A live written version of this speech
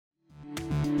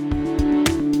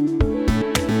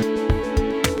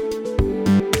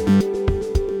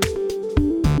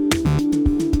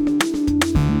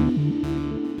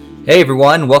Hey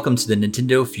everyone, welcome to the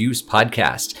Nintendo Fuse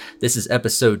podcast. This is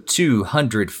episode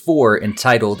 204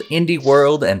 entitled Indie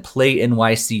World and Play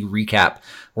NYC Recap.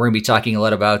 We're going to be talking a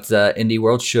lot about Indie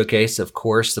World Showcase, of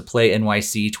course, the Play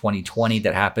NYC 2020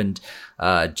 that happened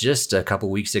just a couple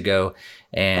weeks ago.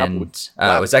 And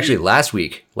it was actually last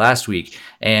week.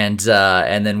 And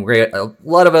then we're gonna, a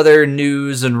lot of other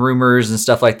news and rumors and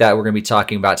stuff like that we're going to be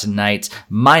talking about tonight.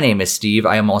 My name is Steve.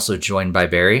 I am also joined by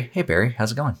Barry. Hey Barry,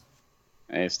 how's it going?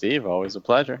 Hey, Steve. Always a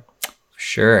pleasure.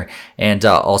 Sure. And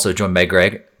also joined by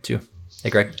Greg, too. Hey,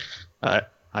 Greg. Hi,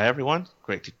 everyone.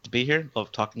 Great to be here.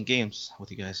 Love talking games with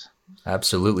you guys.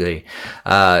 Absolutely.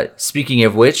 Speaking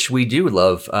of which, we do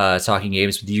love talking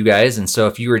games with you guys. And so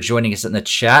if you are joining us in the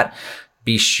chat,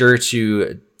 be sure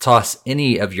to toss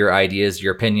any of your ideas,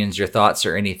 your opinions, your thoughts,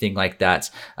 or anything like that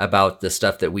about the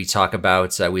stuff that we talk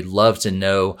about. We'd love to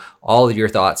know all of your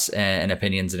thoughts and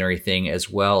opinions and everything as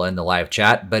well in the live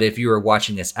chat. But if you are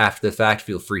watching this after the fact,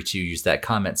 feel free to use that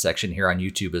comment section here on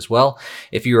YouTube as well.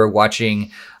 If you are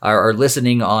watching or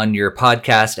listening on your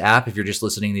podcast app, if you're just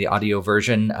listening to the audio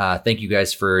version, thank you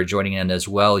guys for joining in as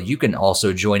well. You can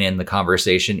also join in the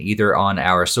conversation either on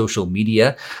our social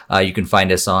media. You can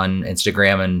find us on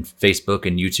Instagram and Facebook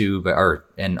and YouTube,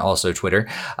 and also Twitter,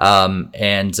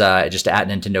 and just at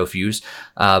Nintendo Fuse.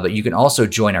 But you can also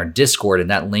join our Discord,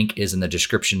 and that link is in the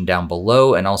description down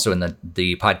below and also in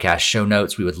the podcast show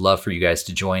notes. We would love for you guys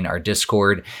to join our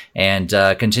Discord and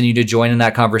continue to join in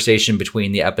that conversation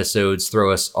between the episodes.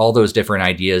 Throw us all those different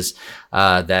ideas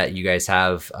that you guys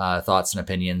have, thoughts and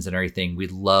opinions and everything. We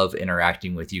love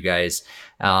interacting with you guys.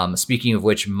 Speaking of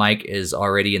which, Mike is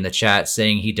already in the chat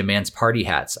saying he demands party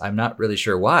hats. I'm not really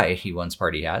sure why he wants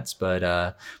party hats,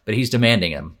 but he's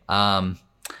demanding them.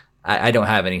 I don't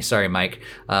have any. Sorry, Mike.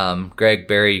 Greg,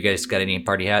 Barry, you guys got any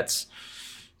party hats?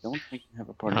 Don't think you have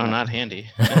a party No, hat. not handy.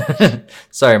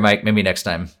 Sorry, Mike. Maybe next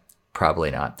time.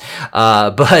 Probably not.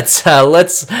 But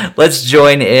let's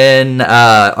join in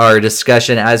our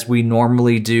discussion as we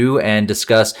normally do and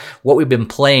discuss what we've been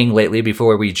playing lately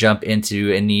before we jump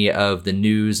into any of the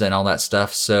news and all that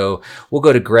stuff. So we'll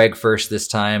go to Greg first this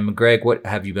time. Greg, what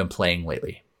have you been playing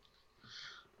lately?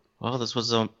 Well, this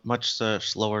was a much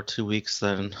slower 2 weeks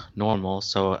than normal,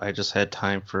 so I just had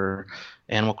time for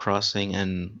Animal Crossing,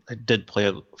 and I did play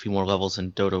a few more levels in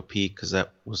Dodo Peak because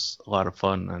that was a lot of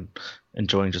fun and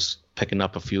enjoying just picking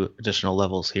up a few additional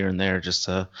levels here and there just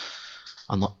to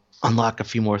unlock a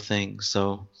few more things.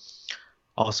 So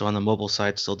also on the mobile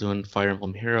side, still doing Fire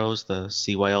Emblem Heroes. The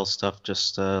CYL stuff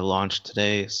just launched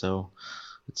today, so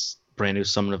it's a brand new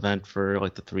summon event for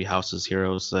like the Three Houses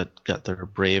heroes that got their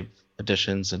Brave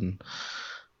editions, and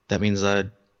that means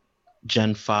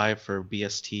Gen 5 for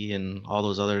BST and all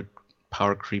those other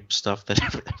power creep stuff that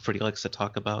everybody likes to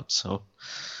talk about. So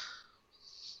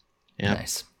yeah.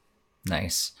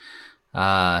 Nice.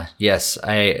 Yes,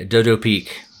 Dodo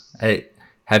Peak.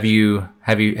 Have you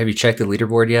checked the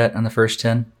leaderboard yet on the first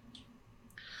 10?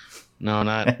 No,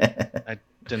 not. I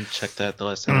didn't check that the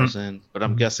last time I was in, but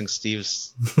I'm guessing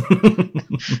Steve's.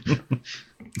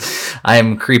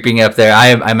 I'm creeping up there.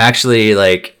 I'm actually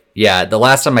the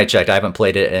last time I checked, I haven't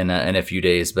played it in a few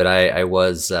days, but I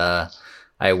was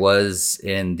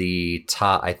in the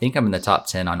top. I think I'm in the top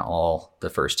 10 on all the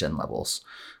first 10 levels.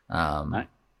 Nice.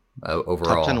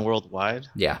 Overall, Top 10 worldwide.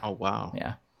 Yeah. Oh wow.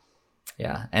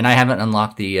 Yeah. And I haven't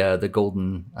unlocked the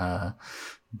golden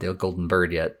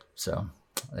bird yet, so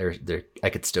I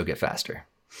could still get faster.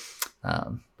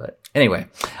 But anyway,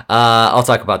 I'll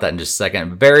talk about that in just a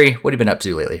second. Barry, what have you been up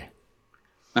to lately?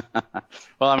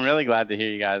 Well, I'm really glad to hear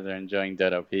you guys are enjoying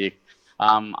Dodo Peak.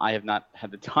 I have not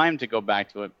had the time to go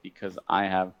back to it because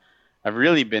I've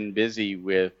really been busy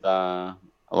with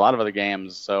a lot of other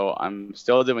games. So I'm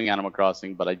still doing Animal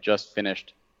Crossing, but I just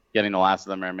finished getting the Last of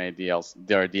the Mermaid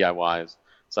DIYs.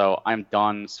 So I'm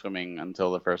done swimming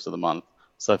until the first of the month.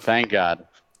 So thank God.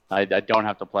 I don't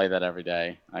have to play that every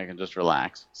day. I can just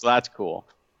relax. So that's cool.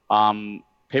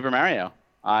 Paper Mario.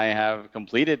 I have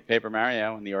completed Paper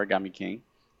Mario and the Origami King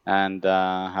and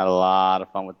had a lot of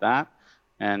fun with that.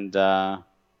 And,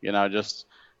 just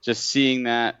seeing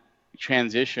that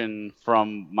transition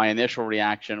from my initial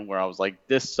reaction where I was like,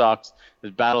 this sucks.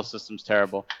 This battle system's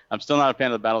terrible. I'm still not a fan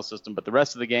of the battle system, but the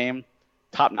rest of the game,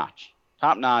 top notch.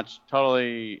 Top notch.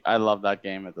 Totally. I love that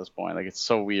game at this point. Like, it's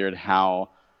so weird how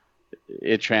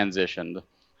it transitioned.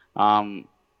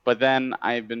 But then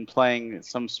I've been playing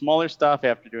some smaller stuff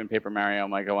after doing Paper Mario.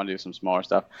 I'm like, I want to do some smaller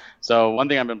stuff. So one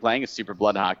thing I've been playing is Super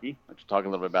Blood Hockey, which we'll talk a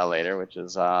little bit about later, which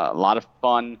is a lot of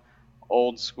fun,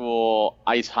 old school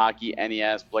ice hockey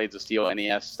NES, Blades of Steel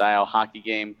NES style hockey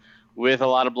game with a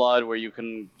lot of blood where you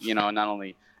can, not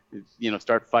only,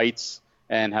 start fights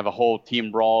and have a whole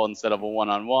team brawl instead of a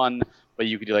one-on-one. But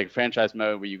you could do like franchise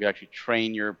mode where you could actually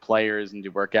train your players and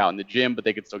do work out in the gym, but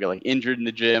they could still get like injured in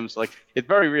the gym. So like it's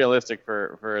very realistic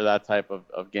for that type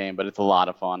of game, but it's a lot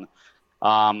of fun.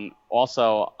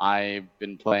 Also, I've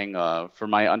been playing for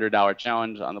my $100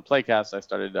 challenge on the Playcast. I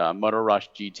started Motor Rush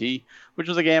GT, which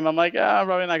was a game I'm like, I'm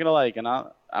probably not gonna like, and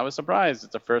I was surprised.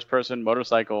 It's a first-person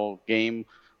motorcycle game,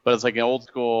 but it's like an old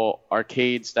school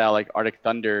arcade style, like Arctic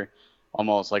Thunder,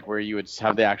 almost like where you would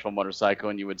have the actual motorcycle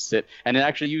and you would sit, and it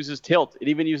actually uses tilt. It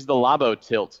even uses the Labo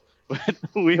tilt with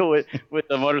the wheel with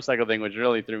the motorcycle thing, which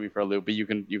really threw me for a loop. But you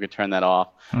can turn that off.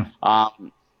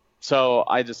 So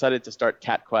I decided to start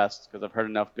Cat Quest because I've heard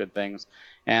enough good things.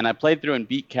 And I played through and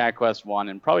beat Cat Quest 1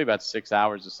 in probably about 6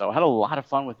 hours or so. I had a lot of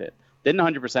fun with it. Didn't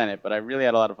 100% it, but I really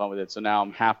had a lot of fun with it. So now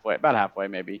I'm about halfway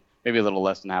maybe a little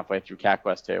less than halfway through Cat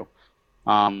Quest 2.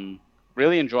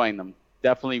 Really enjoying them.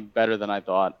 Definitely better than I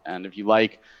thought. And if you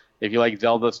like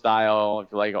Zelda style, if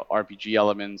you like RPG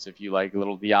elements, if you like a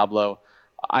little Diablo,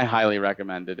 I highly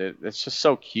recommend it. It's just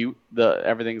so cute.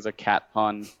 Everything's a cat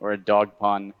pun or a dog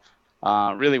pun.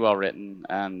 Really well written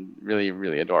and really,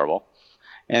 really adorable.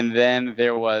 And then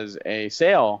there was a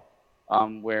sale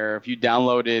where if you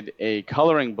downloaded a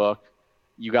coloring book,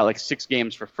 you got like 6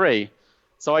 games for free.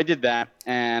 So I did that,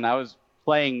 and I was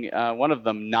playing one of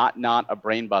them, Not a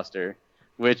Brainbuster,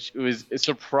 which was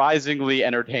surprisingly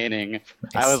entertaining. Nice.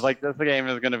 I was like, this game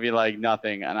is going to be like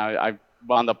nothing, and I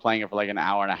wound up playing it for like an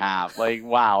hour and a half. Like,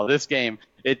 wow, this game,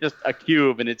 it's just a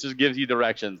cube, and it just gives you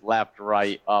directions, left,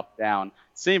 right, up, down.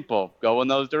 Simple, go in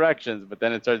those directions, but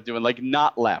then it starts doing like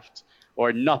not left,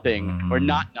 or nothing, or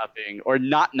not nothing, or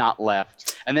not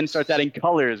left, and then it starts adding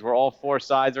colors where all 4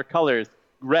 sides are colors,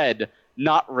 red,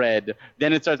 not red.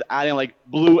 Then it starts adding like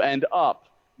blue and up,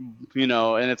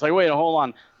 and it's like, wait, hold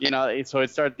on, so it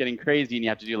starts getting crazy, and you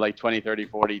have to do like 20, 30,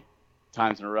 40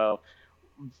 times in a row.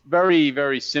 Very,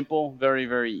 very simple, very,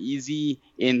 very easy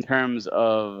in terms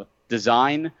of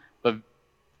design, but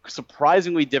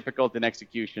surprisingly difficult in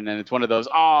execution. And it's one of those,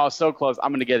 so close,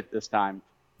 I'm going to get it this time.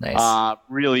 Nice.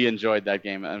 Really enjoyed that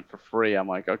game, and for free, I'm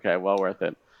like, okay, well worth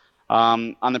it.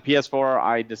 On the PS4,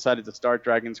 I decided to start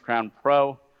Dragon's Crown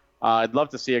Pro. I'd love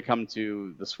to see it come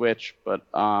to the Switch, but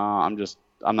I'm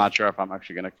not sure if I'm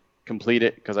actually going to complete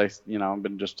it because I've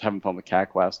been just having fun with Cat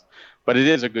Quest. But it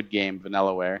is a good game,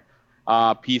 Vanillaware.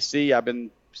 PC, I've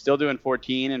been still doing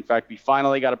 14. In fact, we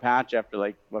finally got a patch after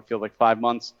like what feels like 5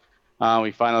 months.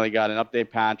 We finally got an update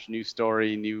patch, new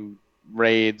story, new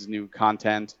raids, new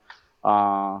content.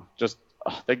 The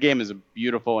game is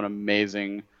beautiful and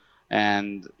amazing.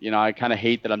 And, I kind of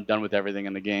hate that I'm done with everything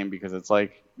in the game because it's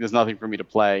like there's nothing for me to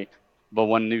play. But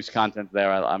when new content's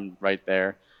there, I'm right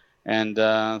there. And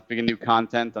speaking of new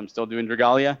content, I'm still doing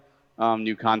Dragalia.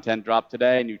 New content dropped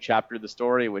today, new chapter of the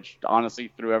story, which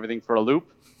honestly threw everything for a loop.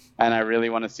 And I really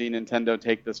want to see Nintendo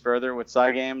take this further with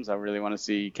Cygames. I really want to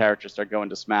see characters start going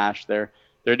to Smash. They're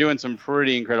doing some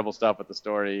pretty incredible stuff with the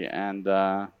story, and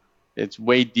it's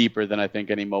way deeper than I think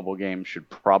any mobile game should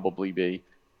probably be.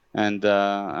 And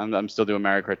I'm still doing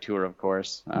Mario Kart Tour, of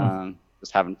course,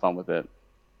 just having fun with it.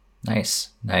 Nice.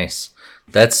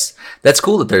 That's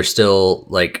cool that they're still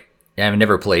like. I've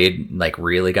never played, like,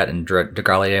 really got into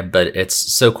Dragalia, but it's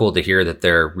so cool to hear that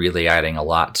they're really adding a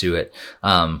lot to it,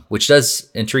 which does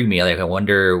intrigue me. Like, I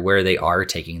wonder where they are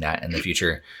taking that in the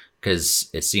future, because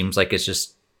it seems like it's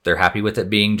just they're happy with it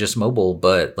being just mobile,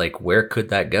 but like, where could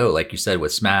that go? Like you said,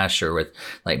 with Smash or with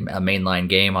like a mainline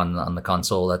game on the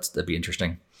console, that'd be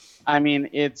interesting. I mean,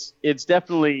 it's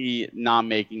definitely not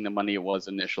making the money it was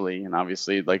initially, and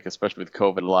obviously, like especially with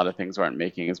COVID, a lot of things aren't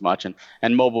making as much,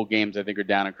 and mobile games I think are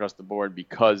down across the board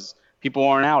because people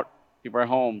aren't out, people are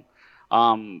home.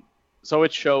 So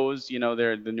it shows,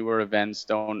 the newer events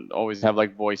don't always have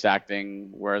like voice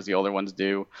acting, whereas the older ones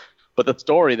do. But the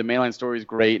mainline story is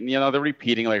great, and they're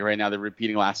repeating like right now they're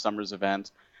repeating last summer's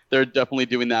event. They're definitely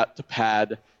doing that to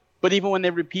pad, but even when they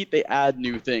repeat, they add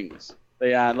new things.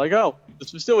 They add like,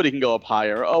 this facility can go up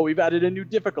higher. Oh, we've added a new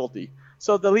difficulty.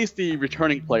 So at least the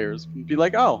returning players can be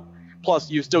like,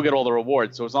 plus you still get all the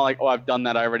rewards. So it's not like, I've done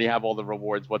that. I already have all the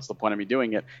rewards. What's the point of me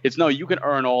doing it? It's no, you can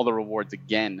earn all the rewards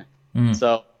again.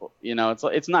 So,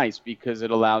 it's nice because it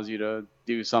allows you to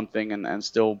do something and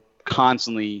still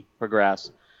constantly progress.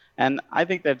 And I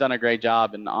think they've done a great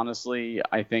job. And honestly,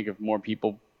 I think if more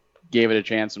people gave it a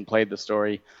chance and played the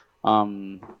story,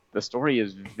 the story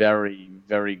is very,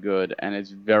 very good, and it's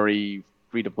very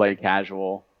free-to-play,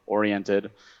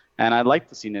 casual-oriented. And I'd like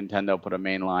to see Nintendo put a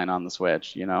main line on the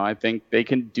Switch. I think they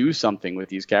can do something with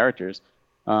these characters.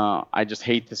 I just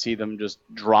hate to see them just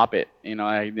drop it.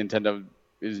 Nintendo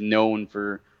is known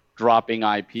for dropping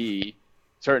IP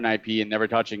certain IP and never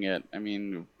touching it. I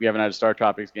mean, we haven't had a Star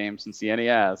Tropics game since the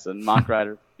NES and Mach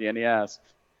Rider the NES,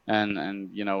 and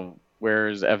you know,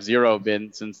 where's F-Zero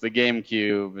been since the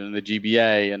GameCube and the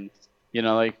GBA, and you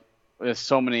know, like there's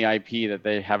so many IP that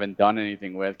they haven't done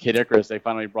anything with. Kid Icarus they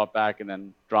finally brought back and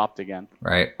then dropped again.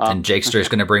 Right, and Jakester is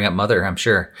going to bring up Mother, I'm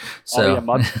sure. So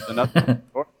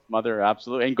Mother,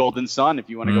 absolutely, and Golden Sun. If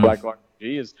you want to go back to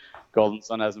RPGs, Golden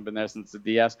Sun hasn't been there since the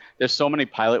DS. There's so many.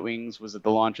 Pilot Wings was at the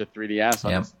launch of 3DS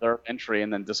on its third entry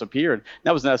and then disappeared.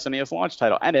 That was an SNES launch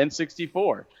title, and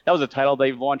N64. That was a title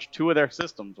they launched 2 of their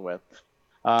systems with.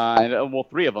 And well,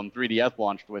 3 of them. 3DS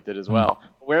launched with it as well.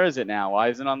 Where is it now? Why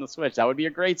isn't it on the Switch? That would be a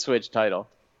great Switch title.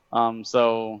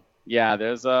 So yeah,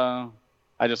 there's I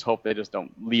just hope they just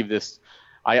don't leave this.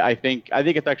 I think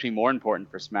it's actually more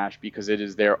important for Smash because it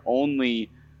is their only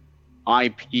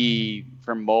IP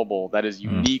for mobile that is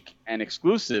unique and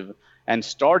exclusive and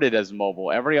started as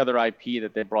mobile. Every other IP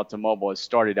that they brought to mobile has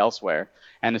started elsewhere,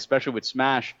 and especially with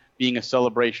Smash being a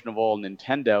celebration of all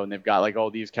Nintendo, and they've got like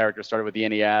all these characters started with the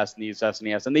NES and these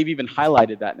SNES, and they've even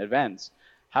highlighted that in events.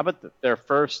 How about their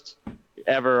first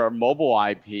ever mobile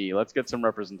IP? Let's get some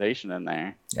representation in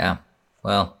there. Yeah,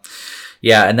 well,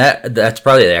 yeah, and that's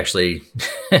probably actually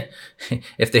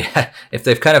if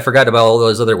they've kind of forgot about all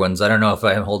those other ones. I don't know if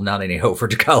I'm holding out any hope for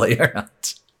Dacali or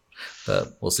not,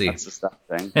 but we'll see. That's the stuff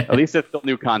thing. At least it's still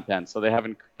new content, so they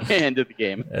haven't ended the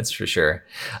game. That's for sure.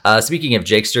 Speaking of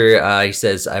Jakester, he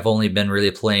says I've only been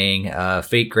really playing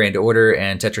Fate Grand Order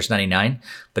and Tetris 99,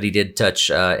 but he did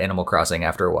touch Animal Crossing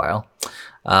after a while.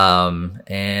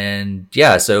 And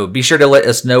yeah, so be sure to let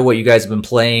us know what you guys have been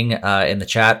playing in the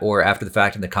chat or after the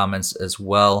fact in the comments as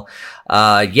well.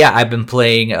 Yeah, I've been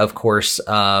playing, of course,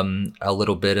 a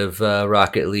little bit of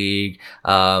Rocket League.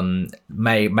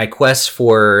 My quest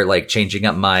for like changing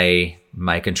up my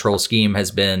control scheme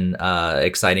has been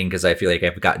exciting because I feel like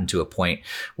I've gotten to a point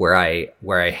where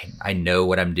I know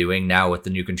what I'm doing now with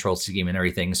the new control scheme and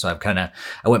everything. So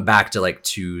I went back to like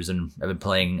 2s, and I've been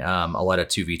playing a lot of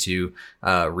 2v2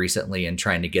 recently and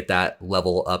trying to get that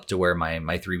level up to where my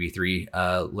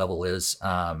 3v3 level is.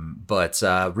 But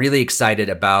really excited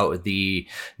about the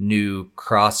new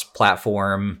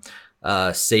cross-platform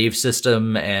save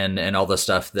system and all the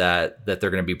stuff that they're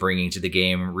going to be bringing to the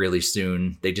game really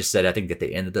soon. They just said, I think at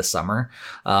the end of the summer.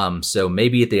 So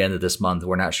maybe at the end of this month,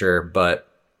 we're not sure, but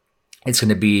it's going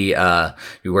to be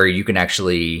where you can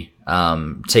actually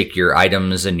take your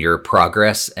items and your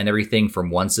progress and everything from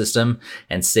one system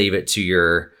and save it to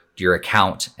your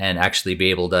account and actually be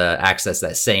able to access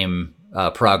that same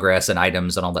progress and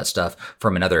items and all that stuff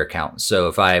from another account. So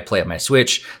if I play at my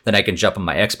Switch, then I can jump on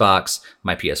my Xbox,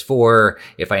 my PS4.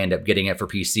 If I end up getting it for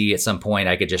PC at some point,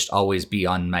 I could just always be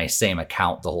on my same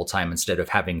account the whole time instead of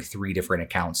having 3 different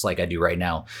accounts like I do right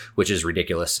now, which is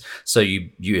ridiculous. So you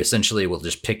essentially will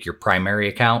just pick your primary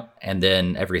account and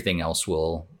then everything else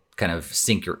will kind of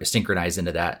synchronize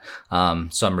into that.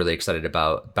 So I'm really excited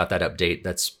about that update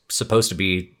that's supposed to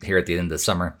be here at the end of the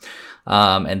summer.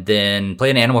 And then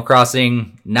playing Animal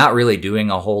Crossing, not really doing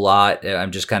a whole lot.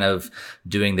 I'm just kind of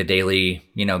doing the daily,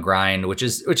 grind, which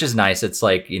is nice. It's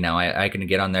like, I can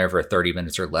get on there for 30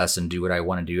 minutes or less and do what I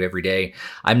want to do every day.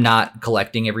 I'm not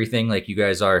collecting everything like you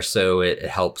guys are, so it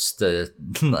helps to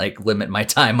like limit my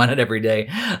time on it every day.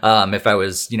 If I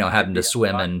was, having to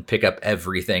swim and pick up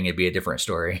everything, it'd be a different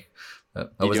story.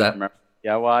 What was that?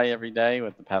 DIY every day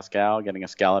with the Pascal, getting a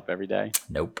scallop every day?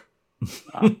 Nope.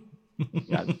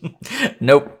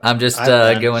 Nope. I'm just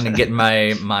going and getting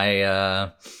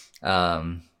my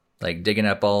like digging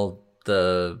up all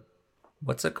the,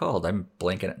 what's it called? I'm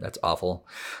blanking. That's awful.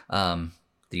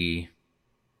 The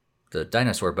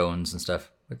dinosaur bones and stuff.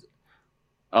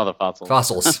 Oh, the fossils.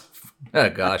 Fossils. Oh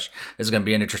gosh, this is going to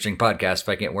be an interesting podcast if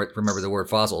I can't remember the word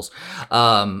fossils.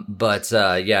 But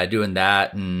yeah, doing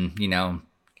that and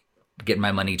getting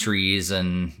my money trees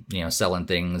and selling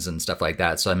things and stuff like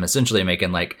that. So I'm essentially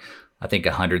making like, I think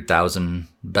 100,000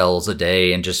 bells a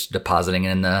day and just depositing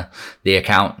it in the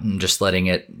account and just letting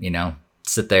it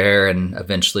sit there, and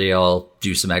eventually I'll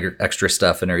do some extra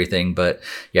stuff and everything. But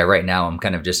yeah, right now I'm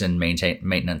kind of just in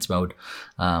maintenance mode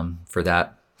for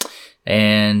that.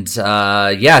 And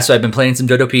yeah, so I've been playing some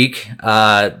Dodo Peak.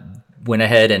 Went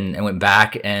ahead and went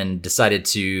back and decided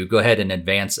to go ahead and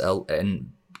advance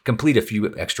and complete a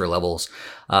few extra levels.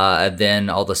 Then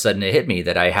all of a sudden it hit me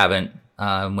that I haven't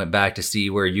went back to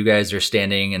see where you guys are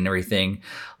standing and everything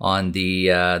on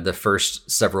the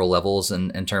first several levels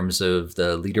in terms of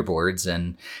the leaderboards,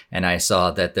 and I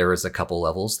saw that there was a couple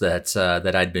levels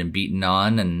that I'd been beaten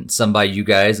on, and some by you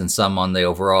guys and some on the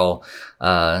overall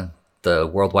the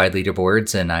worldwide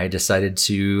leaderboards, and I decided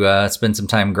to spend some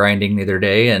time grinding the other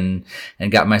day and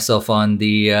got myself on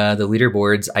the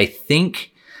leaderboards. I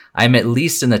think I'm at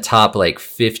least in the top like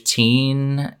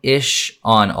 15-ish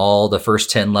on all the first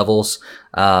 10 levels,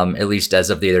 at least as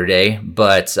of the other day.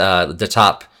 But the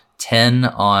top 10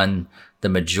 on the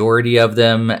majority of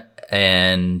them,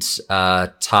 and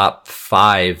top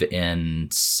 5 in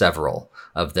several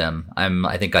of them.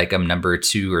 I think like I'm number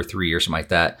 2 or 3 or something like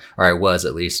that, or I was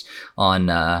at least on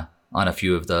a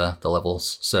few of the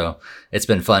levels. So it's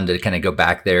been fun to kind of go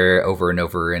back there over and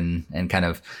over and kind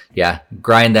of,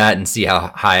 grind that and see how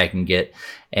high I can get.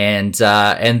 And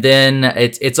then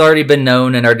it's already been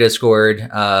known in our Discord.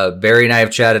 Barry and I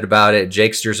have chatted about it.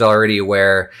 Jakester's already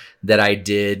aware that I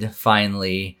did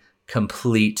finally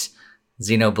complete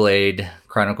Xenoblade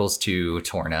Chronicles 2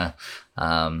 Torna.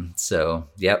 So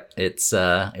yep,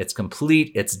 it's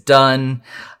complete. It's done.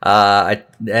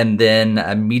 And then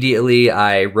immediately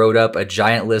I wrote up a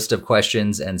giant list of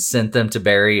questions and sent them to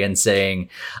Barry and saying,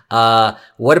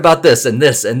 what about this and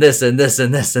this and this and this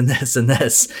and this and this and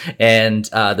this? And,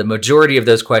 the majority of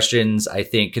those questions I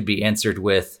think could be answered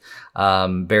with,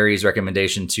 Barry's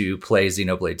recommendation to play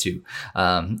Xenoblade 2.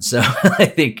 So I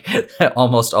think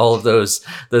almost all of those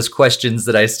questions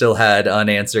that I still had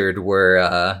unanswered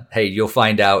were, hey, you'll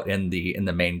find out in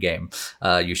the main game.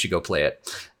 You should go play it.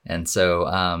 And so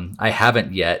I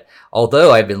haven't yet,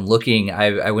 although I've been looking.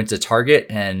 I went to Target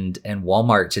and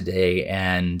Walmart today,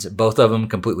 and both of them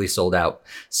completely sold out.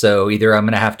 So either I'm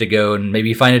going to have to go and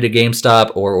maybe find it at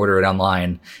GameStop or order it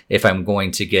online if I'm going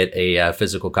to get a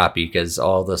physical copy, because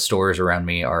all the stores around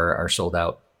me are sold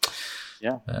out.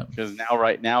 Yeah, because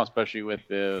right now, especially with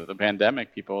the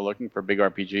pandemic, people are looking for big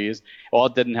RPGs. Well,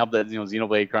 it didn't help that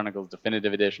Xenoblade Chronicles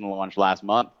Definitive Edition launched last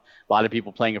month. A lot of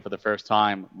people playing it for the first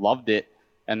time loved it.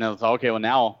 And then it's okay, well,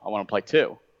 now I want to play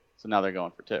 2. So now they're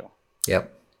going for 2.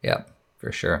 Yep,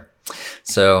 for sure.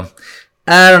 So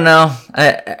I don't know.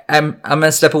 I'm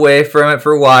gonna step away from it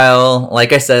for a while.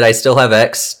 Like I said, I still have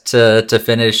X to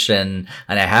finish, and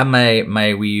I have my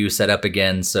Wii U set up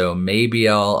again. So maybe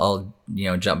I'll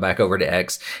jump back over to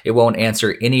X. It won't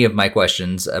answer any of my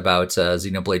questions about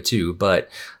Xenoblade 2, but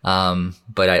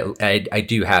I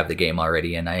do have the game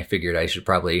already, and I figured I should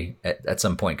probably at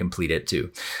some point complete it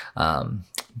too.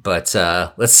 But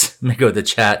let me go to the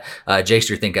chat.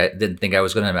 Jakester didn't think I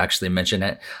was going to actually mention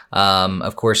it.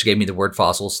 Of course, gave me the word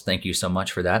fossils. Thank you so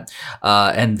much for that.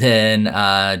 And then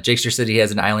Jakester said he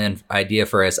has an island idea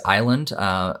for his island,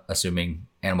 assuming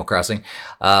Animal Crossing,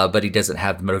 but he doesn't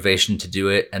have the motivation to do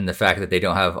it, and the fact that they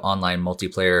don't have online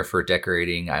multiplayer for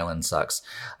decorating island sucks.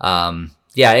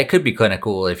 Yeah, it could be kind of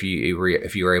cool if you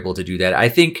were able to do that. I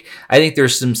think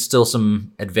there's still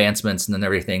some advancements and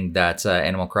everything that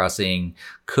Animal Crossing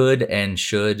could and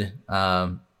should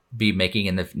be making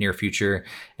in the near future,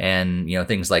 and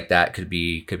things like that could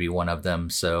be one of them.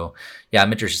 So yeah,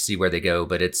 I'm interested to see where they go,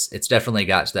 but it's definitely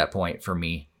got to that point for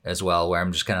me as well, where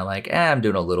I'm just kind of like, I'm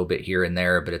doing a little bit here and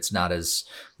there, but it's not as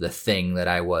the thing that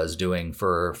I was doing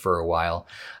for a while.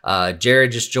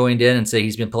 Jared just joined in and said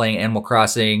he's been playing Animal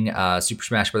Crossing, Super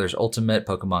Smash Bros. Ultimate,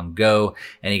 Pokemon Go,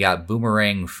 and he got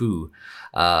Boomerang Fu,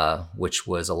 which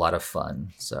was a lot of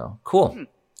fun. So cool.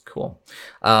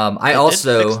 I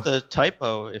also did fix the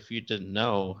typo, if you didn't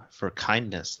know, for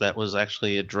kindness. That was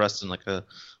actually addressed in like a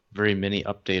very mini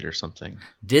update or something.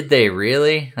 Did they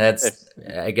really? That's,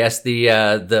 I guess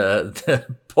the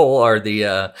poll or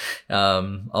the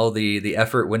all the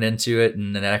effort went into it,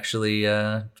 and it actually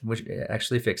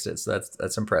fixed it. So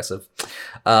that's impressive.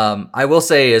 I will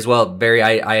say as well, Barry,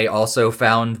 I also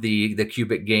found the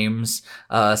Cubic Games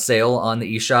sale on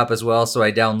the eShop as well. So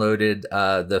I downloaded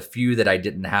the few that I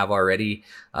didn't have already,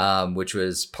 which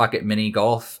was Pocket Mini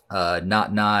Golf,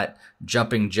 Not,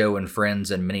 Jumping Joe and Friends,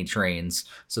 and Mini Trains.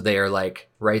 So they are like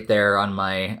right there on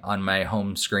my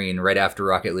home screen right after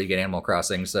Rocket League and Animal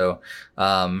Crossing. So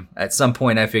at some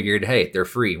point I figured, hey, they're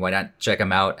free. Why not check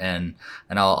them out, and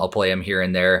I'll play them here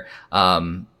and there.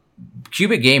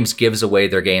 Cubic Games gives away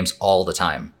their games all the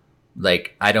time.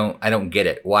 Like I don't get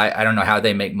it. Why? I don't know how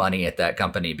they make money at that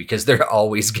company, because they're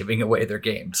always giving away their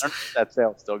games. I don't know if that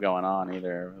sale's still going on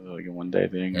either. It was like a one-day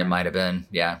thing. It might have been,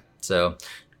 yeah. So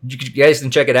you guys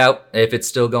can check it out if it's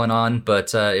still going on,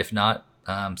 but if not,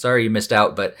 sorry you missed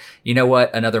out. But you know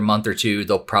what? Another month or two,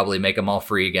 they'll probably make them all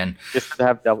free again. You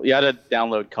had to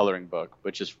download Coloring Book,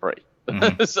 which is free.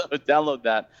 Mm-hmm. So download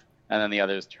that, and then the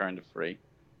others turn to free.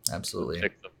 Absolutely.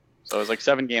 So it was like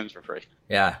 7 games for free.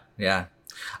 Yeah.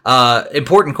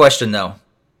 Important question though.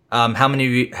 How many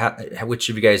of you? Which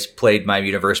of you guys played My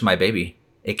Universe, My Baby?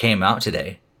 It came out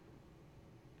today.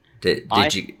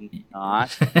 Did you? did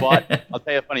not, but I'll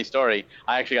tell you a funny story.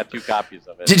 I actually got 2 copies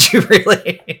of it. Did you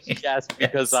really? Yes,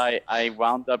 because Yes. I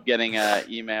wound up getting an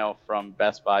email from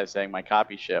Best Buy saying my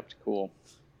copy shipped. Cool.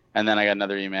 And then I got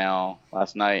another email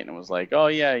last night, and it was like, "Oh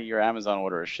yeah, your Amazon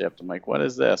order is shipped." I'm like, "What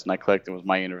is this?" And I clicked. It was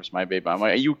My Universe, My Baby. I'm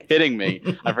like, "Are you kidding me?"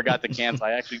 I forgot to cancel.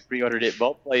 I actually pre-ordered it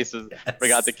both places.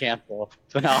 Forgot to Yes. cancel.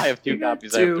 So now I have 2 You got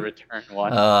copies. I have to two. return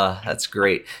one. That's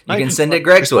great. You Not can even send it fun.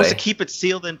 Greg's You're supposed way. to keep it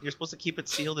sealed in. You're supposed to keep it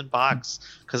sealed in box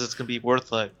because it's gonna be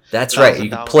worth like That's right. You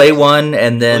can play $1,000 one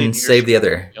and then million years save the from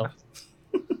now.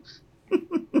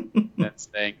 other. It's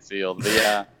staying sealed. But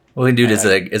yeah, What we can do it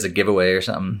I- as a giveaway or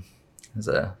something.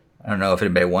 I don't know if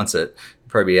anybody wants it.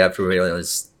 Probably after we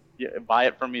was. yeah, buy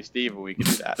it from me, Steve, and we can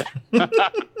do that.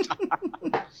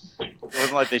 It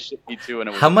wasn't like they shipped me 2 and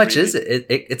it was How much free. is it?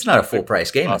 It's not a full price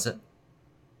game, is it?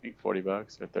 I think $40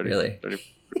 or 30. Really? $30.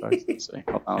 Let's see.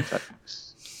 Hold on a second.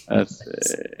 Let's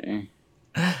see.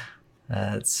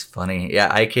 That's funny. Yeah,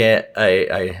 I can't.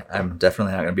 I'm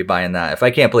definitely not going to be buying that. If I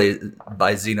can't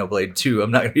buy Xenoblade 2, I'm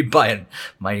not going to be buying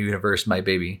My Universe, My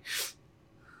Baby.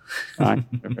 My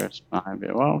Universe, My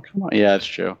Baby. Well, come on. Yeah, it's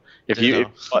true. If you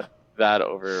put that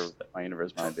over My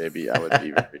Universe, My Baby, I would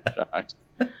be very shocked.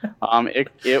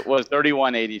 It was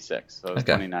 $31.86, so it was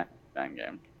Okay. $29.99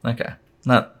 game. Okay,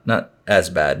 not as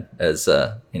bad as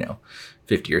 $50 or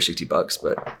 $60,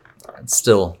 but it's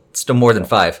still more than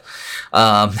 5.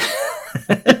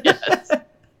 Yes.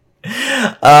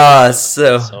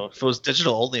 So So if it was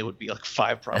digital only, it would be like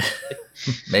 5 probably.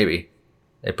 maybe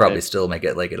they probably still make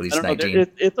it like at I least don't know.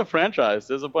 19. It's a franchise.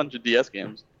 There's a bunch of DS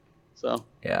games. So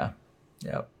Yeah.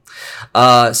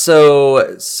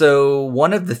 So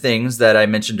one of the things that I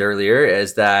mentioned earlier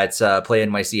is that Play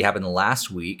NYC happened last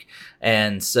week,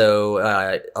 and so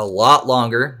a lot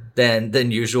longer than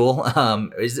usual.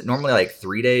 Is it normally like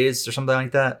 3 days or something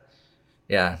like that?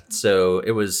 Yeah, so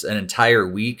it was an entire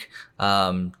week,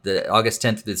 the August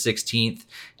 10th to the 16th,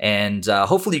 and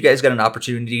hopefully you guys got an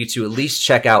opportunity to at least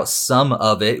check out some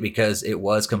of it because it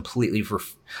was completely for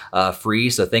free.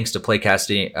 So thanks to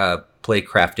Playcrafting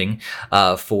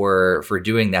for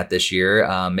doing that this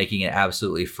year, making it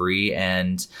absolutely free.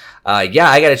 And yeah,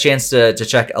 I got a chance to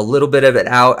check a little bit of it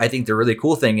out. I think the really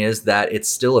cool thing is that it's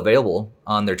still available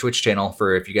on their Twitch channel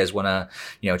for if you guys want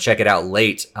to check it out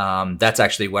late. That's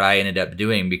actually what I ended up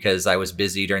doing because I was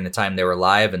busy during the time they were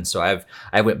live, and so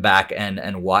I went back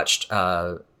and watched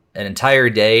an entire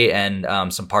day and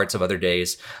some parts of other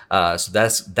days. So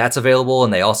that's available,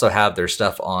 and they also have their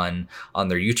stuff on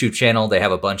their YouTube channel. They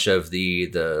have a bunch of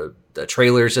the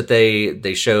trailers that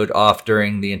they showed off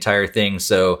during the entire thing,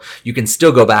 so you can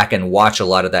still go back and watch a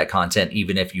lot of that content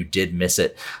even if you did miss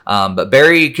it. But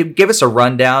Barry, could give us a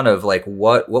rundown of like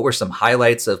what were some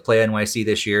highlights of Play NYC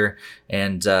this year,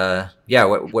 and yeah,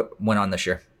 what went on this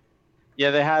year? yeah,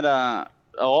 they had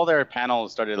all their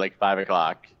panels started like 5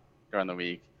 o'clock during the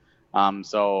week.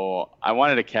 So I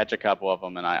wanted to catch a couple of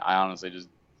them, and I honestly just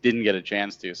didn't get a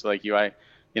chance to. So like I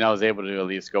was able to at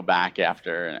least go back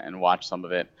after and watch some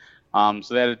of it. So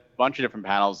they had a bunch of different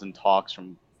panels and talks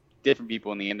from different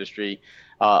people in the industry.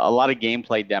 A lot of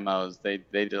gameplay demos. They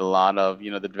did a lot of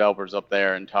the developers up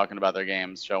there and talking about their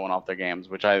games, showing off their games,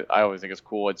 which I always think is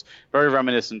cool. It's very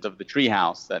reminiscent of the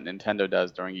Treehouse that Nintendo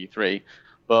does during E3.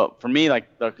 But for me,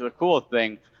 like the coolest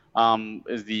thing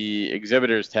is the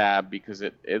exhibitors tab because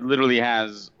it literally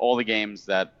has all the games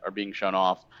that are being shown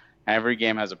off. Every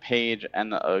game has a page,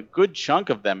 and a good chunk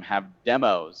of them have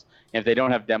demos. If they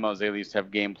don't have demos, they at least have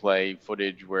gameplay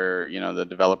footage where the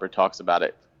developer talks about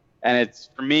it. And it's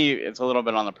for me, it's a little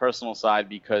bit on the personal side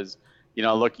because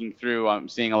looking through, I'm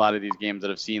seeing a lot of these games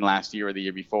that I've seen last year or the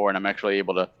year before, and I'm actually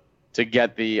able to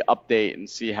get the update and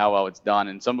see how well it's done.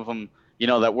 And some of them,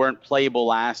 that weren't playable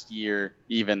last year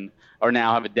even, or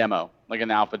now have a demo, like an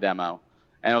alpha demo.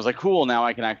 And I was like, cool, now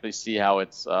I can actually see how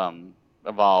it's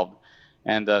evolved.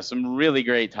 And some really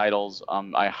great titles.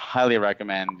 I highly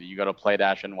recommend you go to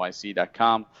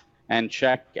play-nyc.com and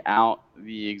check out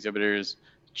the exhibitors,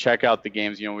 check out the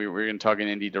games. We're going to talk in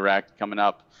Indie Direct coming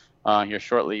up here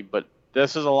shortly, but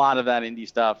this is a lot of that indie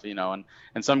stuff, and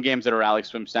some games that are Alex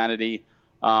Swim Sanity.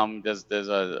 There's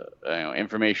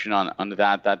information on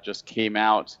that just came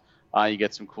out. You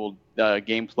get some cool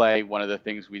gameplay. One of the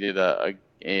things we did a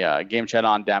game chat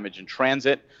on, Damage in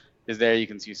Transit, is there. You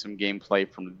can see some gameplay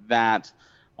from that.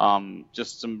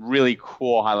 Just some really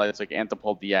cool highlights like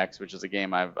Antipole DX, which is a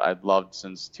game I've loved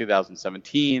since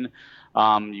 2017.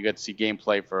 You get to see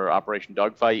gameplay for Operation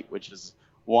Dogfight, which is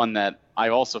one that I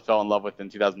also fell in love with in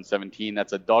 2017.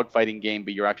 That's a dogfighting game,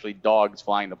 but you're actually dogs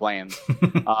flying the planes.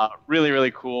 Really,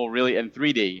 really cool. Really in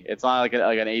 3D. It's not like an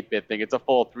 8-bit thing. It's a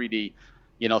full 3D,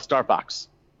 Star Fox.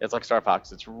 It's like Star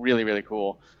Fox. It's really, really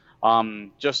cool.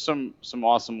 Just some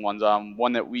awesome ones.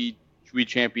 One that we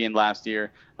championed last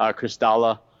year,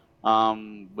 Kristalla,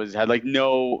 had like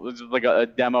no, it was like a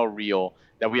demo reel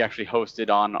that we actually hosted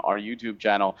on our YouTube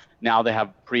channel. Now they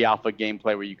have pre-alpha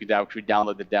gameplay where you could actually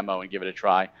download the demo and give it a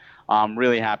try. I'm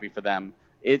really happy for them.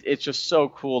 It's just so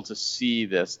cool to see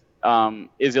this.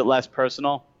 Is it less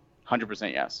personal?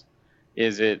 100% yes.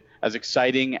 Is it as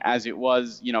exciting as it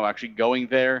was, actually going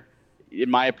there?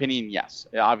 In my opinion, yes,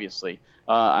 obviously.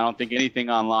 I don't think anything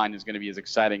online is going to be as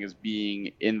exciting as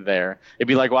being in there. It'd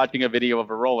be like watching a video of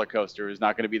a roller coaster. Is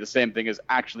not going to be the same thing as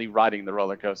actually riding the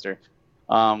roller coaster.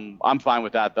 I'm fine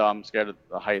with that, though. I'm scared of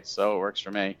the heights, so it works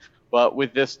for me. But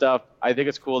with this stuff, I think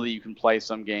it's cool that you can play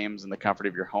some games in the comfort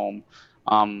of your home.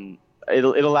 It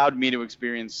allowed me to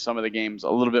experience some of the games a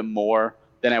little bit more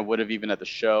than I would have even at the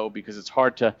show, because it's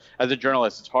hard to, as a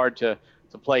journalist, it's hard to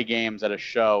play games at a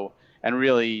show and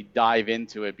really dive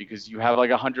into it because you have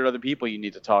like 100 other people you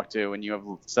need to talk to and you have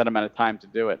a set amount of time to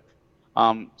do it.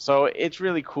 So it's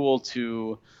really cool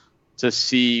to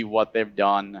see what they've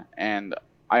done, and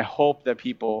I hope that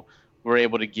people were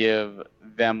able to give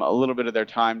them a little bit of their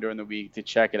time during the week to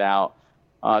check it out,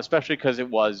 especially because it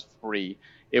was free.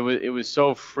 It was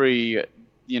so free.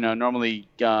 Normally,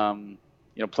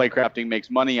 Playcrafting makes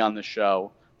money on the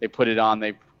show. They put it on,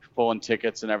 they pull in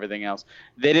tickets and everything else.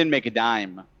 They didn't make a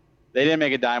dime. They didn't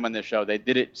make a dime on this show. They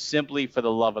did it simply for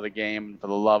the love of the game, for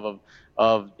the love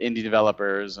of indie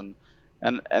developers, and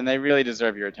they really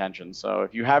deserve your attention. So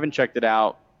if you haven't checked it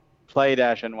out,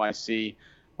 play-nyc.com.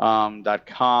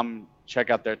 Check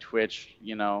out their Twitch.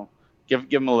 Give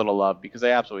them a little love because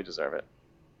they absolutely deserve it.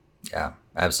 Yeah,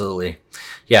 absolutely.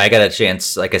 Yeah, I got a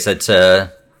chance, like I said,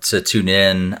 to tune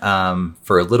in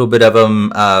for a little bit of them,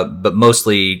 but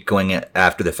mostly going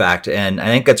after the fact. And I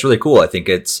think that's really cool. I think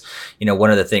it's,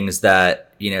 one of the things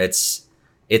that,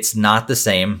 it's not the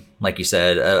same, like you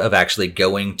said, of actually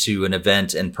going to an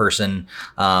event in person.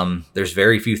 There's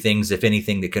very few things, if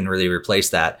anything, that can really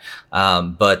replace that.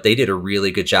 But they did a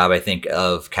really good job, I think,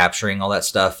 of capturing all that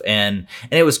stuff. And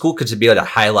it was cool to be able to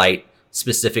highlight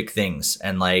specific things,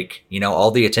 and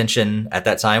all the attention at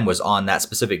that time was on that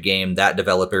specific game, that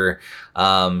developer,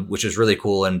 which was really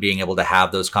cool. And being able to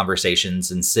have those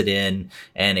conversations and sit in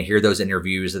and hear those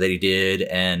interviews that he did,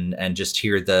 and just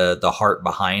hear the heart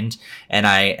behind. And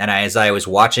I as I was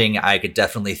watching, I could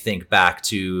definitely think back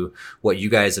to what you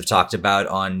guys have talked about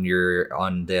on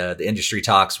the industry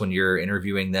talks when you're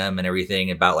interviewing them and everything,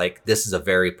 about this is a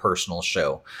very personal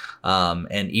show.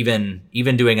 And even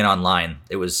doing it online,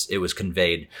 it was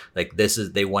conveyed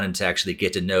they wanted to actually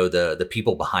get to know the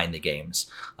people behind the games.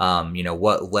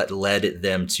 What led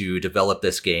them to develop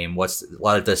this game. What's a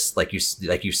lot of this, like you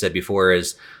said before,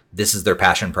 is this is their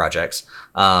passion projects.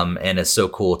 And it's so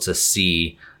cool to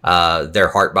see their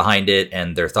heart behind it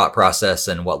and their thought process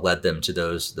and what led them to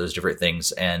those different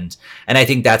things. And I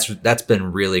think that's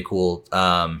been really cool.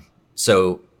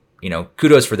 So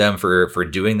kudos for them for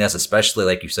doing this, especially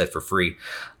like you said, for free.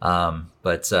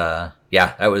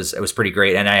 Yeah, it was pretty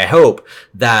great. And I hope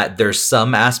that there's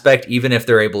some aspect, even if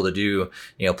they're able to do,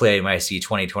 Play NYC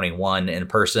 2021 in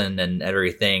person and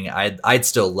everything, I'd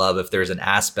still love if there's an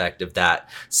aspect of that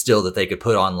still that they could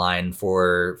put online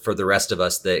for the rest of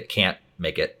us that can't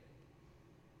make it.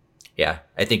 Yeah,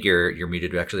 I think you're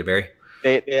muted actually, Barry.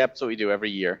 They absolutely do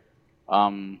every year.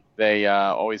 They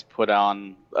always put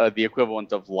on the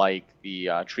equivalent of the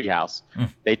Treehouse.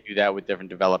 They do that with different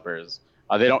developers.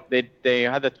 They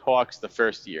had the talks the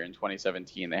first year in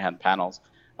 2017. They had panels.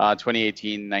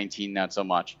 2018, 19, not so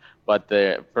much. But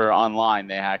for online,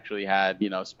 they actually had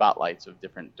spotlights of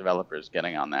different developers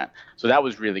getting on that. So that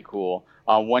was really cool.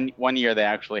 One year they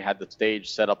actually had the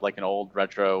stage set up like an old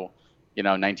retro,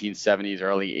 1970s,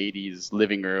 early 80s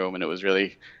living room, and it was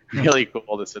really, really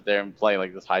cool to sit there and play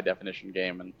this high definition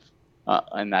game and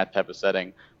in that type of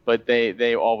setting. But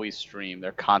they always stream.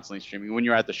 They're constantly streaming. When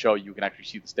you're at the show, you can actually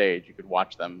see the stage. You could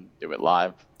watch them do it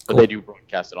live. But They do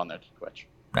broadcast it on their Twitch.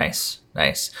 Nice.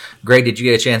 Greg, did you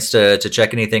get a chance to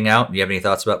check anything out? Do you have any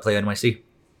thoughts about Play NYC?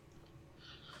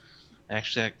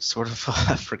 Actually, I sort of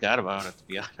forgot about it, to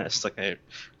be honest. I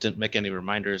didn't make any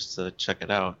reminders to check it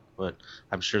out, but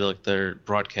I'm sure their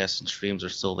broadcasts and streams are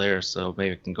still there, so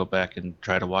maybe I can go back and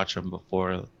try to watch them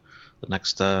before the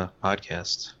next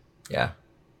podcast. Yeah,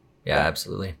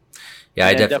 absolutely. Yeah,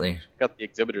 I definitely got the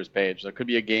exhibitors page. There could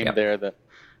be a game there that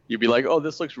you'd be like, oh,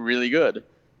 this looks really good.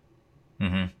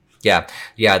 Mm-hmm. Yeah.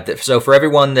 So for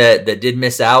everyone that did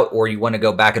miss out, or you want to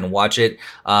go back and watch it,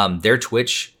 their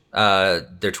Twitch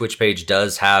Their Twitch page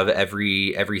does have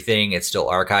everything. It's still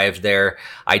archived there.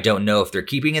 I don't know if they're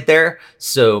keeping it there,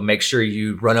 so make sure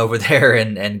you run over there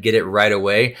and get it right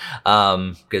away.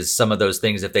 Because some of those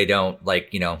things, if they don't,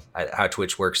 like, how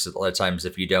Twitch works, a lot of times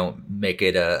if you don't make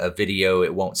it a video,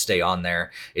 it won't stay on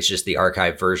there. It's just the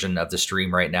archived version of the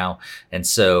stream right now. And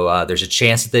so there's a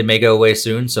chance that they may go away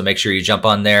soon. So make sure you jump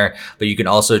on there. But you can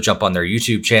also jump on their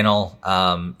YouTube channel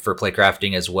for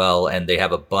Playcrafting as well. And they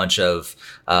have a bunch of,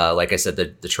 like I said,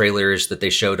 the trailers that they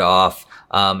showed off.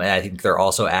 And I think they're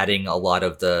also adding a lot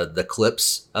of the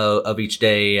clips of each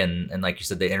day. And like you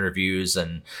said, the interviews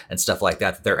and stuff like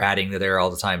that they're adding there all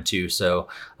the time too. So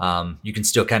you can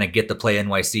still kind of get the Play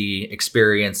NYC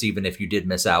experience, even if you did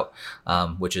miss out,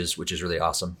 which is really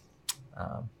awesome.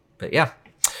 But yeah,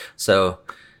 so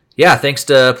yeah, thanks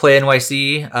to Play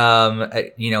NYC.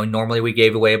 Normally we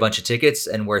gave away a bunch of tickets,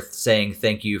 and we're saying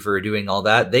thank you for doing all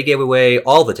that. They gave away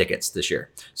all the tickets this year.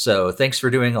 So thanks for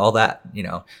doing all that.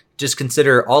 Just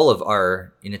consider all of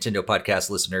our Nintendo podcast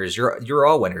listeners. You're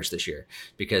all winners this year,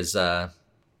 because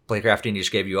Playcrafting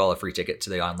just gave you all a free ticket to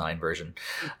the online version.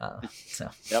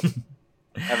 Yep.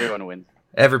 Everyone wins.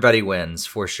 Everybody wins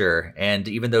for sure. And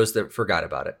even those that forgot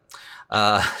about it.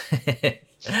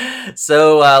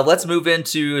 So let's move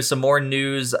into some more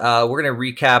news. We're going to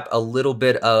recap a little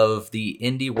bit of the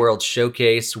Indie World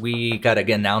Showcase. We got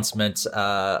an announcement,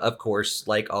 of course,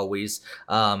 like always,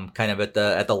 kind of at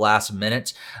the last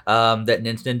minute, that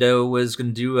Nintendo was going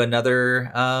to do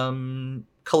another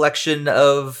collection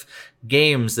of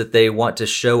games that they want to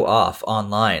show off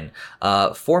online.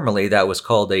 Formerly, that was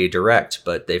called a Direct,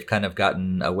 but they've kind of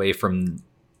gotten away from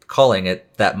calling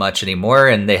it that much anymore,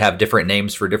 and they have different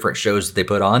names for different shows that they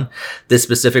put on. This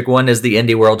specific one is the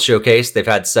Indie World Showcase. They've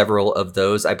had several of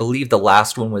those. I believe the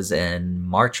last one was in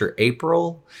March or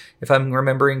April, if I'm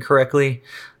remembering correctly.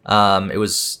 It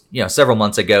was, several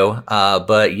months ago.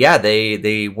 But yeah,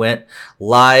 they went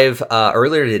live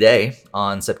earlier today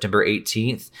on September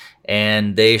 18th,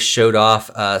 and they showed off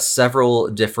several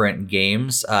different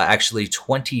games, actually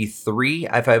 23,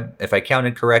 if I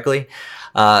counted correctly.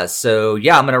 So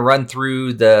yeah, I'm going to run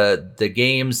through the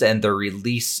games and the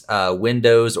release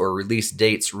windows or release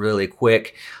dates really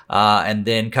quick, and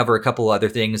then cover a couple other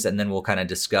things, and then we'll kind of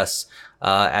discuss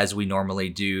as we normally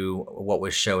do what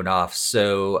was shown off.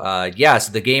 So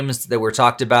so the games that were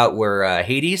talked about were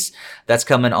Hades. That's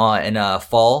coming on in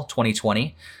fall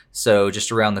 2020. So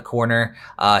just around the corner.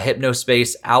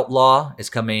 Hypnospace Outlaw is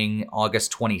coming August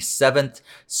 27th.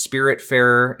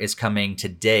 Spiritfarer is coming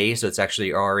today, so it's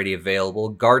actually already available.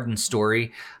 Garden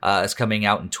Story is coming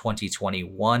out in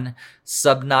 2021.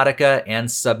 Subnautica and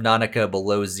Subnautica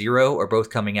Below Zero are both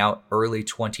coming out early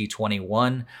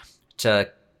 2021.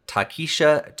 Takeshi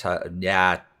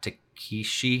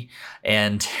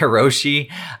and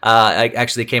Hiroshi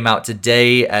actually came out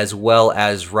today, as well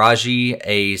as Raji,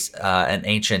 an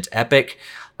ancient epic.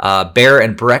 Bear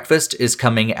and Breakfast is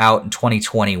coming out in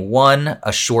 2021.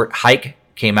 A Short Hike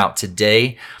came out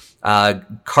today.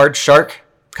 Card Shark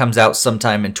comes out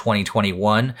sometime in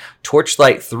 2021.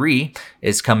 Torchlight 3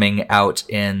 is coming out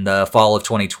in the fall of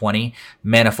 2020.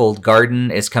 Manifold Garden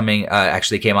is coming,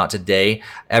 actually came out today.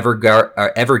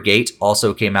 Evergate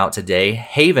also came out today.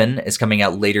 Haven is coming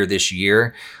out later this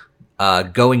year.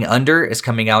 Going Under is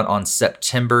coming out on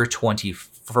September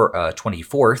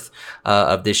 24th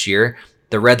of this year.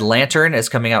 The Red Lantern is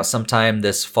coming out sometime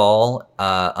this fall.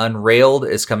 Unrailed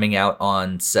is coming out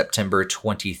on September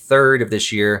 23rd of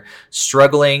this year.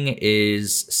 Struggling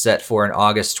is set for an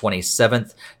August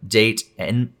 27th date.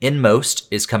 And Inmost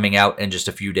is coming out in just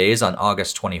a few days on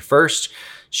August 21st.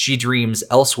 She Dreams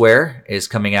Elsewhere is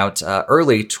coming out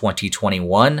early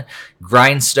 2021.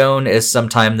 Grindstone is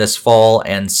sometime this fall,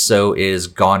 and so is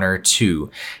Goner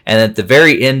 2. And at the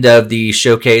very end of the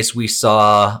showcase, we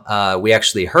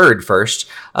actually heard first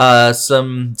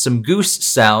some Goose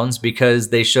sounds, because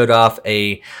they showed off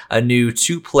a new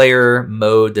 2-player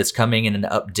mode that's coming in an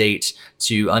update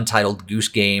to Untitled Goose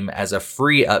Game as a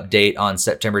free update on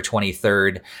September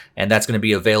 23rd. And that's going to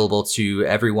be available to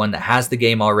everyone that has the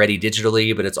game already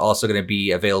digitally, but it's also going to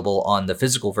be available on the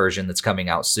physical version that's coming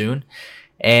out soon.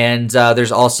 And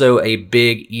there's also a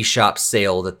big eShop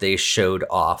sale that they showed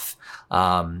off.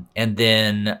 And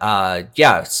then,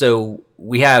 so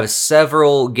we have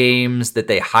several games that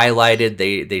they highlighted.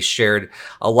 They shared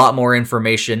a lot more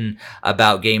information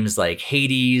about games like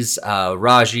Hades,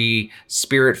 Raji,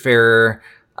 Spiritfarer,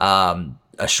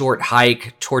 A Short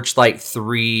Hike, Torchlight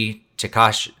 3,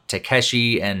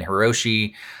 Takeshi and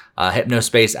Hiroshi,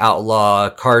 Hypnospace Outlaw,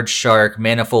 Card Shark,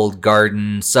 Manifold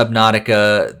Garden,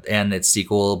 Subnautica, and its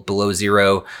sequel, Below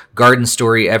Zero, Garden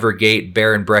Story, Evergate,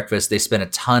 Bear and Breakfast. They spent a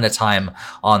ton of time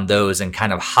on those and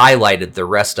kind of highlighted the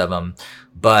rest of them.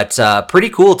 But pretty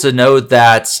cool to know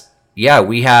that, yeah,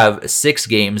 we have 6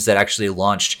 games that actually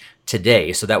launched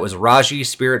today. So that was Raji,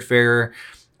 Spiritfarer,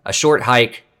 A Short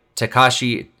Hike,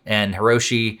 Takashi and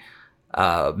Hiroshi,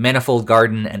 Manifold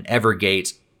Garden, and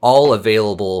Evergate, all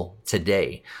available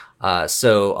today.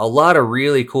 So a lot of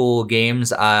really cool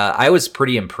games. I was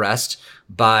pretty impressed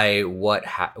by what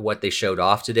they showed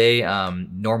off today.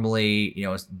 Normally,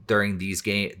 during these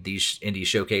indie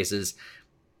showcases,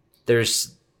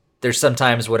 there's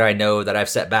sometimes what I know that I've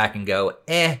sat back and go,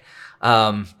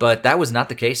 but that was not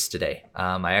the case today.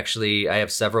 I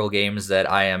have several games that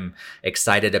I am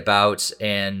excited about,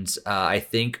 and I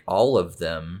think all of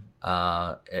them,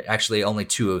 actually only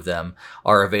 2 of them,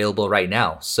 are available right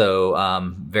now.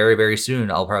 So very, very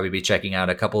soon I'll probably be checking out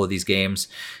a couple of these games,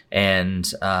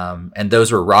 and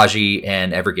those were Raji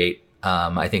and Evergate.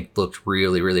 I think looked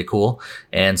really, really cool.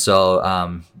 And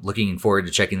so looking forward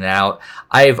to checking that out.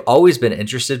 I've always been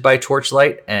interested by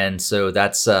Torchlight. And so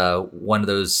that's one of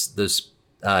those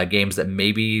games that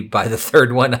maybe by the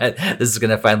 3rd one, this is going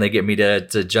to finally get me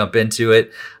to jump into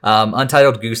it.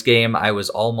 Untitled Goose Game, I was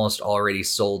almost already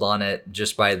sold on it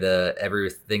just by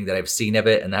everything that I've seen of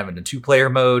it, and having a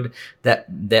 2-player mode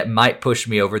that might push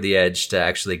me over the edge to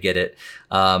actually get it.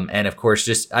 And of course,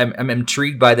 just I'm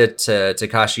intrigued by the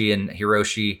Takashi and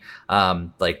Hiroshi,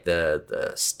 like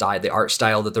the style, the art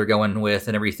style that they're going with,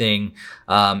 and everything.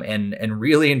 And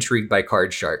really intrigued by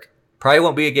Card Shark. Probably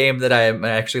won't be a game that I'm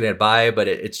actually going to buy, but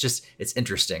it's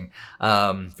interesting,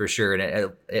 for sure.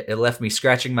 And it left me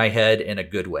scratching my head in a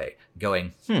good way,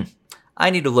 going, I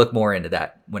need to look more into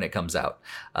that when it comes out.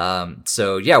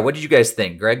 So yeah, what did you guys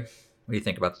think, Greg? What do you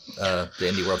think about the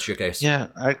Indie World Showcase? Yeah,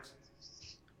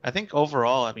 I think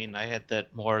overall, I mean, I had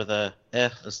that more of the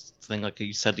this thing, like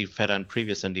you said, you've had on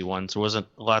previous indie ones. There wasn't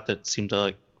a lot that seemed to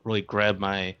like really grab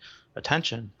my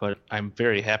attention, but I'm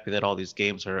very happy that all these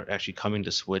games are actually coming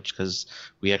to Switch, because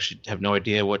we actually have no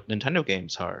idea what Nintendo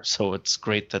games are. So it's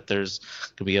great that there's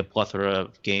going to be a plethora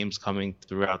of games coming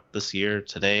throughout this year,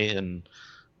 today, and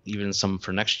even some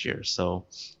for next year. So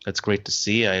it's great to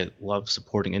see. I love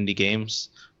supporting indie games.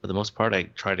 For the most part, I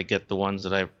try to get the ones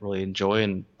that I really enjoy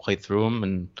and play through them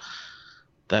and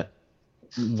that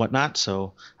whatnot.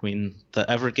 So, I mean, the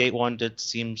Evergate one did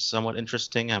seem somewhat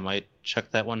interesting. I might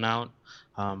check that one out.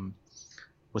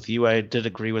 With you, I did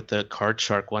agree with the Card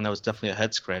Shark one. That was definitely a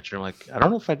head scratcher. I'm like, I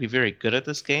don't know if I'd be very good at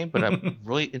this game, but I'm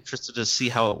really interested to see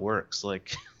how it works.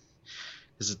 Like,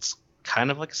 because it's kind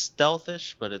of like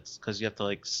stealthish, but it's because you have to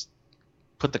like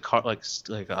put the card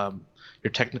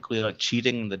you're technically like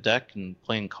cheating the deck and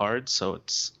playing cards. So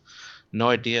it's no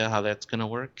idea how that's gonna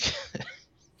work.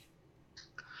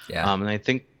 Yeah. And I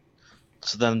think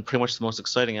so. Then pretty much the most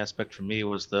exciting aspect for me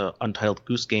was the Untitled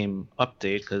Goose Game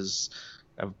update, because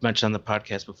I've mentioned on the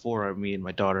podcast before, me and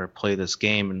my daughter play this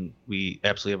game and we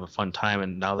absolutely have a fun time.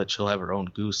 And now that she'll have her own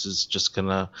goose, is just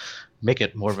gonna make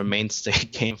it more of a mainstay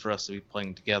game for us to be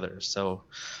playing together. So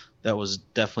that was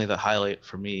definitely the highlight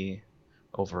for me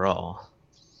overall.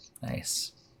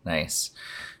 Nice.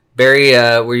 Barry,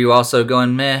 were you also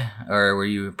going meh, or were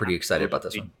you pretty excited about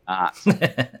this one?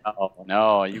 Oh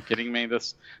no, are you kidding me?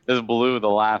 This blew the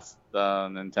last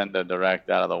Nintendo Direct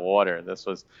out of the water.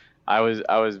 I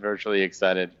was virtually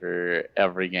excited for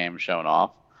every game shown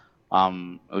off,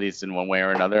 at least in one way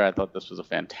or another. I thought this was a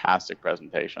fantastic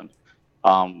presentation.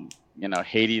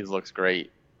 Hades looks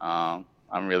great. I'm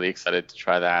really excited to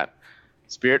try that.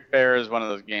 Spiritfarer is one of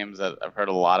those games that I've heard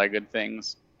a lot of good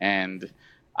things, and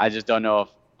I just don't know if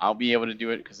I'll be able to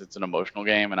do it, because it's an emotional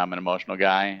game and I'm an emotional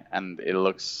guy, and it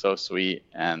looks so sweet,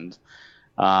 and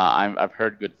I've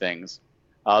heard good things.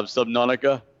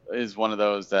 Subnautica is one of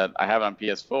those that I have on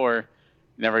PS4,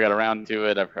 never got around to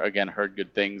it. I've heard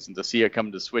good things, and to see it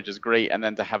come to Switch is great, and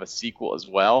then to have a sequel as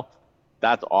well,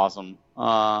 that's awesome.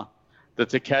 The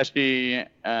Takeshi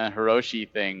Hiroshi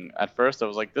thing, at first I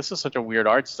was like, this is such a weird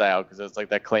art style, because it's like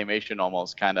that claymation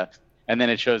almost kind of. And then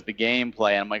it shows the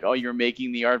gameplay, and I'm like, oh, you're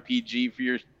making the RPG for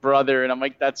your brother. And I'm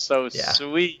like, that's so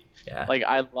sweet. Yeah. Like,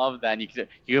 I love that. And you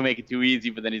can make it too easy,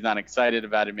 but then he's not excited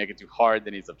about it. Make it too hard,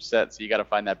 then he's upset. So you got to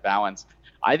find that balance.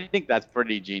 I think that's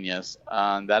pretty genius.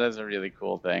 That is a really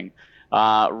cool thing.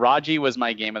 Raji was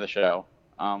my game of the show.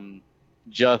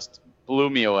 Just blew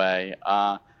me away.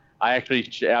 I actually,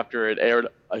 after it aired,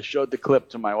 I showed the clip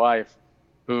to my wife,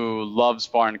 who loves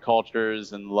foreign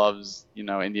cultures and loves,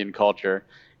 Indian culture.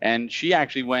 and she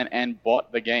actually went and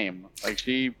bought the game. Like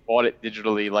she bought it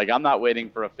digitally. Like I'm not waiting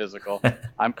for a physical.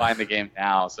 I'm buying the game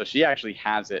now. So she actually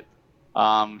has it.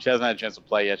 She hasn't had a chance to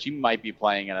play yet. She might be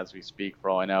playing it as we speak, for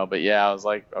all I know. But yeah, I was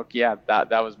like, okay, yeah,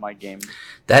 that was my game.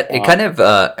 That it kind of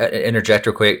interject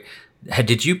real quick.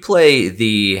 Did you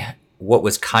play what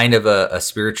was kind of a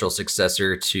spiritual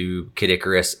successor to Kid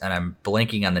Icarus? And I'm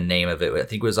blanking on the name of it. I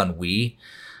think it was on Wii.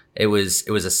 It was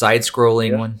a side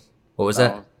scrolling one. What was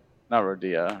that? Not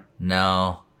Rodea.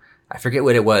 No. I forget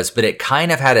what it was, but it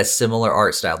kind of had a similar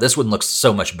art style. This one looks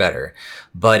so much better,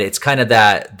 but it's kind of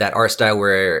that art style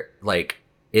where like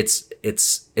it's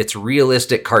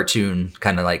realistic cartoon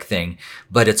kind of like thing,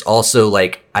 but it's also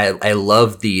like I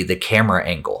love the camera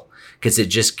angle because it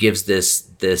just gives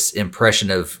this impression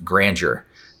of grandeur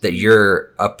that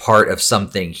you're a part of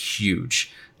something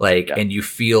huge. Like, and you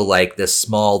feel like this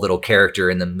small little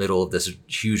character in the middle of this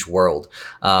huge world.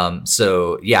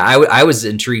 So yeah, I was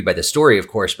intrigued by the story, of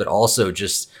course, but also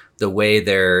just the way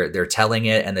they're telling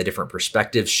it and the different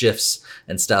perspective shifts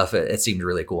and stuff. It seemed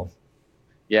really cool.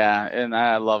 Yeah, and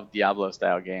I love Diablo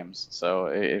style games, so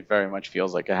it very much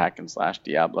feels like a hack and slash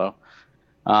Diablo.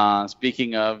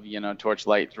 Speaking of,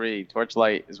 Torchlight 3,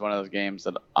 Torchlight is one of those games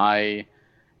that I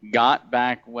got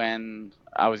back when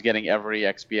I was getting every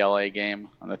XBLA game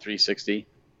on the 360,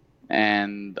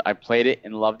 and I played it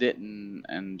and loved it,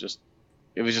 and just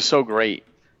it was just so great.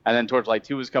 And then Torchlight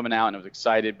 2 was coming out, and I was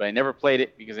excited, but I never played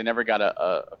it because I never got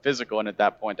a physical, and at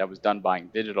that point I was done buying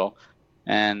digital.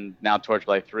 And now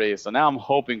Torchlight 3, so now I'm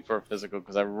hoping for a physical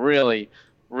because I really,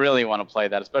 really want to play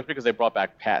that, especially because they brought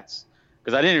back pets.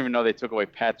 Because I didn't even know they took away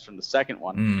pets from the second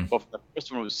one. But the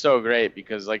first one was so great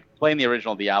because like playing the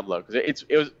original Diablo, because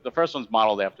it was the first one's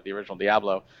modeled after the original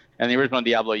Diablo, and the original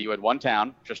Diablo you had one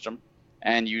town, Tristram,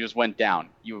 and you just went down,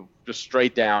 you just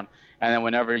straight down, and then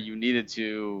whenever you needed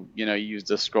to, use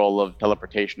the scroll of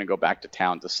teleportation to go back to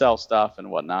town to sell stuff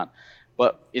and whatnot.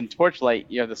 But in Torchlight,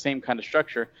 you have the same kind of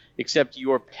structure, except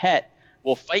your pet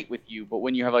will fight with you. But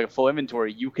when you have like a full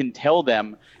inventory, you can tell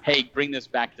them, hey, bring this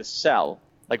back to sell.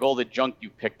 Like all the junk you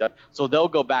picked up. So they'll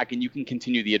go back and you can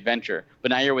continue the adventure.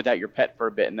 But now you're without your pet for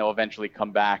a bit and they'll eventually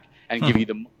come back and give you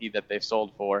the money that they've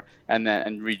sold for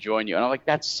and rejoin you. And I'm like,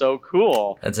 that's so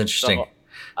cool. That's interesting. So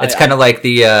it's kind of like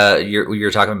the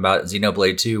you're talking about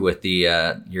Xenoblade 2 with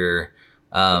the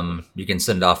you can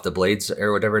send off the blades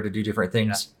or whatever to do different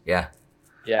things. Yeah,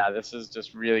 this is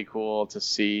just really cool to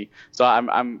see. So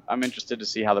I'm interested to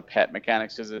see how the pet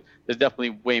mechanics, because there's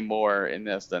definitely way more in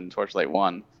this than Torchlight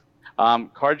 1.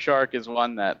 Card Shark is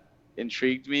one that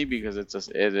intrigued me because it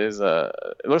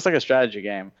looks like a strategy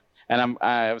game, and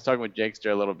I was talking with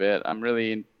Jakester a little bit. I'm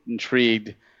really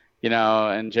intrigued,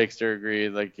 and Jakester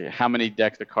agreed. Like, how many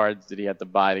decks of cards did he have to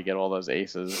buy to get all those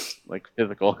aces, like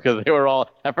physical? Because they were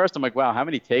all at first. I'm like, wow, how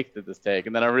many takes did this take?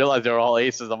 And then I realized they were all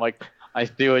aces. I'm like, I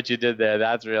see what you did there.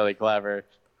 That's really clever.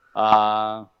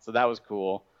 So that was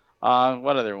cool.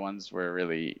 What other ones were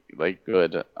really like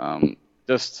good?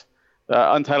 Just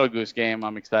the Untitled Goose Game,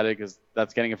 I'm excited because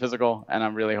that's getting a physical, and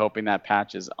I'm really hoping that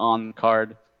patch is on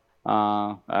card.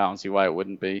 I don't see why it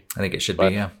wouldn't be. I think it should be,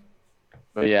 yeah.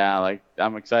 But yeah, like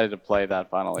I'm excited to play that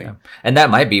finally. Yeah. And that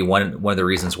might be one of the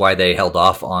reasons why they held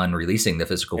off on releasing the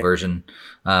physical version,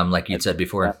 like you'd said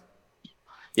before.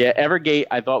 Yeah, Evergate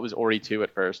I thought was Ori 2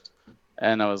 at first,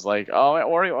 and I was like, oh,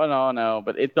 Ori, oh no,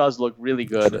 but it does look really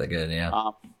good. It's really good,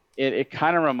 yeah. It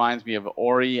kind of reminds me of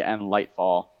Ori and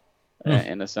Lightfall.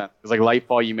 In a sense, because like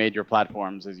Lightfall, you made your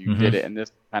platforms as you did it, and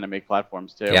this kind of make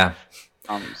platforms too. Yeah.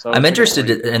 So I'm interested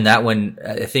in that one.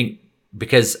 I think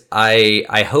because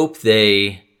I hope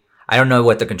I don't know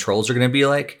what the controls are going to be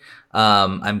like.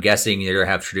 I'm guessing they're going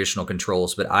to have traditional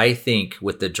controls, but I think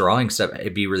with the drawing stuff,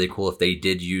 it'd be really cool if they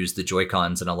did use the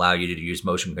Joy-Cons and allow you to use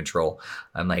motion control.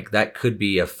 I'm like, that could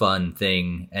be a fun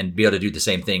thing, and be able to do the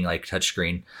same thing like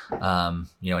touchscreen. In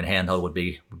handheld would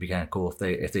be kind of cool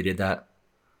if they did that.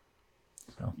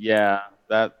 So. Yeah,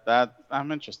 that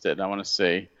I'm interested. I want to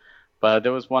see, but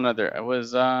there was one other. It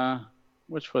was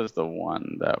which was the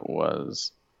one that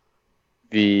was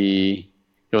it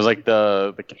was like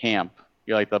the camp.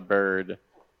 You're like the bird,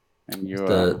 and you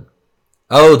the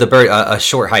bird. A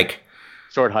short hike.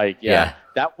 Short hike. Yeah.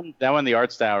 That one. The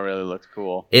art style really looks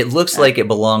cool. It looks like it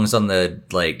belongs on the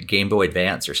like Game Boy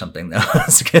Advance or something though.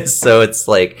 So it's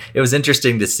like it was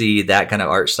interesting to see that kind of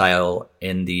art style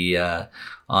in the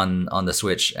on the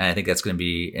Switch, and I think that's going to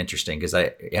be interesting because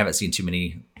I haven't seen too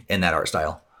many in that art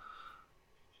style.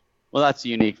 Well, that's a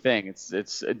unique thing.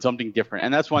 It's something different,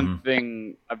 and that's one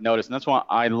thing I've noticed, and that's why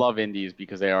I love indies,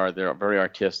 because they're very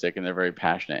artistic and they're very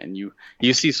passionate, and you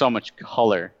see so much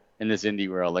color in this indie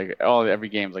world. Like every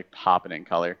game's like popping in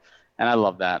color, and I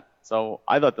love that. So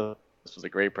I thought this was a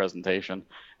great presentation,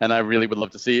 and I really would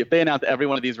love to see if they announced every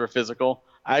one of these were physical.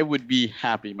 I would be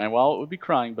happy. My wallet would be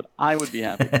crying, but I would be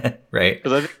happy. Right.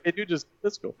 Because I think they do just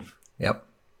physical. Yep.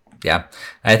 Yeah,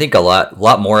 I think a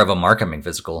lot more of them are coming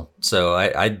physical. So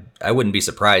I wouldn't be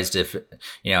surprised if,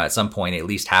 at some point at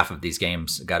least half of these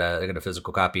games got a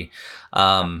physical copy.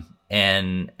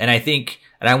 And I think,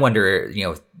 and I wonder,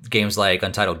 games like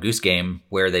Untitled Goose Game,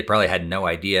 where they probably had no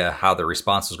idea how the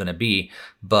response was going to be,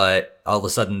 but all of a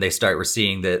sudden they start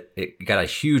seeing that it got a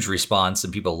huge response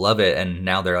and people love it, and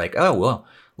now they're like, oh well,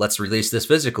 let's release this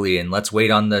physically and let's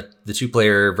wait on the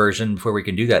 2-player version before we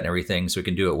can do that and everything, so we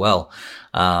can do it well.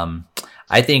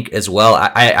 I think as well,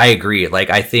 I agree. Like,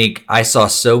 I think I saw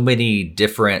so many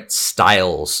different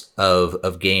styles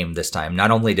of game this time,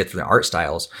 not only different art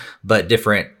styles, but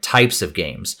different types of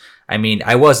games. I mean,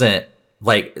 I wasn't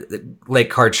like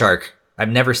Card Shark. I've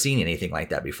never seen anything like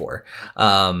that before.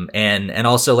 And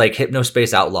also like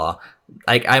Hypnospace Outlaw.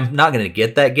 Like, I'm not going to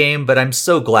get that game, but I'm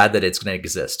so glad that it's going to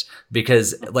exist,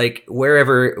 because like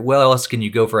where else can you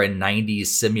go for a 90s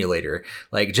simulator?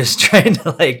 Like, just trying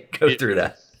to like go through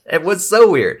that. It was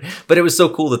so weird, but it was so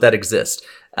cool that exists.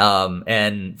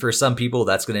 And for some people,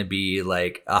 that's going to be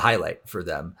like a highlight for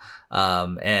them.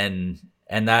 And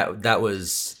that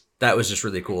was just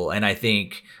really cool. And I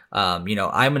think, I'm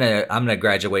gonna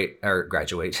gravitate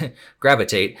to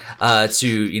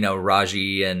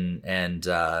Raji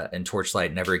and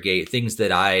Torchlight and Evergate, things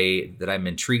that I'm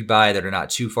intrigued by that are not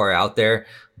too far out there,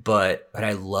 but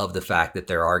I love the fact that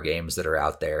there are games that are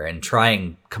out there and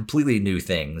trying completely new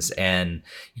things, and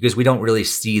because we don't really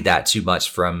see that too much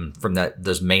from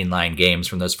those mainline games,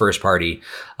 from those first party.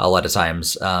 A lot of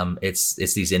times it's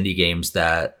these indie games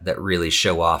that really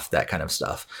show off that kind of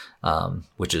stuff,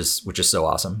 which is so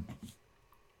awesome.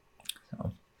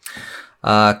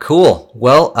 Cool.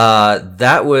 Well,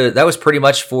 that was pretty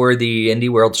much for the Indie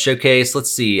World Showcase. Let's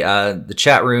see. The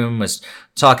chat room was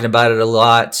talking about it a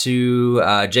lot too.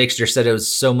 Jakester said it was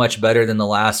so much better than the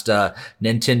last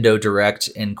Nintendo Direct,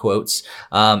 in quotes.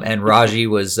 And Raji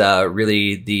was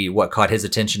really what caught his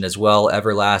attention as well.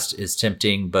 Everlast is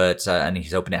tempting, but and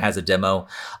he's hoping it has a demo.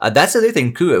 That's the other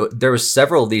thing too. There was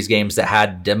several of these games that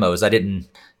had demos. I didn't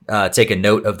take a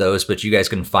note of those, but you guys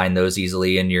can find those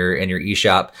easily in your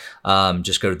eShop.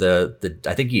 Just go to the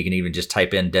I think you can even just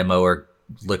type in demo or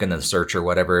look in the search or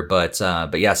whatever. But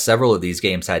yeah, several of these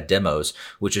games had demos,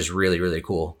 which is really, really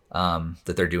cool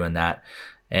that they're doing that.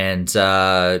 And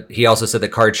he also said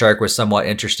that Card Shark was somewhat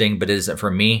interesting, but it isn't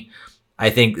for me. I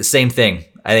think the same thing.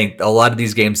 I think a lot of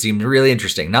these games seemed really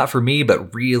interesting. Not for me,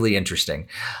 but really interesting.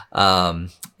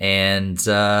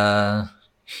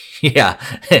 Yeah,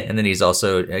 and then he's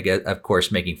also, I guess, of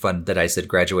course, making fun that I said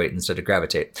graduate instead of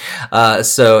gravitate.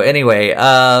 So anyway,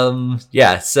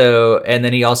 yeah. So, and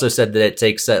then he also said that it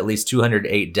takes at least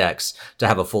 208 decks to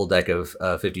have a full deck of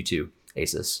 52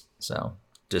 aces. So,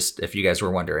 just if you guys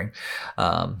were wondering.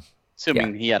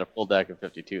 Assuming he had a full deck of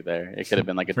 52 there. It could have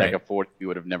been like a deck of 40 you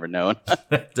would have never known.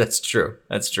 That's true.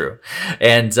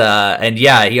 And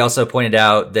yeah, he also pointed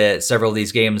out that several of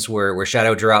these games were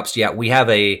shadow drops. Yeah, we have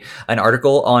an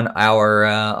article on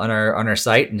our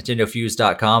site,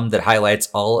 nintendofuse.com, that highlights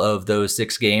all of those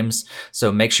 6 games.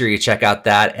 So make sure you check out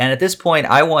that. And at this point,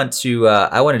 I want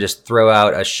to just throw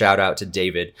out a shout out to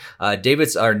David.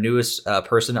 David's our newest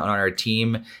person on our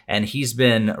team, and he's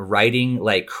been writing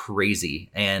like crazy.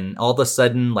 And all of a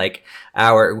sudden, like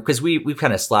because we've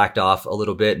kind of slacked off a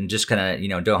little bit and just kind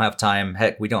of don't have time.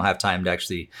 Heck, we don't have time to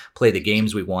actually play the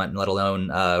games we want, let alone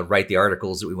write the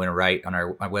articles that we want to write on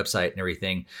our website and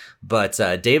everything. But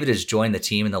David has joined the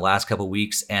team in the last couple of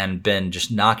weeks and been just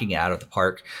knocking it out of the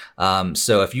park.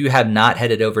 So if you have not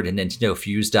headed over to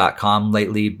nintendofuse.com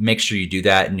lately, make sure you do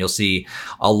that, and you'll see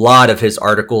a lot of his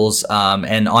articles.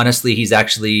 And honestly, he's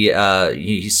actually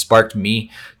he sparked me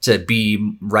to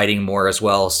be writing more as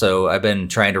well. So I've been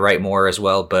trying to write more as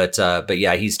well, but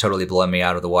yeah, he's totally blown me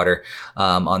out of the water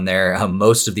on there.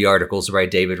 Most of the articles are by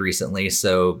David recently.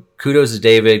 So kudos to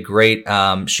David. Great.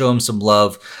 Show him some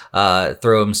love,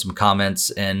 throw him some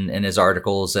comments in his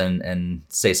articles, and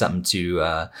say something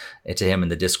to him in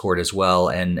the Discord as well.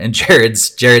 And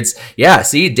Jared's, yeah,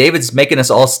 see, David's making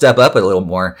us all step up a little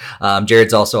more.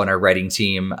 Jared's also on our writing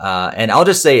team. And I'll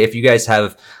just say, if you guys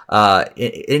have,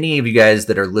 any of you guys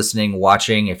that are listening,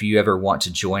 watching, if you ever want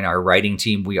to join our writing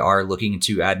team, we are looking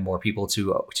to add more people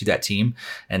to that team.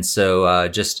 And so,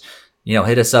 just,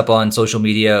 hit us up on social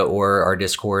media or our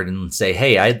Discord and say,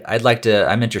 hey, I'd like to,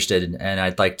 I'm interested, and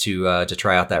I'd like to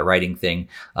try out that writing thing.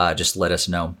 Just let us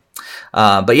know.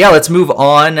 But yeah, let's move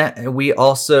on. We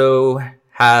also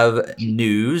have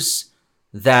news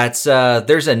that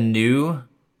there's a new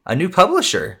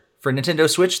publisher for Nintendo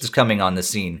Switch that's coming on the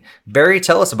scene. Barry,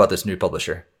 tell us about this new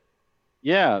publisher.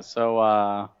 Yeah,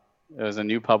 so there's a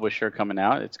new publisher coming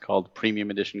out. It's called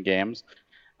Premium Edition Games.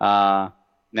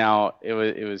 Now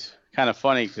it was kind of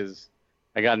funny because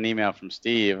I got an email from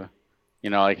Steve,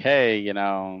 like, hey,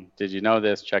 did you know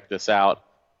this? Check this out.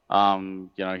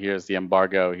 Here's the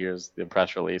embargo, here's the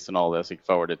press release, and all this. He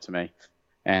forwarded it to me,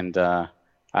 and I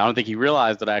don't think he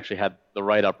realized that I actually had the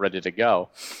write-up ready to go.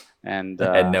 And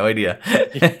I had no idea.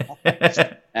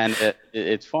 And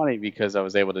it's funny because I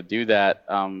was able to do that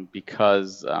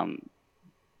because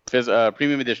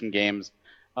Premium Edition Games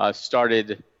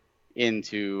started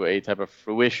into a type of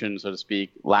fruition, so to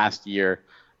speak, last year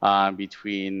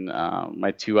between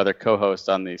my two other co-hosts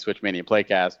on the Switch Mania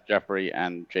Playcast, Jeffrey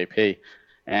and JP,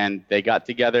 and they got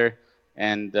together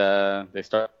and they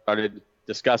started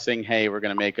discussing, hey, we're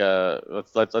gonna make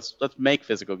let's make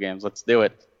physical games, let's do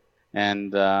it,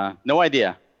 and no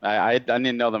idea, I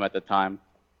didn't know them at the time.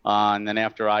 And then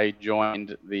after I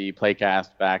joined the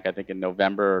Playcast back, I think in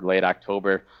November or late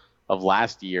October of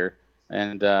last year,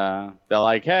 and they're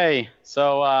like, hey,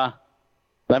 so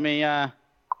let me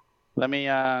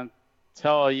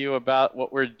tell you about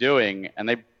what we're doing.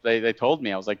 And they told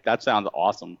me, I was like, that sounds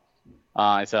awesome.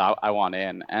 I said, I want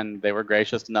in, and they were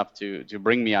gracious enough to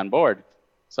bring me on board.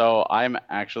 So I'm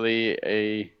actually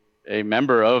a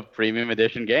member of Premium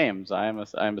Edition Games. I'm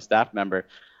a staff member.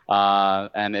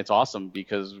 And it's awesome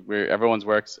because everyone's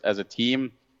works as a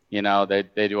team.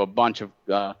 They do a bunch of,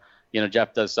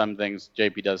 Jeff does some things,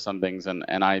 JP does some things, and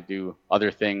I do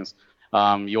other things.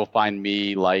 You'll find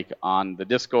me like on the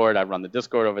Discord. I run the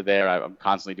Discord over there. I'm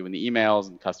constantly doing the emails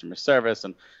and customer service,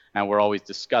 and we're always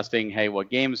discussing, hey, what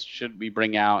games should we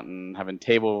bring out, and having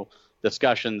table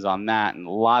discussions on that, and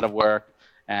a lot of work.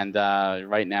 And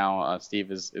right now,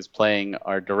 Steve is playing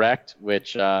our Direct,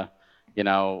 which I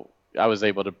was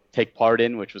able to take part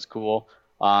in, which was cool.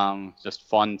 Just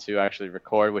fun to actually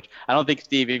record, which I don't think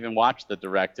Steve even watched the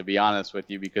Direct, to be honest with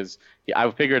you, because I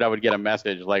figured I would get a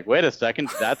message like, wait a second,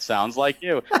 that sounds like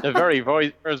you. The very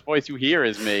first voice you hear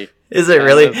is me. Is it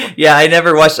really? Yeah, I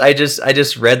never watched. I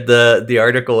just read the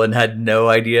article and had no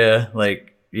idea.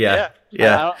 Like, yeah.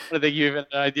 I don't think you even had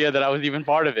an idea that I was even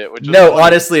part of it. No,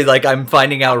 honestly, like I'm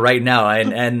finding out right now,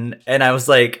 and I was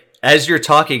like, as you're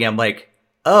talking, I'm like,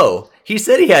 oh, he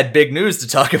said he had big news to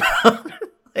talk about.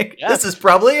 This is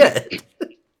probably it.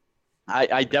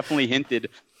 I definitely hinted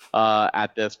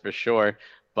at this for sure,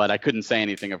 but I couldn't say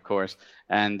anything, of course.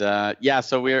 And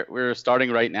so we're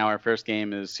starting right now. Our first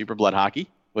game is Super Blood Hockey,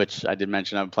 which I did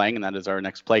mention I'm playing, and that is our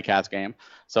next Playcast game.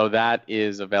 So that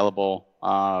is available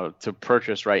to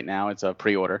purchase right now. It's a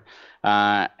pre-order.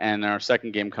 And our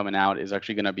second game coming out is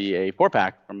actually going to be a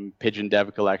 4-pack from Pigeon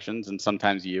Dev Collections and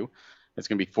Sometimes You. It's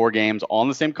going to be 4 games all on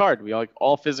the same card. We like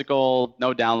all physical,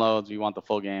 no downloads. We want the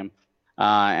full game.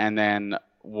 And then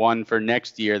one for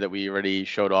next year that we already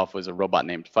showed off was a Robot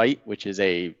Named Fight, which is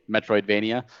a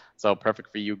Metroidvania. So perfect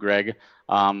for you, Greg.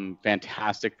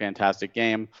 Fantastic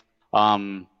game.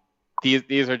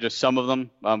 These are just some of them.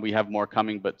 We have more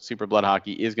coming, but Super Blood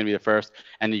Hockey is going to be the first.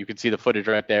 And you can see the footage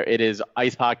right there. It is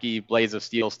Ice Hockey, Blaze of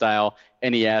Steel style,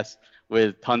 NES,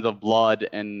 with tons of blood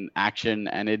and action,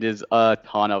 and it is a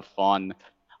ton of fun.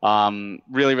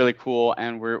 Really, really cool.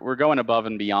 And we're going above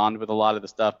and beyond with a lot of the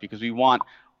stuff because we want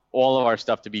all of our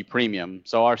stuff to be premium.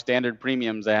 So our standard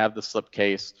premiums, they have the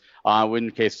slipcase. In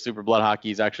the case of Super Blood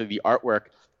Hockey, is actually the artwork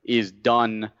is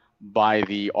done by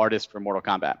the artist for Mortal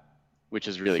Kombat, which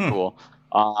is really cool.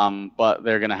 But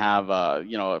they're gonna have a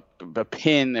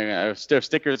pin. They're gonna have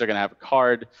stickers. They're gonna have a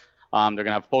card. They're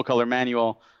gonna have a full color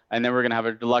manual. And then we're going to have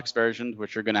a deluxe version,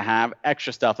 which are going to have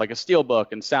extra stuff like a steelbook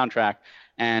and soundtrack.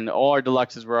 And all our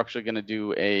deluxes, we're actually going to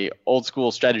do a old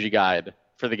school strategy guide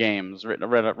for the games,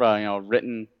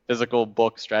 written physical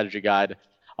book strategy guide.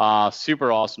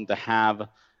 Super awesome to have.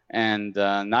 And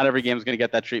not every game is going to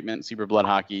get that treatment. Super Blood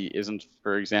Hockey isn't,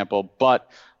 for example.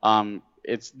 But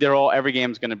every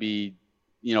game is going to be,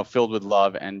 filled with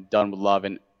love and done with love.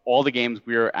 And all the games,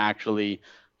 we're actually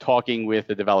talking with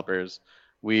the developers.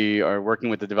 We are working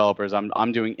with the developers.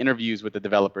 I'm doing interviews with the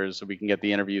developers so we can get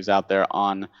the interviews out there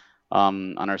on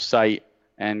our site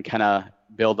and kind of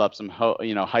build up some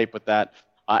hype with that.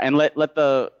 And let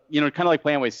the kind of like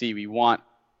Plan C, we want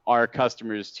our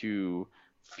customers to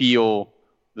feel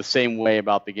the same way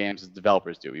about the games as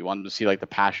developers do. We want them to see like the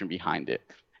passion behind it.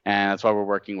 And that's why we're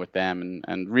working with them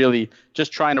and really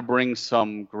just trying to bring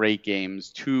some great games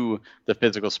to the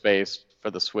physical space for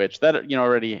the Switch that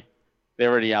they're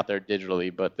already out there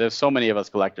digitally, but there's so many of us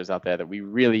collectors out there that we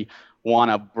really want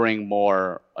to bring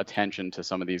more attention to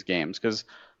some of these games because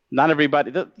not everybody.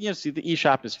 The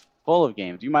eShop is full of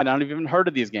games. You might not have even heard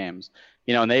of these games,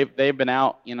 and they've been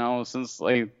out, since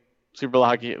like Super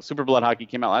Blood Hockey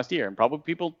came out last year, and probably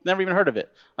people never even heard of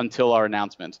it until our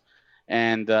announcement.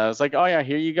 And it's like, oh yeah,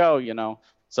 here you go.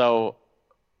 So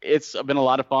it's been a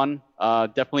lot of fun.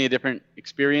 Definitely a different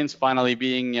experience. Finally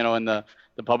being, in the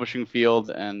publishing field,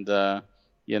 and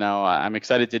I'm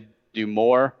excited to do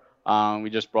more. We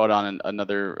just brought on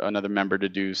another member to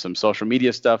do some social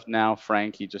media stuff now.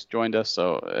 Frank, he just joined us,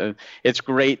 so it's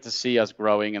great to see us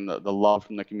growing and the love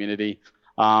from the community.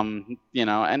 And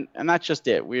that's just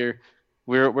it.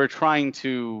 We're trying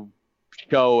to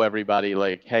show everybody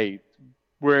like, hey,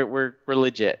 we're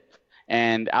legit.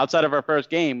 And outside of our first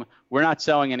game, we're not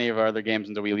selling any of our other games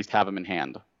until we at least have them in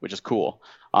hand, which is cool.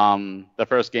 The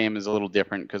first game is a little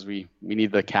different because we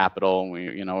need the capital, and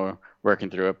we're working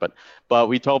through it. But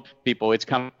we told people it's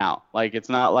coming out. Like, it's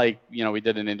not like, we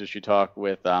did an industry talk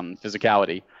with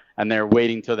Physicality, and they're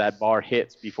waiting till that bar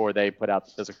hits before they put out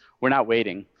the physical. We're not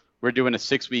waiting. We're doing a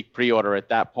 6-week pre-order at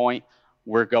that point.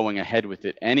 We're going ahead with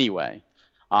it anyway,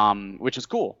 which is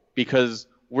cool because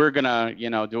we're gonna,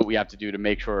 do what we have to do to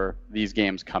make sure these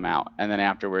games come out, and then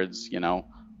afterwards,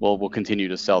 we'll continue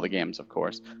to sell the games, of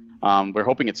course. We're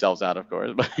hoping it sells out, of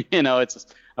course, but it's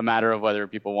just a matter of whether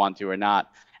people want to or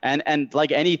not. And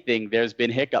like anything, there's been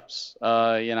hiccups.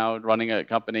 Running a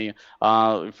company.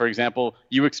 For example,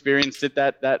 you experienced it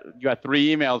that you got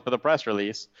 3 emails for the press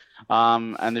release,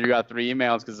 and then you got 3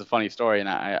 emails because it's a funny story, and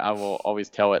I will always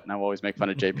tell it, and I will always make fun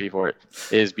of JP for it.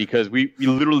 Is because we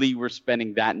literally were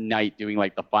spending that night doing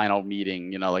like the final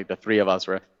meeting. Like the 3 of us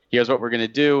were. Here's what we're gonna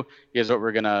do. Here's what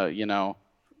we're gonna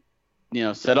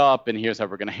set up, and here's how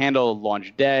we're going to handle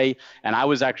launch day. And I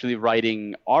was actually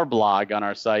writing our blog on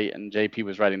our site, and JP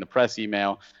was writing the press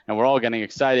email, and we're all getting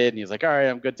excited. And he's like, all right,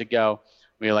 I'm good to go.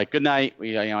 We're like, good night.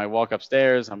 I walk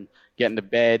upstairs, I'm getting to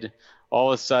bed.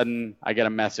 All of a sudden I get a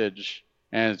message,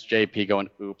 and it's JP going,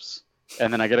 oops.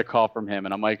 And then I get a call from him,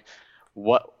 and I'm like,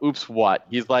 what? Oops, what?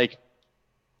 He's like,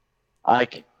 I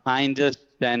kind of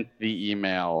sent the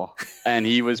email, and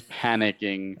he was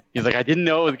panicking. He's like, I didn't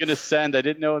know it was gonna send.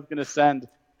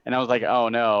 And I was like, oh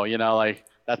no, like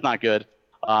that's not good.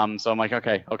 So I'm like,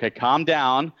 okay, calm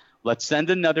down. Let's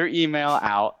send another email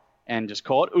out and just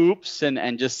call it oops,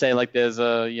 and just say like there's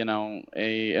a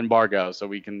embargo, so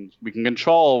we can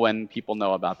control when people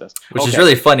know about this. Which is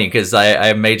really funny because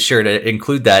I made sure to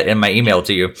include that in my email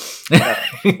to you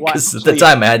because at the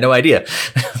time I had no idea.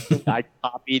 I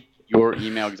copied your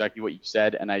email exactly what you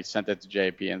said, and I sent it to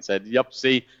JP and said, yep,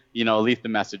 see, at least the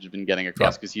message has been getting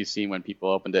across because he's seen when people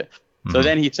opened it. Mm-hmm. So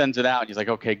then he sends it out, and he's like,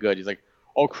 okay, good. He's like,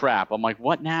 oh crap. I'm like,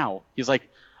 what now? He's like,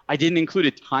 I didn't include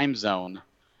a time zone.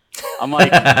 I'm like,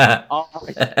 oh,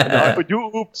 I would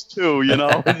do oops too,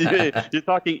 You're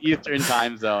talking Eastern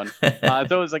time zone. So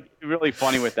it was like really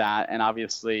funny with that, and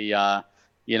obviously,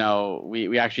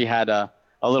 we actually had a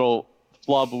little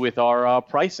flub with our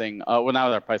pricing. Well, not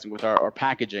with our pricing, with our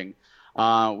packaging.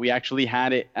 We actually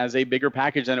had it as a bigger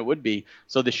package than it would be,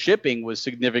 so the shipping was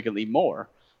significantly more.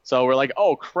 So we're like,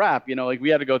 oh crap, like we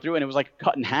had to go through, and it was like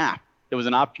cut in half. There was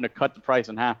an option to cut the price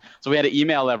in half, so we had to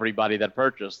email everybody that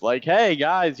purchased, like, hey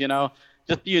guys,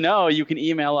 just you can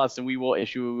email us and we will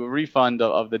issue a refund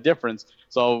of the difference.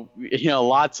 So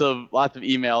lots of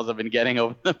emails I've been getting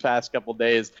over the past couple of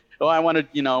days. Oh, I want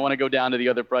to go down to the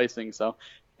other pricing. So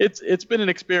it's been an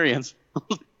experience.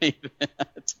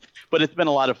 But it's been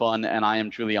a lot of fun, and I am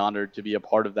truly honored to be a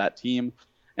part of that team.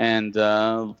 And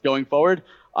going forward,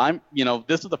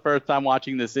 this is the first time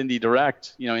watching this Indie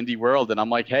Direct, Indie World, and I'm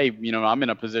like, hey, I'm in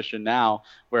a position now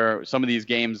where some of these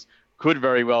games could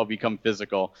very well become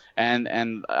physical,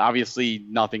 and obviously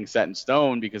nothing set in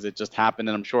stone because it just happened,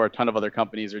 and I'm sure a ton of other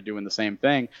companies are doing the same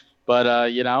thing.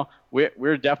 But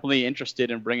we're definitely interested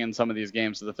in bringing some of these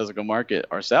games to the physical market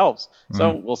ourselves.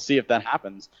 So we'll see if that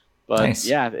happens. But nice.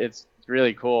 Yeah, it's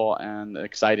really cool and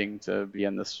exciting to be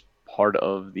in this part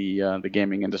of the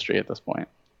gaming industry at this point.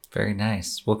 Very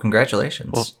nice. Well,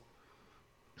 congratulations. Well,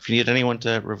 if you need anyone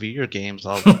to review your games,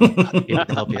 I'll be able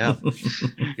to help you out.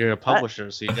 You're a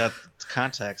publisher, so you got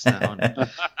contacts now.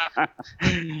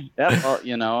 Yeah,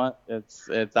 well,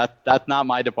 that's not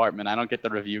my department. I don't get the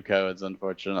review codes,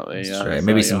 unfortunately. That's right.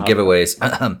 Maybe some giveaways.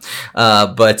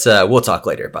 But we'll talk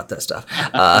later about that stuff.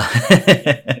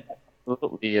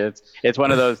 Absolutely. It's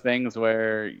one of those things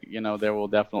where, there will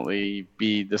definitely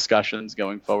be discussions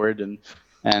going forward, and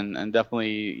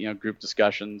definitely, group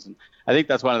discussions. And I think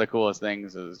that's one of the coolest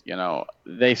things is,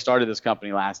 they started this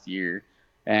company last year,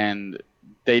 and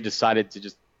they decided to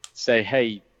just say,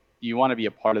 hey, you want to be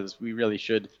a part of this, we really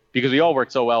should, because we all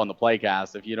work so well in the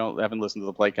Playcast. If you haven't listened to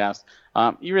the Playcast,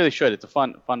 you really should. It's a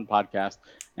fun podcast,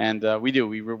 and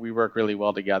we work really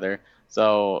well together.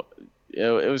 So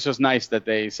it was just nice that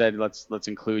they said let's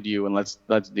include you and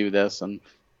let's do this.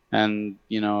 And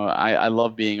I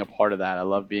love being a part of that. I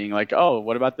love being like, oh,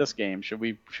 what about this game? Should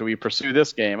we pursue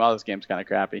this game? Oh, this game's kind of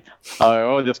crappy.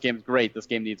 Oh, this game's great. This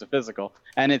game needs a physical.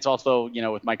 And it's also,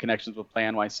 with my connections with Play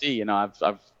NYC,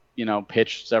 I've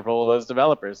pitched several of those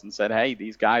developers and said, hey,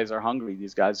 these guys are hungry.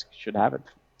 These guys should have it.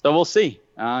 So we'll see.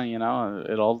 It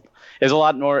all is a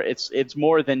lot more. It's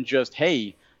more than just,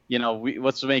 hey,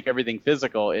 let's make everything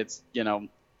physical. It's,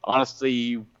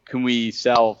 honestly, can we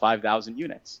sell 5,000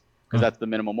 units? Because that's the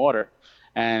minimum order,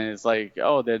 and it's like,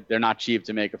 oh, they're not cheap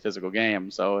to make a physical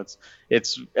game. So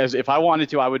it's as if I wanted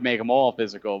to, I would make them all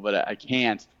physical, but I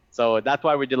can't. So that's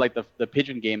why we did like the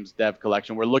Pigeon Games dev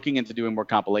collection. We're looking into doing more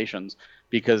compilations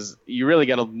because you really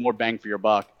get a more bang for your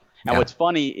buck. And what's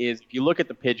funny is if you look at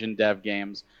the Pigeon dev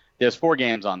games, there's 4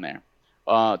 games on there.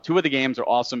 2 of the games are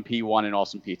Awesome P1 and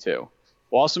Awesome P2.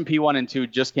 Awesome P1 and 2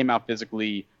 just came out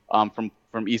physically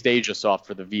from East Asia Soft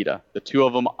for the Vita. The 2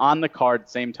 of them on the card at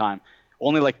the same time.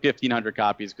 Only like 1,500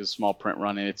 copies because small print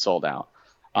run and it's sold out.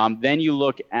 Then you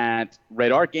look at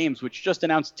Red Art Games, which just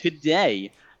announced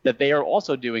today that they are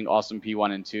also doing Awesome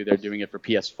P1 and 2. They're doing it for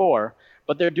PS4,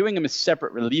 but they're doing them as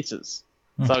separate releases.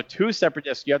 So 2 separate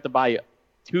discs. You have to buy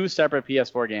 2 separate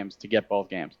PS4 games to get both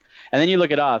games. And then you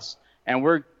look at us, and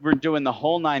we're doing the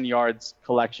whole 9 yards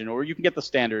collection, or you can get the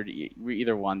standard,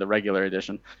 either one, the regular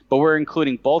edition. But we're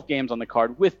including both games on the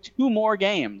card with 2 more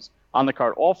games on the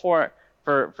card, all for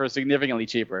significantly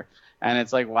cheaper. And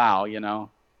it's like, wow,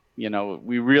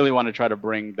 we really want to try to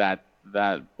bring that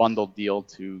bundled deal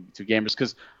to gamers,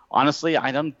 because honestly,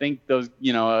 I don't think those,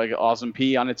 like Awesome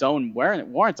P on its own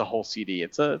warrants a whole CD.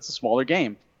 It's a smaller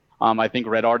game. I think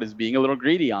Red Art is being a little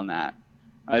greedy on that.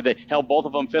 Both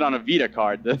of them fit on a Vita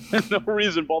card. There's no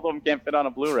reason both of them can't fit on a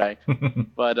Blu-ray.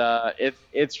 But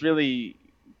it's really,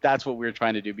 that's what we're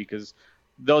trying to do, because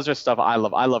those are stuff I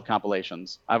love. I love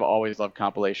compilations. I've always loved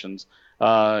compilations.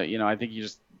 I think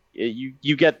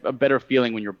you get a better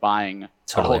feeling when you're buying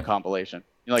a whole compilation.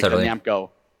 The Namco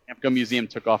Museum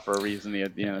took off for a reason.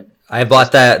 I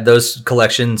bought those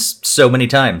collections so many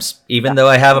times, even though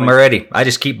I have them already. I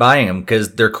just keep buying them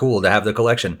because they're cool to have the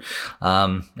collection.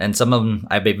 And some of them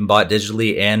I've even bought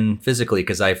digitally and physically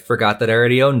because I forgot that I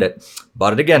already owned it.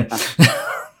 Bought it again.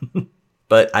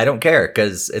 But I don't care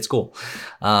because it's cool.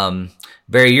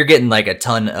 Barry, you're getting like a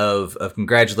ton of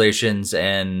congratulations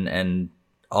and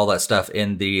all that stuff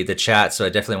in the chat, so I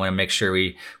definitely want to make sure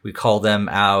we call them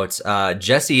out.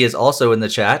 Jesse is also in the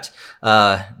chat,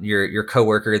 your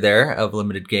coworker there of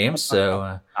Limited Games,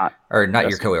 so or not Jesse.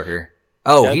 Your coworker.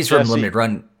 Oh, he's Jesse. From Limited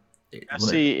Run.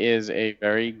 Jesse is a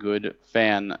very good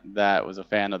fan that was a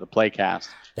fan of the Playcast.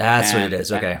 That's what it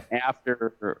is. Okay.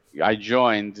 After I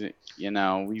joined,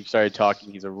 we started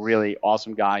talking. He's a really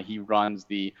awesome guy. He runs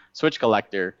the Switch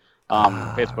Collector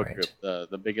Facebook group,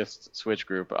 the biggest Switch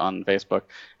group on Facebook,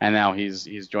 and now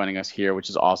he's joining us here, which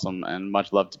is awesome. And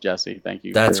much love to Jesse. Thank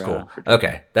you. That's cool.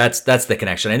 Okay, that's the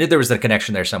connection. I knew there was a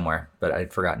connection there somewhere, but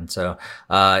I'd forgotten. So,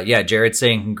 Jared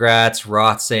saying congrats.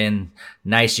 Roth saying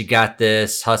nice, you got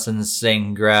this. Hassan's saying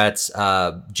congrats.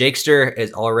 Jakester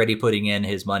is already putting in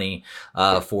his money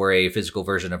for a physical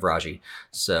version of Raji.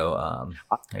 So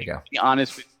there you go. To be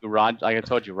honest with you, like I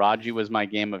told you, Raji was my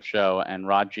game of show, and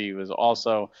Raji was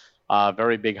also a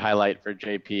very big highlight for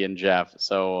JP and Jeff.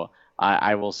 So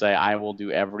I will say I will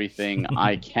do everything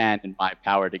I can in my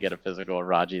power to get a physical of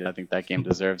Raji. I think that game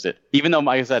deserves it. Even though,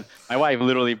 like I said, my wife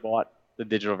literally bought the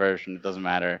digital version. It doesn't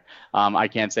matter. I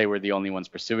can't say we're the only ones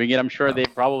pursuing it. I'm sure they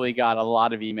probably got a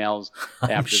lot of emails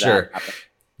after that happened.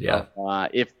 Yeah. So,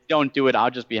 if you don't do it,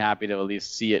 I'll just be happy to at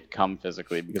least see it come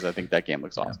physically, because I think that game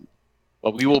looks awesome.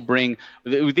 But we will bring.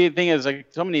 The thing is, like,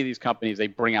 so many of these companies, they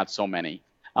bring out so many.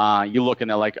 You look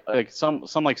and they're like some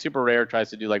like Super Rare tries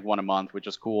to do like one a month, which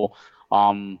is cool.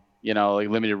 Like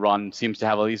Limited Run seems to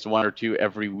have at least 1 or 2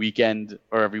 every weekend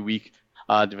or every week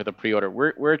with a pre-order.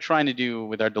 We're trying to do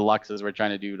with our deluxes. We're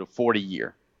trying to do 40 a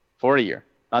year,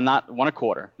 not 1 a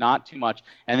quarter, not too much.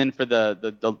 And then for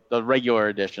the regular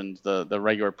editions, the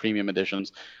regular premium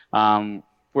editions,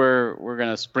 we're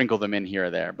gonna sprinkle them in here or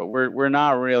there, but we're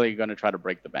not really gonna try to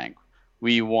break the bank.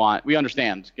 We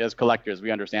understand as collectors, we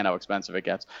understand how expensive it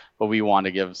gets, but we want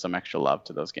to give some extra love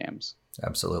to those games.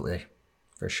 Absolutely.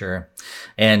 For sure.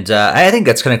 And I think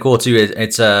that's kind of cool too.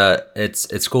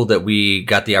 It's cool that we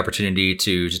got the opportunity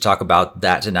to talk about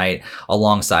that tonight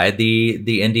alongside the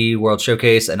Indie World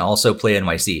Showcase and also Play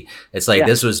NYC. It's like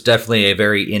this was definitely a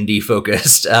very indie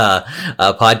focused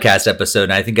podcast episode,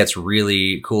 and I think that's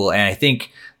really cool. And I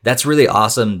think that's really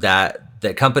awesome that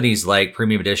companies like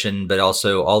Premium Edition, but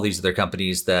also all these other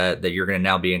companies that you're going to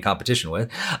now be in competition with,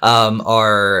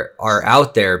 are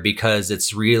out there, because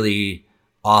it's really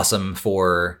awesome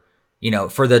for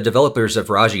the developers of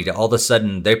Raji to all of a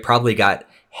sudden, they probably got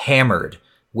hammered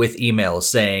with emails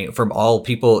saying from all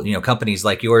people, companies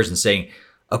like yours, and saying,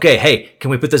 okay, hey, can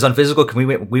we put this on physical?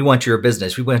 We want your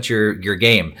business. We want your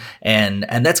game.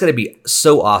 And that's going to be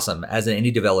so awesome as an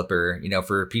indie developer,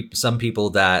 for some people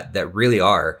that really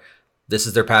are, this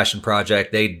is their passion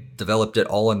project. They developed it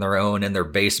all on their own in their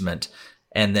basement.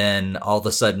 And then all of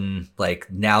a sudden,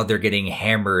 like, now they're getting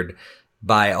hammered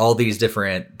by all these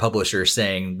different publishers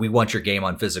saying, we want your game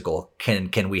on physical. Can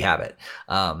we have it?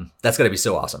 That's going to be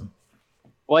so awesome.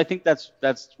 Well, I think that's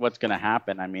what's going to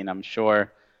happen. I mean, I'm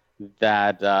sure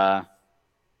that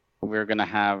we're going to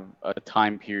have a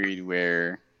time period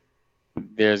where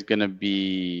there's going to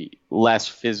be less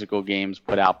physical games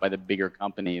put out by the bigger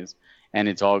companies, and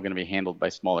it's all going to be handled by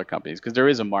smaller companies, because there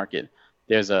is a market.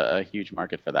 There's a huge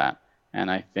market for that. And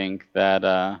I think that,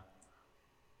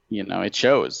 it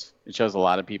shows. It shows a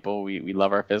lot of people. We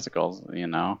love our physicals,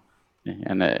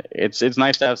 and it's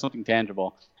nice to have something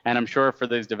tangible. And I'm sure for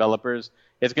these developers,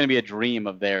 it's going to be a dream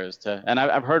of theirs to. And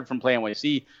I've heard from Play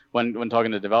NYC when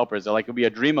talking to developers, they're like, it would be a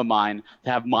dream of mine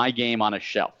to have my game on a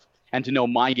shelf and to know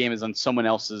my game is on someone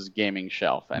else's gaming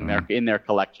shelf and they're in their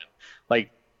collection.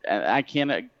 Like, I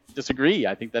can't disagree.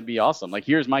 I think that'd be awesome. Like,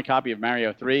 here's my copy of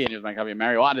Mario 3, and here's my copy of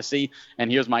Mario Odyssey, and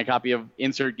here's my copy of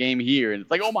insert game here. And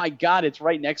it's like, oh my God, it's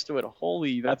right next to it.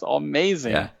 Holy, that's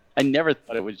amazing. Yeah. I never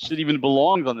thought it should even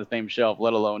belong on the same shelf,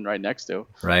 let alone right next to.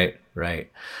 Right.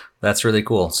 That's really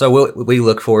cool. So we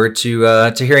look forward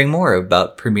to hearing more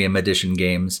about Premium Edition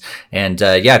games. And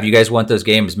if you guys want those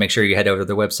games, make sure you head over to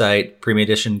the website,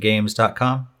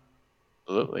 premiumeditiongames.com.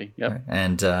 Absolutely. Yep.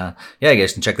 And you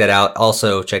guys can check that out.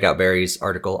 Also, check out Barry's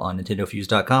article on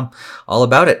NintendoFuse.com all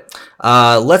about it.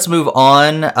 Let's move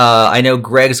on. I know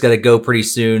Greg's got to go pretty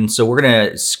soon, so we're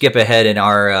going to skip ahead in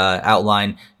our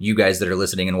outline. You guys that are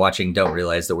listening and watching don't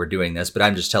realize that we're doing this, but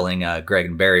I'm just telling Greg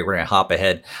and Barry we're going to hop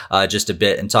ahead just a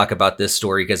bit and talk about this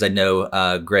story, because I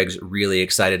know Greg's really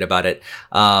excited about it.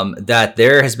 That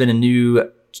there has been a new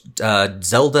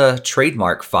Zelda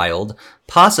trademark filed,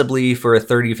 possibly for a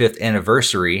 35th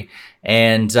anniversary.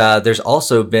 And there's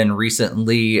also been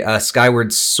recently a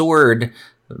Skyward Sword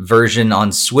version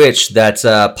on Switch that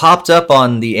popped up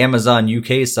on the Amazon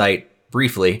UK site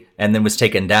briefly and then was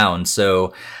taken down.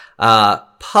 So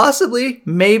possibly,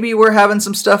 maybe we're having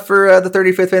some stuff for the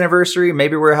 35th anniversary.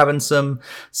 Maybe we're having some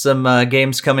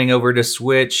games coming over to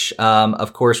Switch.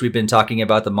 Of course, we've been talking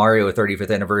about the Mario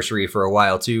 35th anniversary for a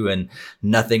while too, and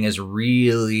nothing has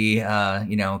really,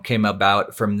 came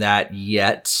about from that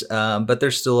yet. But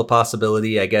there's still a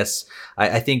possibility, I guess.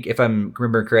 I think if I'm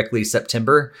remembering correctly,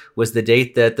 September was the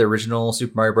date that the original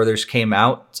Super Mario Brothers came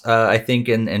out, I think,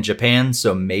 in Japan.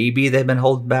 So maybe they've been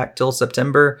held back till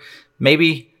September.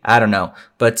 Maybe. I don't know.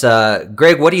 But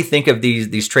Greg, what do you think of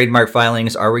these trademark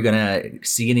filings? Are we going to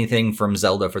see anything from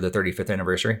Zelda for the 35th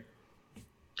anniversary?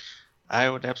 I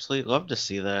would absolutely love to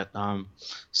see that.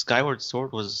 Skyward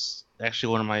Sword was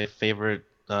actually one of my favorite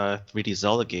 3D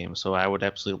Zelda games, so I would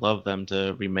absolutely love them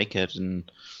to remake it,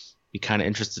 and be kind of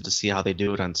interested to see how they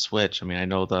do it on Switch. I mean, I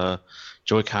know the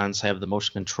Joy-Cons have the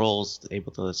motion controls,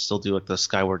 able to still do like the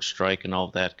Skyward Strike and all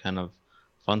of that kind of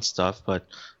fun stuff, but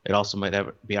it also might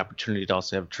be opportunity to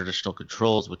also have traditional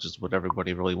controls, which is what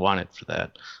everybody really wanted for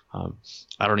that.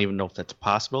 I don't even know if that's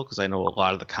possible, because I know a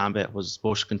lot of the combat was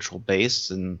motion control based,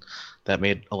 and that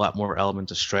made a lot more element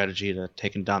of strategy to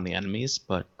taking down the enemies.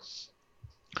 But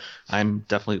I'm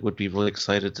definitely would be really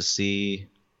excited to see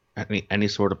any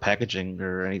sort of packaging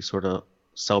or any sort of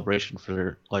celebration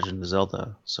for Legend of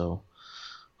Zelda. So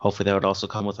hopefully that would also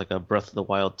come with like a Breath of the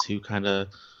Wild 2 kind of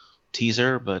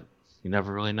teaser, but you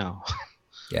never really know.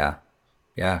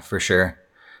 Yeah, for sure.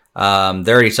 They're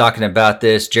already talking about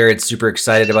this. Jared's super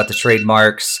excited about the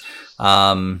trademarks.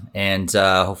 And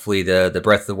hopefully the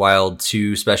Breath of the Wild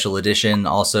 2 special edition,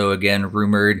 also again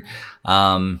rumored.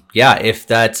 If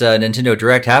that Nintendo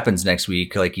Direct happens next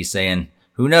week, like he's saying,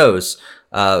 who knows?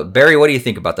 Barry, what do you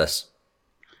think about this?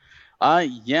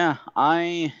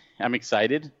 I am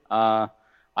excited. I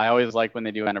always like when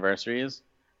they do anniversaries,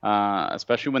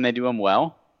 especially when they do them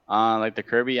well. Like the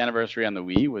Kirby anniversary on the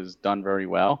Wii was done very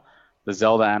well. The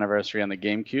Zelda anniversary on the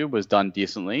GameCube was done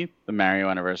decently. The Mario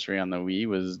anniversary on the Wii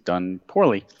was done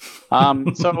poorly.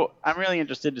 So I'm really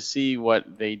interested to see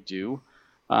what they do,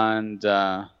 and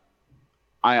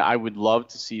I would love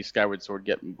to see Skyward Sword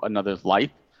get another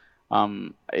life.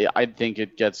 I think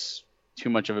it gets too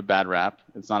much of a bad rap.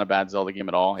 It's not a bad Zelda game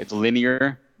at all. It's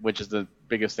linear, which is the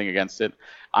biggest thing against it.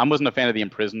 I wasn't a fan of the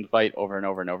imprisoned fight over and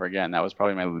over and over again. That was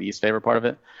probably my least favorite part of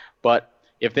it. But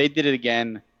if they did it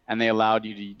again and they allowed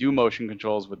you to do motion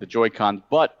controls with the Joy-Cons,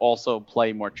 but also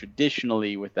play more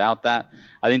traditionally without that,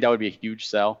 I think that would be a huge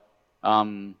sell.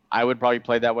 I would probably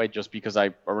play that way just because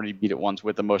I already beat it once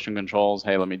with the motion controls.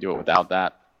 Hey, let me do it without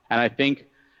that. And I think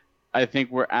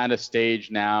we're at a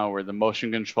stage now where the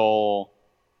motion control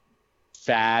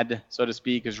fad, so to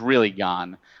speak, is really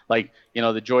gone. Like,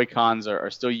 the Joy-Cons are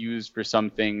still used for some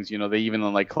things. They even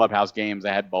in like clubhouse games, they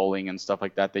had bowling and stuff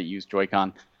like that. They used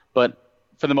Joy-Con, but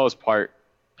for the most part,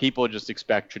 people just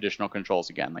expect traditional controls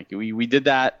again. Like we did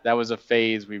that. That was a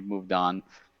phase. We've moved on,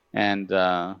 and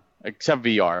except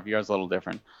VR. VR is a little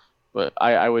different, but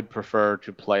I would prefer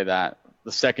to play that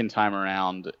the second time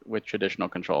around with traditional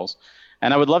controls,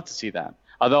 and I would love to see that.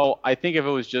 Although I think if it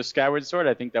was just Skyward Sword,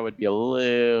 I think that would be a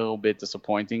little bit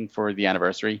disappointing for the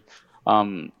anniversary,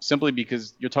 simply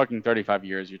because you're talking 35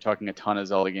 years, you're talking a ton of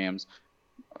Zelda games.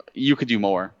 You could do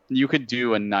more. You could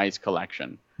do a nice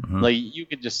collection. Mm-hmm. Like you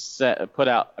could just put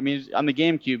out. I mean, on the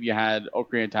GameCube, you had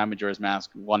Ocarina of Time, Majora's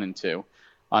Mask 1 and 2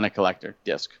 on a collector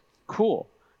disc. Cool.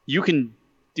 You can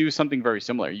do something very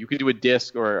similar. You could do a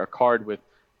disc or a card with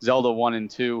Zelda 1 and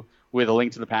 2 with A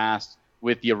Link to the Past,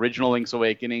 with the original Link's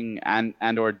Awakening and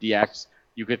or DX.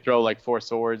 You could throw like Four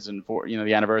Swords and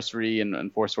the anniversary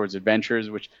and Four Swords Adventures,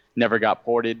 which never got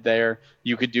ported there.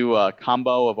 You could do a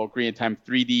combo of Ocarina of Time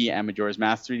 3D and Majora's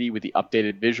Mask 3D with the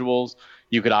updated visuals.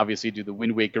 You could obviously do the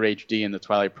Wind Waker HD and the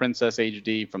Twilight Princess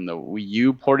HD from the Wii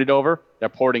U ported over. They're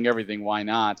porting everything. Why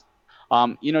not?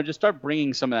 Just start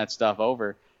bringing some of that stuff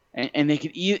over, and they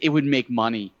could. It would make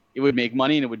money. It would make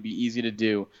money, and it would be easy to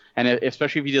do. And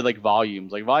especially if you did like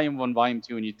volumes, like Volume 1, Volume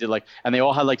 2, and you did and they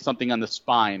all had like something on the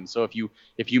spine. So if you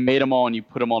made them all and you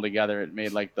put them all together, it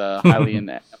made like the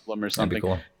Hylian emblem or something.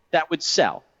 Cool. That would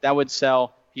sell.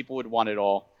 People would want it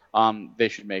all. They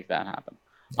should make that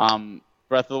happen.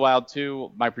 Breath of the Wild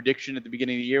 2, my prediction at the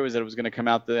beginning of the year was that it was going to come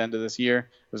out the end of this year.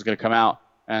 It was going to come out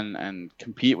and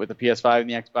compete with the PS5 and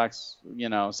the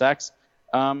Xbox, Sex.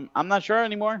 I'm not sure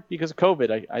anymore because of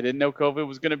COVID. I didn't know COVID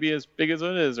was going to be as big as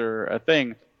it is or a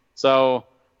thing. So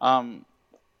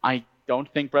I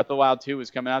don't think Breath of the Wild 2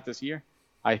 is coming out this year.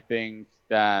 I think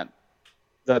that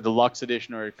the deluxe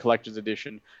edition or collector's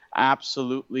edition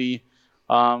absolutely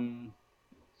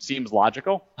seems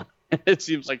logical. It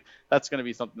seems like that's going to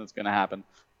be something that's going to happen.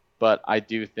 But I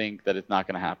do think that it's not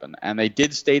going to happen. And they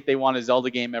did state they want a Zelda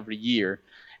game every year.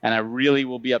 And I really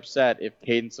will be upset if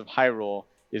Cadence of Hyrule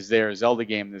is their Zelda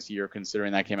game this year,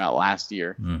 considering that came out last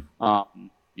year.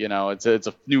 It's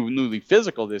a newly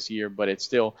physical this year, but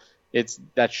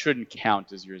that shouldn't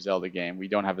count as your Zelda game. We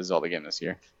don't have a Zelda game this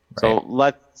year. Right. So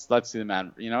let's do the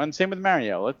man, and same with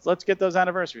Mario. Let's get those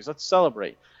anniversaries. Let's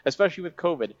celebrate, especially with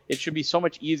COVID. It should be so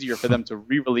much easier for them to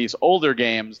re-release older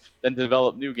games than to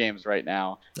develop new games right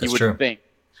now. That's true.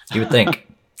 You would think.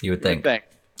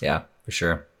 Yeah, for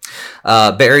sure.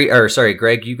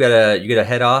 Greg, you gotta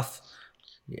head off.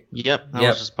 Yep, I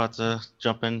was just about to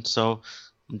jump in. So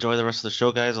enjoy the rest of the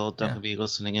show, guys. I'll definitely be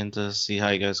listening in to see how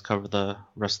you guys cover the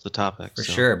rest of the topics. For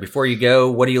sure. Before you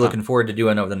go, what are you looking forward to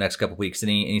doing over the next couple of weeks?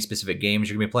 Any specific games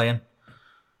you're gonna be playing?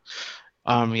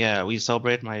 We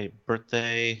celebrate my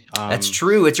birthday. That's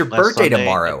true. It's your birthday Sunday.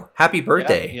 Tomorrow. Happy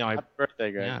birthday! Happy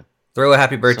birthday, Greg. Yeah. Throw a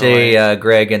happy birthday,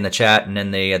 Greg, in the chat and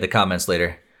in the comments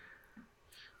later.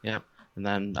 Yep. And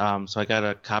then, so I got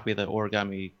a copy of the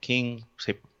Origami King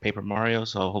Paper Mario,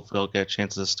 so hopefully I'll get a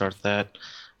chance to start that.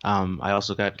 I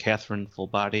also got Catherine Full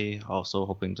Body, also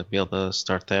hoping to be able to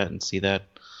start that and see that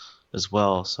as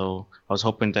well. So I was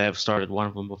hoping to have started one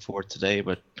of them before today,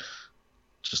 but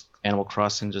just Animal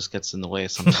Crossing just gets in the way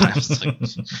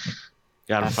sometimes.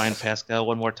 Gotta find Pascal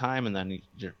one more time, and then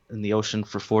you're in the ocean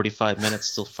for 45 minutes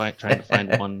still trying to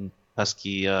find one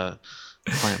pesky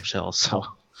clamshell. So.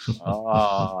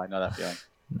 Oh, I know that feeling.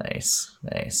 Nice.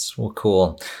 Well,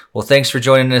 cool. Well, thanks for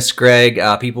joining us, Greg.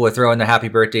 People are throwing their happy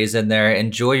birthdays in there.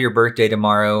 Enjoy your birthday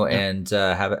tomorrow, and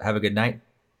have a good night.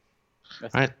 All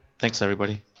right. Thanks,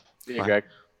 everybody. See you, Greg.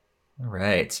 All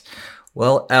right.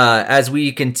 Well, as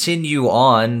we continue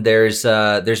on, there's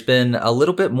been a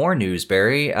little bit more news,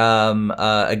 Barry.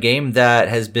 A game that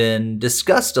has been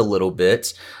discussed a little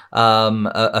bit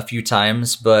a few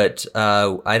times, but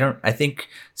I think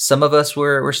some of us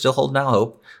were still holding out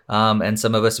hope. And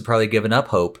some of us have probably given up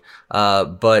hope.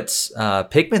 But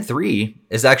Pikmin 3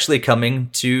 is actually coming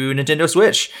to Nintendo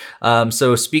Switch.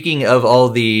 So speaking of all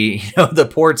the the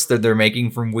ports that they're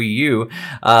making from Wii U,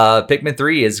 Pikmin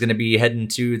 3 is going to be heading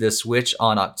to the Switch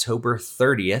on October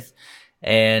 30th.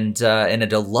 And in a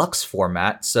deluxe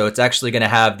format. So it's actually going to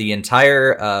have the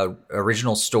entire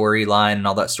original storyline and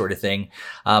all that sort of thing.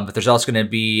 But there's also going to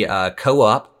be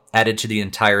co-op added to the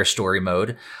entire story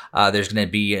mode. There's going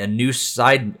to be a new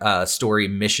side story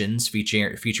missions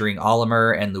featuring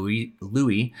Olimar and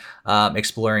Louis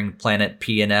exploring planet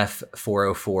PNF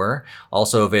 404,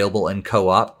 also available in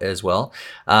co-op as well.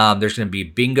 There's going to be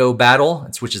Bingo Battle,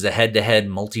 which is a head-to-head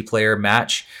multiplayer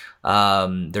match.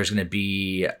 There's going to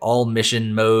be all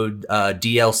mission mode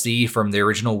DLC from the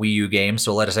original Wii U game.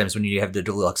 So a lot of times when you have the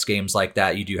deluxe games like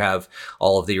that, you do have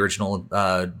all of the original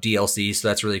DLC. So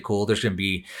that's really cool. There's going to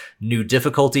be new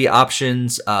difficulty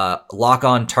options,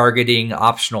 lock-on targeting,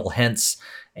 optional hints,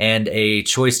 and a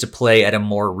choice to play at a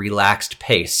more relaxed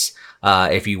pace.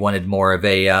 If you wanted more of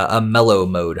a mellow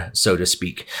mode, so to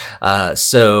speak.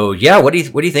 So yeah, what do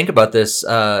you think about this,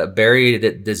 Barry?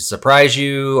 Does it surprise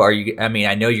you? I mean,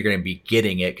 I know you're going to be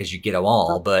getting it because you get them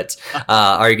all, but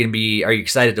are you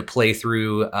excited to play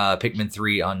through Pikmin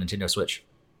 3 on Nintendo Switch?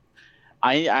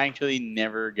 I actually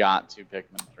never got to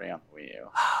Pikmin 3 on Wii U.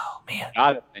 Oh man,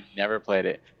 I never played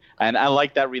it. And I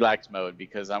like that relaxed mode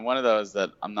because I'm one of those that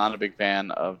I'm not a big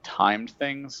fan of timed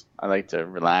things. I like to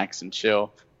relax and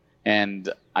chill.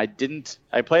 And I played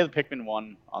the Pikmin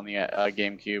 1 on the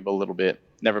GameCube a little bit,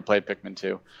 never played Pikmin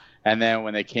 2. And then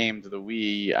when they came to the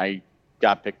Wii, I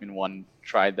got Pikmin 1,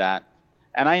 tried that.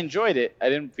 And I enjoyed it. I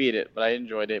didn't beat it, but I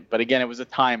enjoyed it. But again, it was a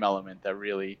time element that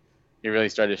really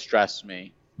started to stress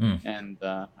me. And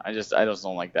I just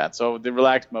don't like that. So the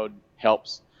relaxed mode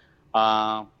helps.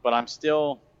 But I'm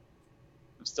still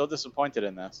disappointed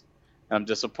in this. And I'm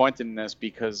disappointed in this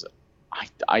because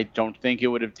I don't think it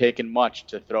would have taken much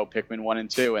to throw Pikmin 1 and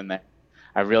 2 in there.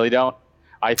 I really don't.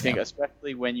 I think,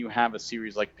 especially when you have a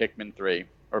series like Pikmin 3,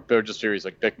 or just a series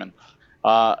like Pikmin,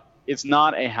 it's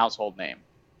not a household name.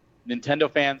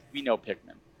 Nintendo fans, we know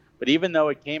Pikmin. But even though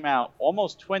it came out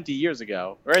almost 20 years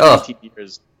ago, or 19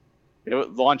 years, it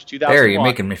launched 2001. Barry, you're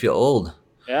making me feel old.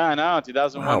 Yeah, I know.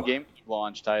 2001 Wow. GameCube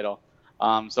launch title.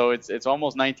 So it's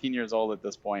almost 19 years old at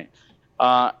this point.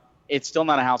 It's still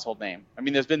not a household name. I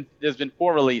mean, there's been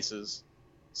 4 releases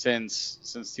since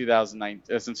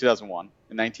 2001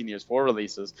 in 19 years, 4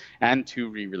 releases and 2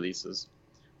 re-releases.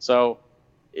 So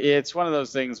it's one of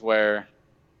those things where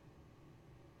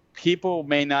people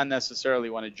may not necessarily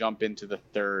want to jump into the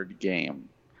third game,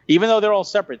 even though they're all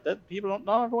separate. That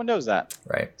not everyone knows that.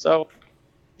 Right. So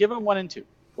give them 1 and 2.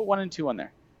 Put 1 and 2 on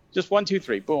there. Just 1, 2,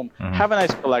 3. Boom. Mm-hmm. Have a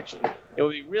nice collection. It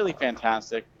would be really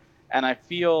fantastic. And I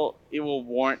feel it will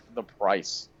warrant the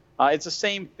price. It's the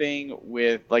same thing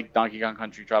with like Donkey Kong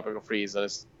Country Tropical Freeze.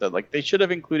 That like they should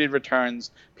have included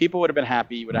returns. People would have been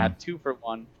happy. You would have had 2 for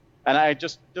 1. And I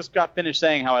just got finished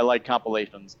saying how I like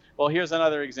compilations. Well, here's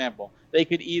another example. They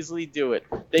could easily do it.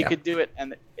 They could do it,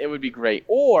 and it would be great.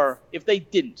 Or if they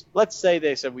didn't, let's say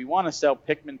they said, we want to sell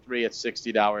Pikmin 3 at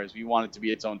 $60. We want it to be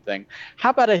its own thing. How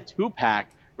about a 2-pack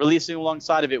releasing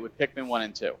alongside of it with Pikmin 1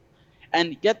 and 2?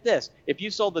 And get this, if you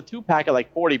sold the 2-pack at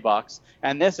like $40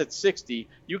 and this at 60,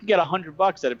 you can get $100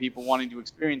 out of people wanting to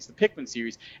experience the Pikmin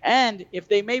series. And if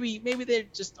they maybe they're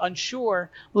just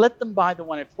unsure, let them buy the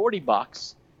one at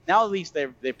 $40. Now at least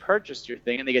they purchased your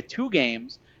thing and they get 2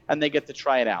 games and they get to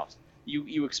try it out.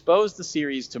 You expose the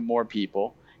series to more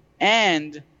people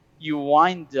and you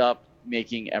wind up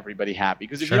making everybody happy.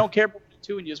 Because if you don't care about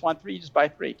 2 and you just want 3, you just buy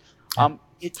 3.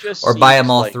 It just or buy them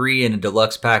all 3 in a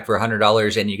deluxe pack for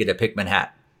 $100 and you get a Pikmin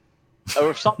hat.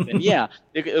 Or something, yeah.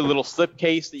 A little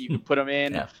slipcase that you can put them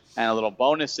in, and a little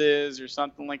bonuses or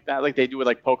something like that. Like they do with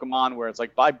like Pokemon, where it's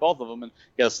like buy both of them and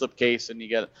get a slipcase and you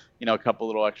get a couple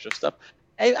little extra stuff.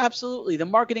 Absolutely, the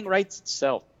marketing writes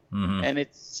itself, and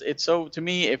it's so to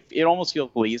me, it almost feels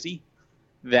lazy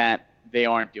that they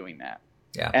aren't doing that.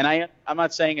 Yeah. And I'm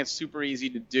not saying it's super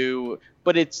easy to do,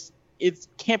 but it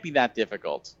can't be that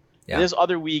difficult. Yeah. There's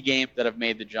other Wii games that have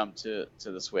made the jump to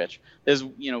the Switch. There's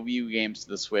Wii U games to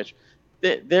the Switch.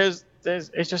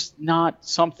 It's just not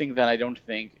something that I don't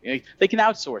think they can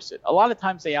outsource it. A lot of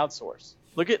times they outsource.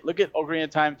 Look at Ocarina of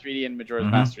Time 3D and Majora's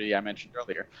Mask 3D I mentioned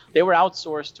earlier. They were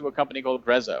outsourced to a company called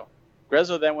Grezzo.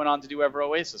 Grezzo then went on to do Ever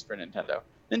Oasis for Nintendo.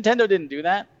 Nintendo didn't do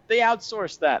that. They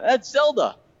outsourced that. That's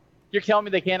Zelda. You're telling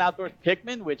me they can't outsource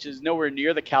Pikmin, which is nowhere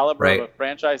near the caliber of a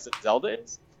franchise that Zelda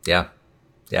is? Yeah.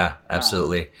 Yeah,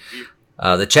 absolutely.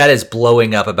 The chat is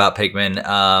blowing up about Pikmin.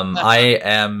 I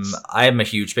am a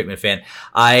huge Pikmin fan.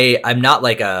 I'm not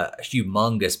like a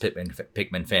humongous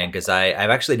Pikmin fan because I've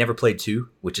actually never played 2,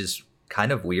 which is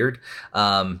kind of weird.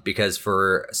 Because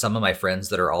for some of my friends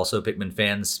that are also Pikmin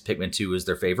fans, Pikmin 2 is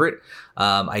their favorite.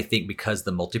 I think because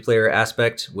the multiplayer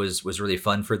aspect was really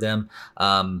fun for them.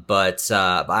 But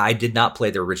I did not play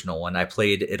the original one. I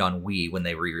played it on Wii when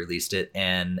they re-released it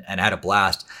and had a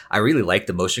blast. I really like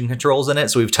the motion controls in it.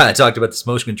 So we've talked about this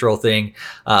motion control thing.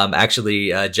 Actually,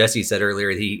 Jesse said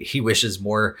earlier he wishes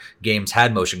more games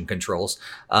had motion controls.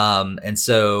 And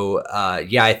so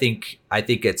yeah, I think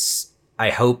I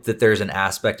hope that there's an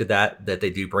aspect of that they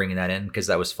do bring that in because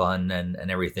that was fun and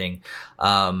everything.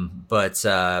 But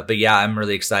yeah, I'm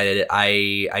really excited.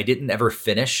 I didn't ever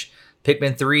finish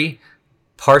Pikmin 3,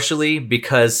 partially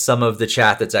because some of the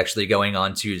chat that's actually going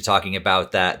on to talking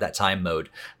about that time mode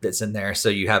that's in there. So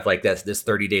you have like this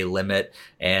 30-day limit,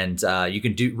 and you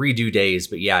can redo days,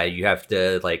 but yeah, you have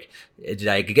to like, did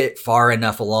I get far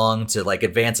enough along to like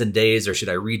advance in days, or should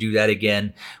I redo that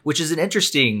again? Which is an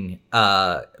interesting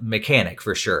mechanic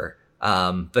for sure.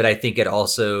 But I think it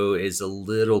also is a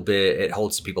little bit, it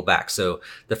holds some people back. So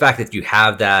the fact that you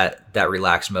have that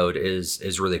relaxed mode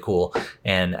is really cool,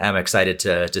 and I'm excited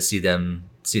to see them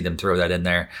throw that in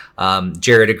there.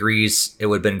 Jared agrees it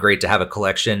would have been great to have a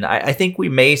collection. I think we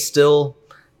may still,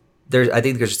 I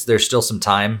think there's still some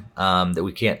time that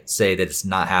we can't say that it's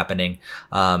not happening.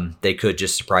 They could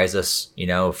just surprise us,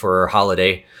 for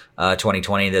holiday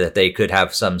 2020, that they could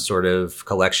have some sort of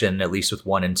collection, at least with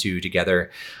 1 and 2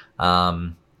 together.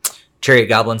 Chariot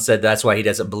Goblin said that's why he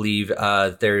doesn't believe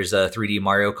there's a 3D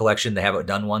Mario collection. They haven't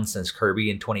done one since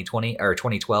Kirby in 2020 or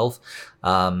 2012.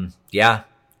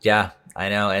 Yeah, I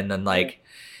know. And then like,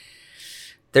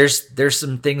 there's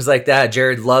some things like that.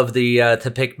 Jared loved the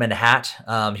Pikmin hat.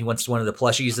 He wants one of the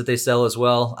plushies that they sell as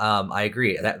well. I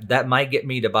agree. That might get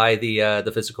me to buy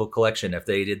the physical collection if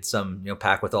they did some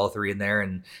pack with all 3 in there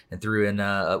and threw in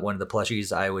one of the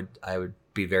plushies. I would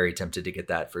be very tempted to get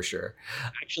that for sure.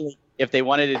 Actually, if they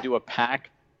wanted to do a pack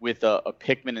with a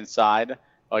Pikmin inside,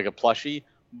 like a plushie,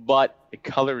 but the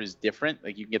color is different,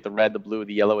 like you can get the red, the blue,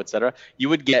 the yellow, etc., you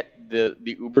would get the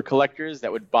Uber collectors that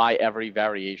would buy every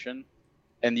variation,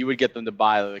 and you would get them to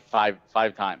buy like five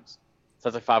times. So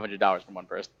that's like $500 from one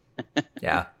person.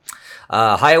 Yeah.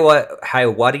 Hiawatha,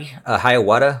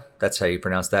 that's how you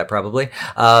pronounce that probably,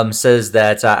 says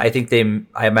that I think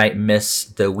I might miss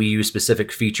the Wii U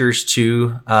specific features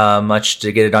too much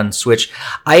to get it on Switch.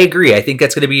 I agree. I think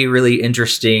that's going to be really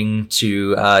interesting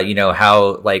to,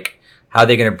 how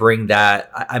they're going to bring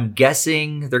that. I'm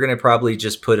guessing they're going to probably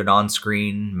just put an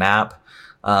on-screen map.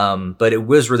 But it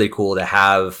was really cool to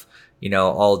have,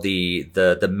 all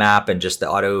the map and just the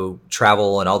auto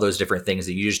travel and all those different things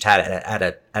that you just had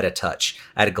at a touch,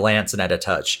 at a glance and at a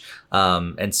touch.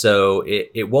 And so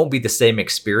it won't be the same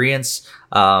experience,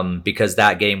 because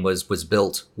that game was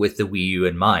built with the Wii U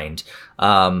in mind.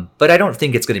 But I don't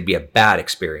think it's going to be a bad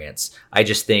experience. I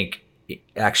just think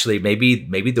actually maybe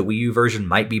the Wii U version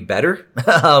might be better,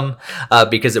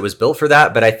 because it was built for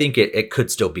that, but I think it could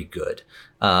still be good.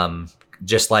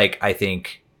 Just like I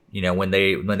think, when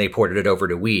they ported it over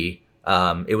to Wii,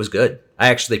 it was good. I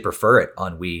actually prefer it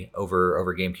on Wii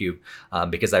over GameCube,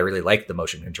 because I really like the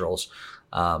motion controls.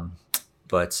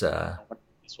 But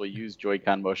this will use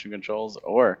Joy-Con motion controls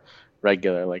or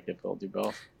regular, like if they'll do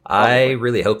both. I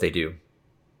really hope they do,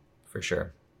 for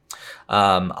sure.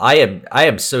 I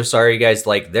am so sorry, guys.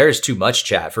 Like, there's too much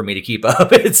chat for me to keep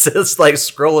up. It's just like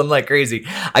scrolling like crazy.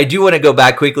 I do want to go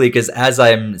back quickly because as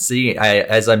I'm seeing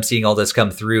all this come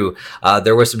through,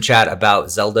 there was some chat about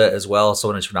Zelda as well.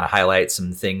 So I just want to highlight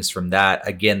some things from that.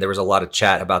 Again, there was a lot of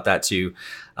chat about that too.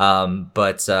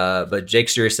 But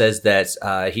Jakester says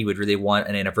that he would really want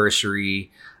an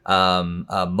anniversary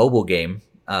mobile game.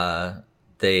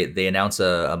 They announce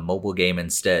a mobile game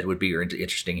instead would be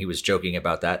interesting. He was joking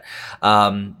about that.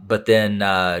 But then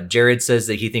Jared says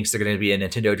that he thinks they're going to be a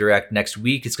Nintendo Direct next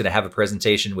week. It's going to have a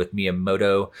presentation with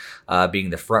Miyamoto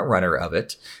being the front runner of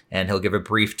it. And he'll give a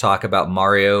brief talk about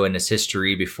Mario and his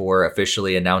history before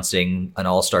officially announcing an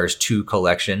All-Stars 2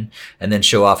 collection, and then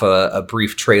show off a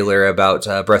brief trailer about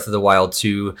Breath of the Wild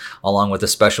 2 along with a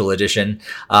special edition.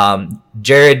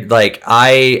 Jared, like,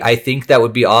 I think that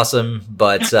would be awesome,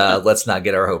 but let's not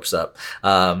get our hopes up,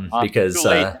 because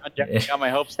Jared got my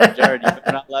hopes up, Jared. You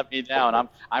better not let me down.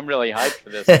 I'm really hyped for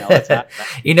this. Let's have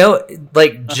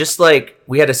just like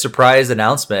we had a surprise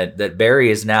announcement that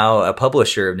Barry is now a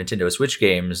publisher of Nintendo Switch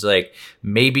games. Like,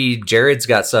 maybe Jared's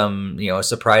got some, a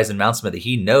surprise announcement that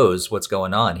he knows what's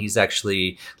going on. He's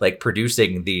actually like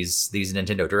producing these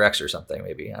Nintendo Directs or something.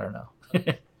 Maybe, I don't know.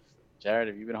 Jared,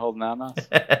 have you been holding out on us?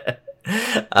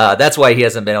 That's why he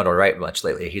hasn't been able to write much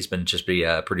lately. He's been just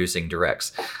producing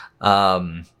directs.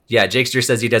 Yeah, Jakester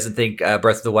says he doesn't think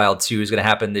Breath of the Wild 2 is going to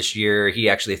happen this year. He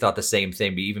actually thought the same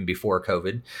thing even before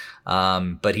COVID.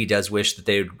 But he does wish that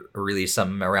they'd release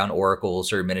something around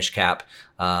Oracles or Minish Cap.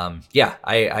 Yeah,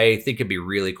 I think it'd be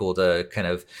really cool to kind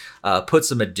of put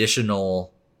some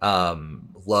additional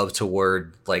love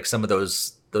toward like some of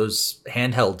those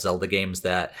handheld Zelda games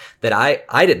that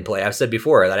I didn't play. I've said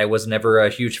before that I was never a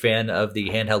huge fan of the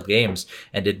handheld games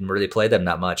and didn't really play them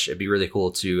that much. It'd be really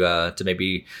cool to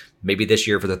maybe this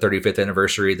year for the 35th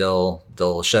anniversary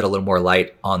they'll shed a little more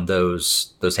light on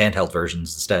those handheld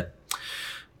versions instead.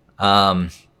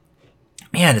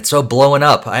 Man, it's so blowing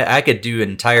up. I could do an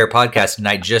entire podcast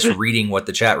tonight just reading what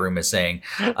the chat room is saying.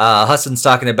 Huston's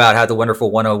talking about how the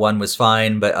Wonderful 101 was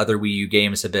fine, but other Wii U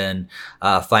games have been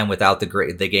fine without the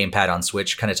gamepad on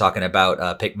Switch. Kind of talking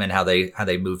about Pikmin, how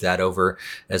they moved that over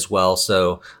as well.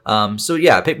 So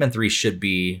yeah, Pikmin 3 should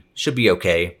be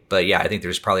okay. But yeah, I think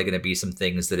there's probably going to be some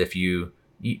things that if you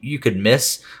could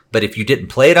miss, but if you didn't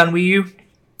play it on Wii U,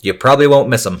 you probably won't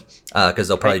miss them because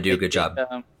they'll probably do a good job.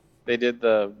 They did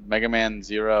the Mega Man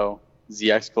Zero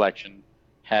ZX collection,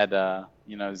 had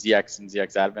ZX and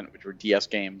ZX Advent, which were DS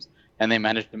games, and they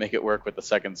managed to make it work with the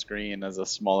second screen as a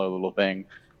smaller little thing.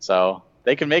 So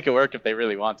they can make it work if they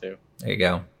really want to. There you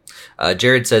go.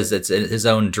 Jared says it's his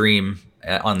own dream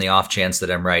on the off chance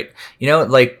that I'm right.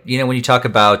 When you talk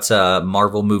about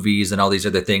Marvel movies and all these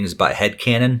other things about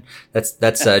headcanon, that's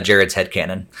Jared's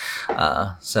headcanon.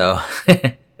 So.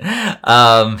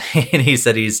 And he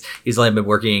said he's only been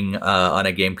working on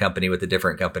a game company with a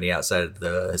different company outside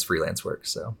of his freelance work.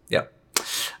 So yeah.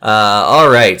 All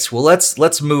right. Well,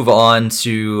 let's move on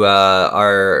to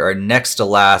our next to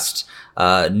last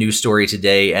news story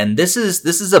today, and this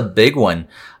is a big one.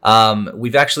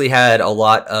 We've actually had a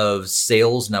lot of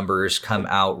sales numbers come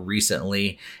out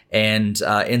recently, and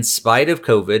in spite of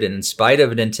COVID and in spite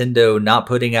of Nintendo not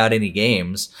putting out any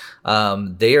games,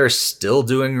 they are still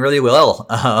doing really well.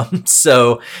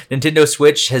 So Nintendo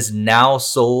Switch has now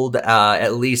sold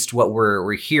at least what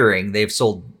we're hearing. They've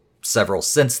sold several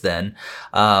since then,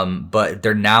 but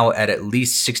they're now at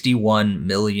least 61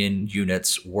 million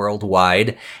units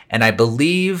worldwide, and I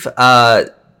believe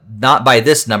not by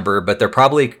this number, but they're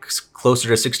probably closer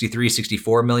to 63,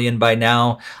 64 million by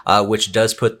now, which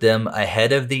does put them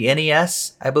ahead of the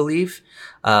NES, I believe.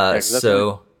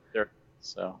 So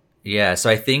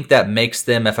I think that makes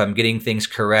them, if I'm getting things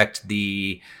correct,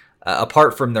 the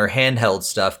apart from their handheld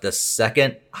stuff, the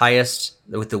second highest,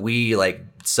 with the Wii like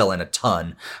selling a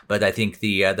ton, but I think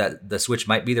the Switch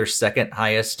might be their second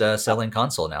highest selling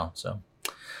console now. So.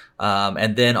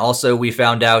 And then also we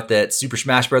found out that Super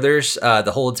Smash Brothers,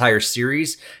 the whole entire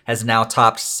series, has now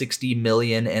topped 60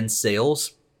 million in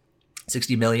sales.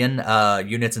 60 million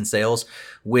units in sales,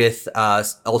 with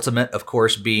Ultimate, of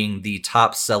course, being the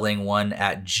top selling one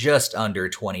at just under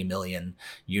 20 million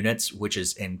units, which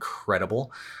is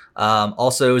incredible.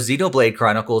 Also, Xenoblade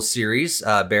Chronicles series,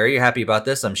 Barry, you're happy about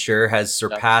this, I'm sure, has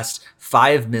surpassed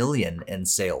 5 million in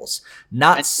sales.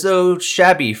 Not so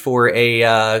shabby for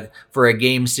a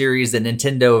game series that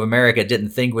Nintendo of America didn't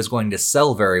think was going to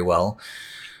sell very well.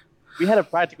 We had to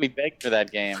practically beg for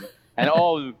that game. And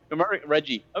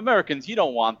Reggie, Americans, you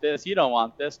don't want this. You don't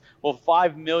want this. Well,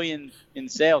 5 million in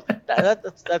sales.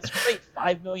 That's great.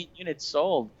 5 million units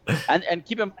sold. And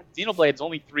keep in mind, Xenoblade's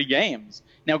only 3 games.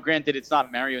 Now, granted, it's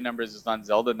not Mario numbers, it's not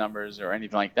Zelda numbers or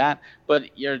anything like that.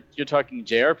 But you're talking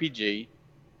JRPG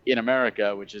in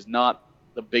America, which is not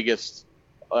the biggest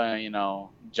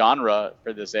genre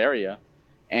for this area,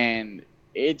 and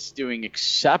it's doing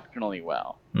exceptionally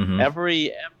well. Mm-hmm.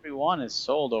 Every one is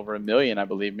sold over 1 million, I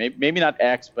believe. Maybe not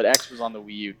X, but X was on the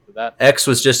Wii U. So that X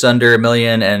was just under 1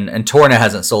 million, and Torna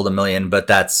hasn't sold 1 million, but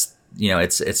that's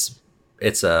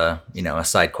it's a a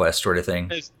side quest sort of thing.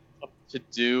 It's tough to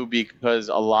do because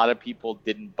a lot of people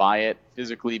didn't buy it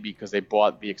physically because they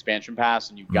bought the expansion pass,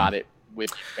 and you got it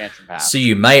with the expansion pass. So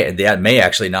that may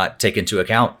actually not take into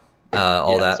account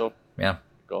all that. So, yeah.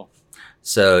 Cool.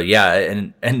 So yeah,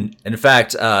 and in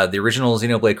fact, the original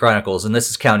Xenoblade Chronicles, and this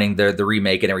is counting the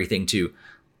remake and everything too,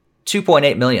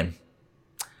 2.8 million.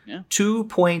 Yeah.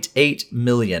 2.8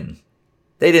 million.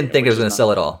 They didn't think it was going to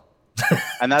sell at all.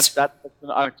 And that's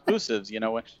on exclusives.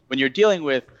 When you're dealing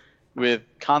with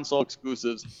console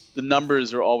exclusives, the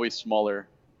numbers are always smaller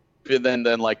than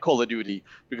like Call of Duty,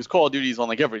 because Call of Duty is on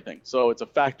like everything, so it's a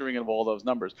factoring of all those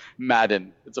numbers.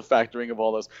 Madden, it's a factoring of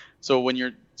all those. So when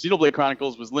your Xenoblade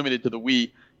Chronicles was limited to the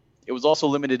Wii, it was also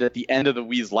limited at the end of the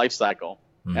Wii's life cycle.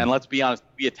 And let's be honest,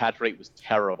 the Wii attach rate was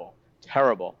terrible.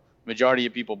 Majority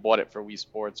of people bought it for Wii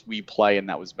Sports, Wii Play, and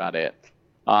that was about it.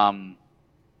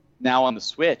 Now on the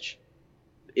Switch,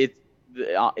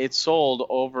 it sold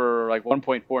over like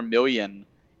 1.4 million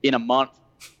in a month,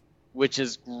 which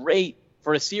is great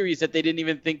for a series that they didn't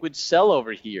even think would sell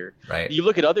over here. Right. You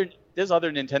look at there's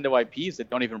other Nintendo IPs that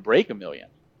don't even break 1 million.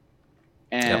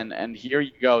 And here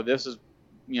you go. This is,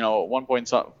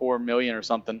 1.4 million or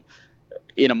something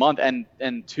in a month,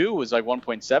 and 2 was like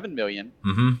 1.7 million.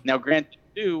 Mm-hmm. Now, Granted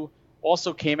 2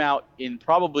 also came out in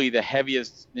probably the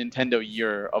heaviest Nintendo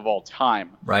year of all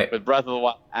time, right, with Breath of the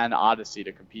Wild and Odyssey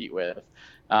to compete with.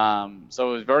 So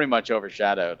it was very much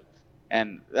overshadowed,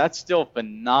 and that's still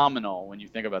phenomenal when you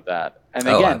think about that. And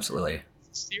again, absolutely,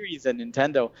 the series that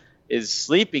Nintendo is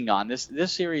sleeping on. This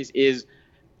series is,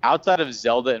 outside of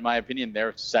Zelda, in my opinion,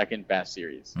 their second best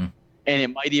series, and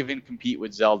it might even compete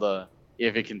with Zelda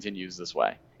if it continues this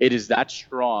way. It is that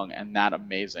strong and that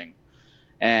amazing.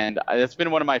 And that's been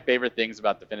one of my favorite things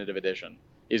about Definitive Edition,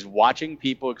 is watching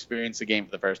people experience the game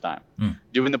for the first time.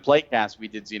 Doing the playcast, we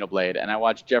did Xenoblade, and I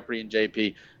watched Jeffrey and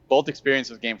JP both experience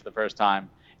this game for the first time,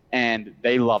 and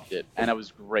they loved it, and it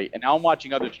was great. And now I'm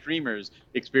watching other streamers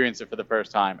experience it for the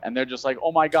first time, and they're just like,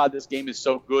 oh my god, this game is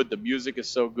so good, the music is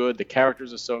so good, the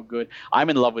characters are so good, I'm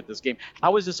in love with this game.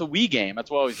 How is this a Wii game? That's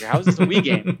what I always hear. How is this a Wii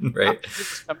game? Right.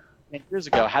 10 years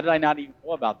ago, how did I not even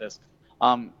know about this?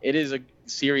 It is a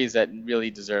series that really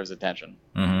deserves attention.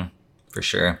 Mm-hmm. For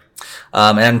sure.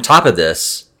 And on top of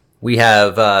this, we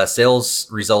have sales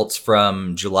results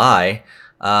from July,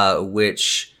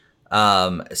 which,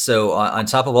 so on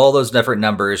top of all those different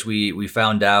numbers, we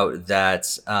found out that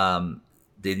the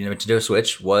Nintendo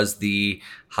Switch was the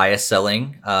highest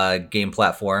selling game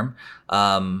platform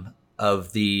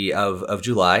of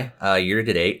July year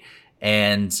to date.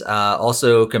 And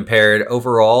also compared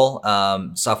overall,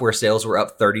 software sales were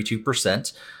up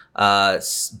 32%,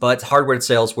 but hardware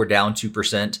sales were down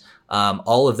 2%.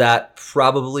 All of that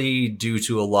probably due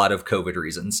to a lot of COVID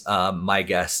reasons. My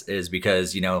guess is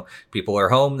because, people are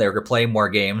home, they're playing more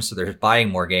games, so they're buying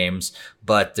more games,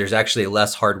 but there's actually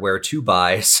less hardware to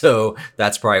buy. So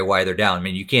that's probably why they're down. I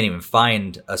mean, you can't even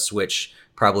find a Switch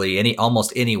probably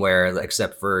almost anywhere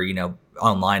except for,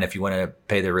 online if you want to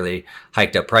pay the really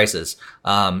hiked up prices.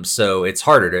 So it's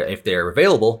harder to, if they're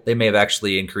available, they may have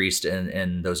actually increased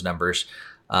in those numbers.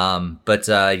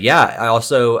 I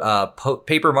also,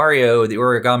 Paper Mario, the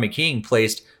Origami King,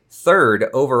 placed third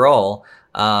overall,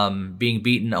 being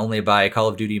beaten only by Call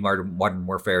of Duty Modern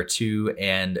Warfare 2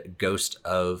 and Ghost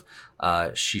of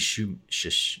Tsushima.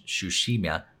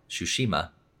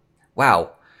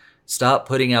 Wow. Stop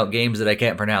putting out games that I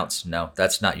can't pronounce. No,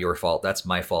 that's not your fault. That's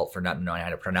my fault for not knowing how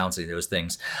to pronounce any of those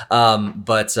things. And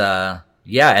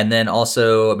then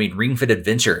also, Ring Fit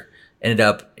Adventure ended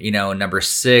up, number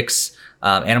 6.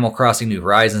 Animal Crossing New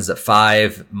Horizons at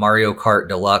 5. Mario Kart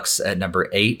Deluxe at number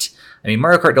 8.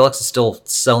 Mario Kart Deluxe is still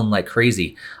selling like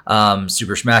crazy.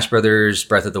 Super Smash Brothers,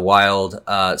 Breath of the Wild,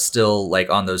 still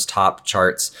like on those top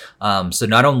charts. So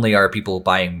not only are people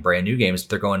buying brand new games,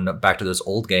 but they're going back to those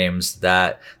old games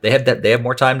that they have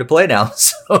more time to play now.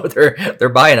 So they're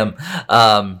buying them.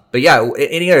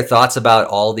 Any other thoughts about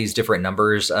all these different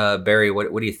numbers? Barry,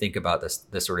 what do you think about this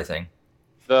sort of thing?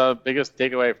 The biggest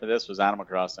takeaway for this was Animal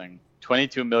Crossing.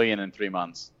 22 million in 3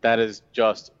 months. That is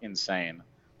just insane.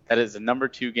 That is the number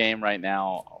 2 game right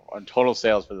now on total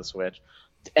sales for the Switch.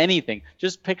 Anything.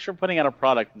 Just picture putting out a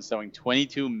product and selling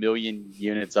 22 million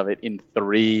units of it in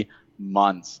 3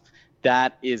 months.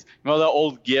 That is, the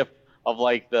old GIF of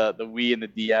like the Wii and the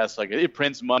DS, like it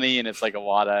prints money and it's like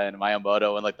Iwata and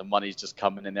Miyamoto and like the money's just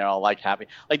coming in there all like happy.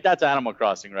 Like that's Animal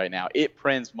Crossing right now. It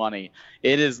prints money.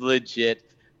 It is legit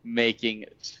making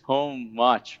so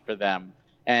much for them.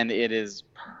 And it is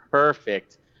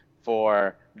perfect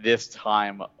for this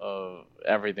time of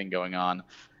everything going on.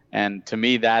 And to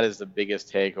me, that is the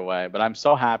biggest takeaway. But I'm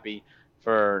so happy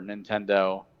for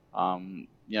Nintendo,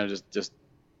 just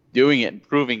doing it and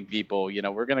proving people,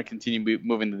 we're going to continue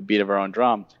moving to the beat of our own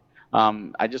drum.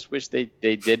 I just wish they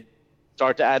did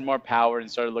start to add more power and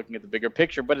started looking at the bigger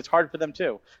picture, but it's hard for them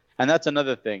too. And that's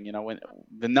another thing, when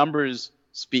the numbers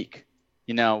speak.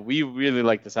 We really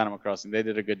like this Animal Crossing. They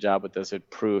did a good job with this. It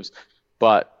proves.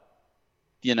 But,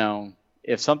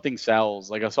 if something sells,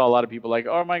 like I saw a lot of people like,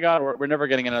 oh my God, we're never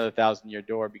getting another 1,000-year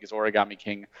door because Origami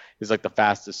King is like the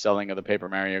fastest selling of the Paper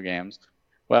Mario games.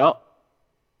 Well,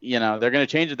 they're going to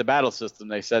change the battle system.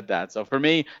 They said that. So for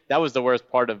me, that was the worst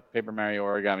part of Paper Mario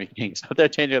Origami King. So if they're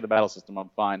changing the battle system, I'm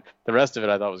fine. The rest of it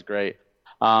I thought was great.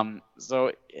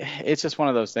 So it's just one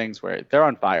of those things where they're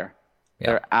on fire. Yeah.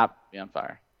 They're absolutely on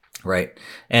fire. Right.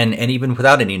 And even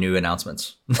without any new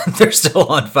announcements, they're still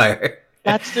on fire.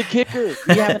 That's the kicker.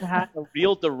 We haven't had a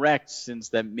real direct since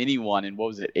that mini one in, what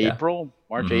was it, Yeah. April,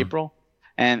 March, Mhm. April,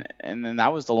 and then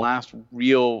that was the last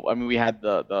real. I mean, we had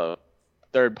the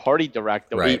third party direct,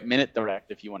 the Right. 8-minute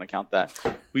direct, if you want to count that.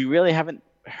 We really haven't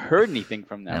heard anything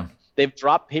from them. Yeah. They've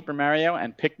dropped Paper Mario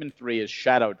and Pikmin 3 as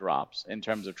shadow drops in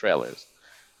terms of trailers.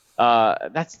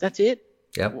 That's it.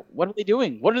 Yep. What are they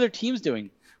doing? What are their teams doing?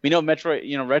 We know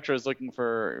Metroid, Retro is looking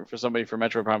for somebody for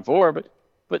Metroid Prime 4,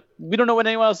 but we don't know what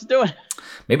anyone else is doing.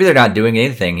 Maybe they're not doing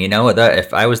anything.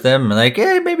 If I was them, I'm like,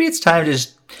 hey, maybe it's time to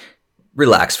just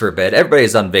relax for a bit.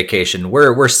 Everybody's on vacation.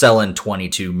 We're selling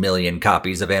 22 million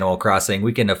copies of Animal Crossing.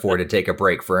 We can afford to take a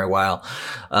break for a while.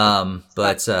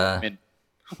 What's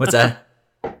that?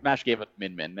 Smash gave it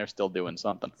Min. They're still doing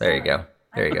something. There you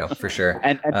go, for sure.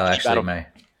 And actually,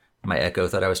 my Echo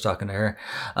thought I was talking to her.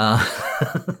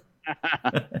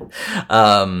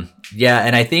 Yeah,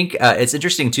 and I think it's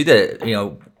interesting too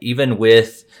that even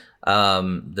with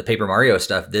the Paper Mario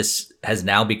stuff, this has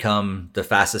now become the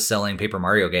fastest selling Paper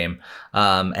Mario game.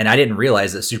 And I didn't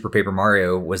realize that Super Paper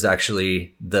Mario was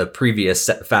actually the previous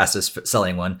fastest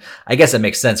selling one. I guess it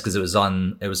makes sense because it was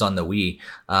on the Wii.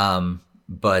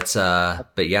 But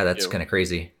yeah, that's kind of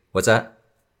crazy. What's that?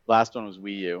 Last one was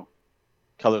Wii U.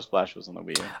 Color Splash was on the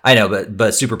Wii U. I know,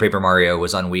 but Super Paper Mario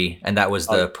was on Wii, and that was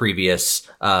the previous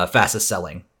fastest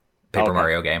selling Paper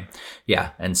Mario game.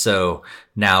 Yeah, and so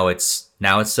now it's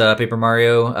Paper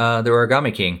Mario, the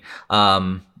Origami King.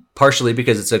 Partially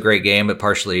because it's a great game, but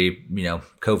partially,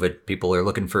 COVID, people are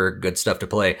looking for good stuff to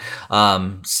play.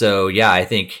 So yeah, I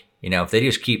think, if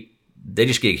they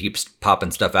just keep popping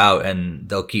stuff out and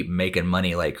they'll keep making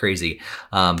money like crazy.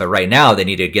 But right now they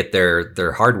need to get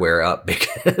their hardware up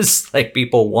because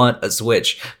people want a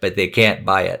Switch, but they can't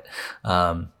buy it.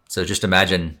 So just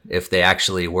imagine if they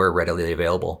actually were readily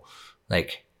available,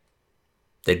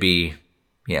 they'd be,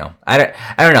 I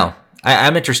don't know.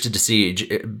 I'm interested to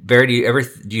see. Barry,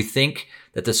 do you think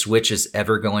that the Switch is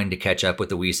ever going to catch up with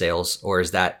the Wii sales, or is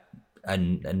that a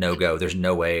no-go? There's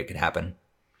no way it could happen.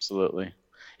 Absolutely.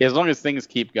 Yeah, as long as things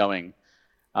keep going,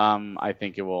 I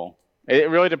think it will. It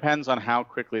really depends on how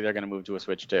quickly they're going to move to a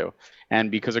Switch 2.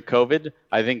 And because of COVID,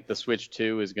 I think the Switch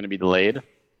 2 is going to be delayed.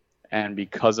 And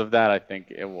because of that, I think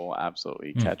it will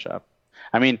absolutely catch up.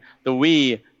 I mean, the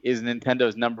Wii is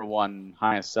Nintendo's #1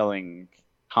 highest selling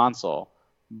console,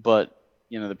 but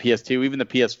the PS2, even the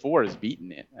PS4 has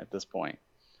beaten it at this point.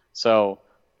 So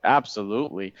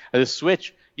absolutely. The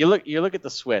Switch, you look at the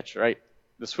Switch, right?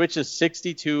 The Switch is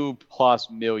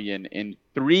 62+ million in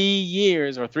 3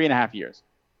 years or 3.5 years,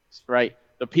 right?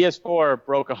 The PS4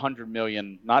 broke 100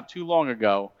 million not too long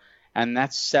ago, and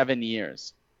that's 7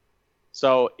 years.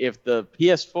 So if the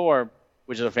PS4,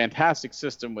 which is a fantastic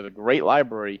system with a great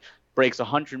library, breaks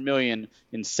 100 million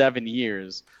in 7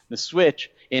 years, the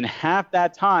Switch in half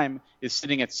that time is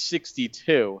sitting at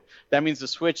 62. That means the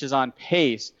Switch is on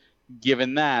pace,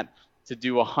 given that, to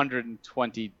do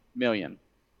 120 million.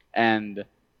 And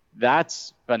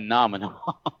that's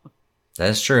phenomenal.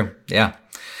 That's true. Yeah.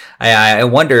 I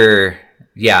wonder.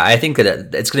 Yeah, I think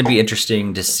that it's going to be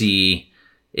interesting to see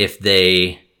if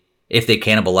they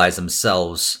cannibalize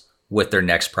themselves with their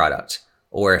next product,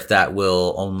 or if that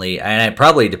will only, and it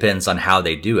probably depends on how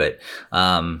they do it.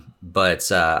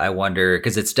 But I wonder,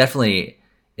 because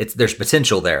there's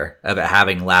potential there of it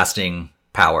having lasting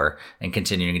power and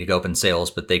continuing to go up in sales,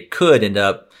 but they could end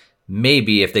up,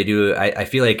 maybe if they do, I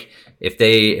feel like if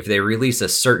they release a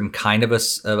certain kind of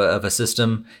a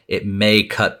system, it may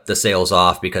cut the sales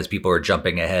off because people are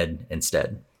jumping ahead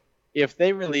instead. If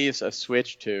they release a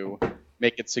Switch 2,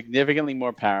 make it significantly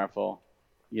more powerful,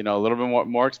 a little bit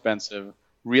more expensive,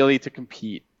 really to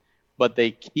compete, but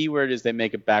the keyword is they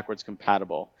make it backwards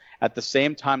compatible. At the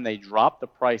same time, they drop the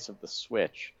price of the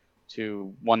Switch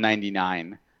to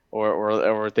 $199,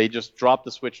 or if they just drop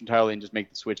the Switch entirely and just make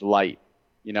the Switch light,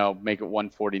 make it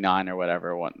 $149 or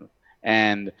whatever,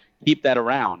 and keep that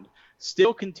around.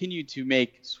 Still continue to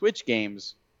make Switch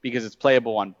games because it's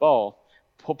playable on both.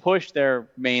 Push their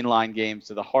mainline games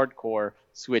to the hardcore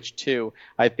Switch 2.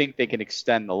 I think they can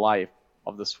extend the life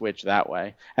of the Switch that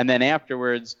way. And then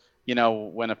afterwards,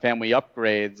 when a family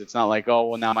upgrades, it's not like, oh,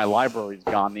 well, now my library's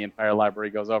gone. The entire library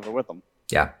goes over with them.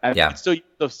 Yeah. And yeah. Still,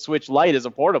 the Switch Lite is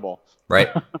a portable. Right.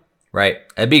 Right.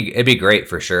 It'd be great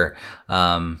for sure.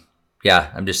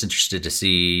 Yeah, I'm just interested to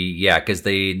see. Yeah, because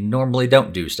they normally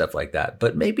don't do stuff like that,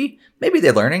 but maybe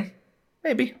they're learning.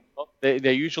 Maybe.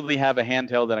 They usually have a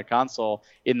handheld and a console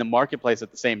in the marketplace at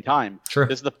the same time. True.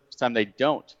 This is the first time they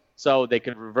don't. So they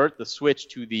could revert the Switch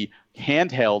to the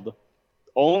handheld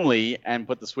only and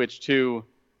put the Switch 2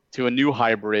 to a new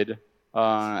hybrid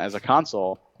as a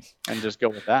console, and just go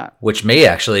with that. Which may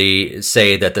actually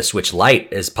say that the Switch Lite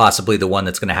is possibly the one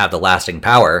that's going to have the lasting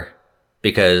power,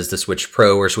 because the Switch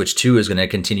Pro or Switch 2 is going to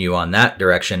continue on that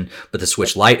direction, but the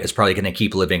Switch Lite is probably going to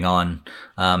keep living on,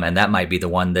 and that might be the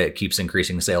one that keeps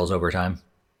increasing sales over time.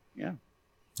 Yeah.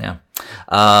 Yeah.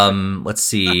 Let's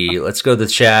see. Let's go to the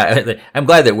chat. I'm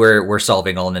glad that we're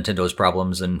solving all Nintendo's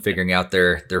problems and figuring out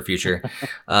their future.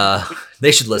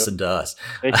 They should listen to us.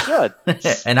 They should.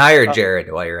 And hire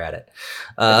Jared while you're at it.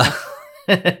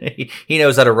 He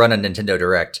knows how to run a Nintendo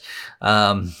Direct.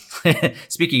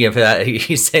 Speaking of that,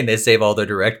 he's saying they save all their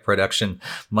direct production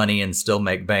money and still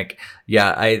make bank.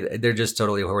 Yeah, they're just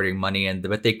totally hoarding money,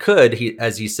 but they could,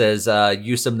 as he says,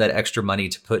 use some of that extra money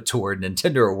to put toward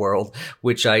Nintendo World,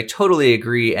 which I totally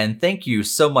agree. And thank you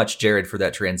so much, Jared, for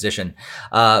that transition,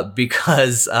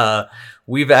 because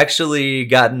we've actually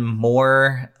gotten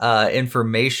more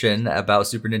information about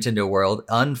Super Nintendo World.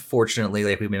 Unfortunately,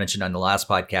 like we mentioned on the last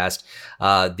podcast,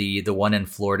 the one in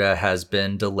Florida has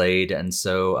been delayed, and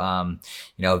so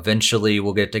eventually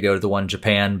we'll get to go to the one in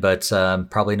Japan, but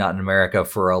probably not in America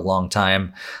for a long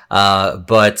time.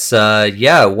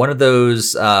 Yeah, one of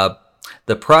those,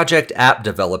 the project app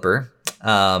developer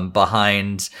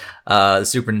behind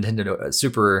Super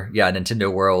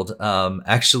Nintendo World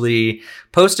actually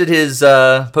posted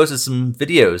some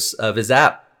videos of his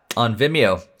app on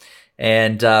Vimeo,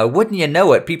 and wouldn't you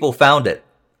know it, people found it.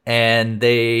 And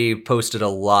they posted a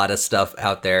lot of stuff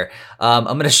out there. I'm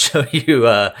going to show you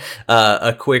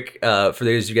a quick, for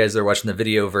those of you guys that are watching the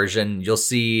video version, you'll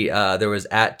see there was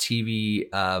at TV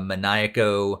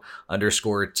Maniaco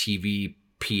 _TV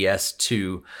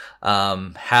PS2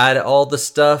 had all the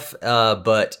stuff,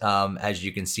 but as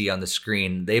you can see on the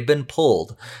screen, they've been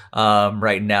pulled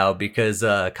right now because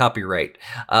copyright.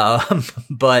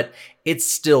 But it's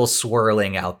still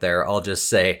swirling out there, I'll just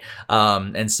say.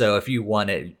 And so if you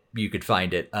want it, you could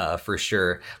find it for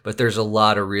sure. But there's a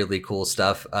lot of really cool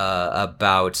stuff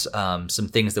about some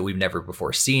things that we've never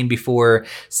before seen before,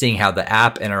 seeing how the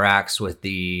app interacts with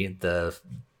the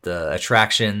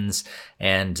attractions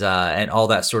and all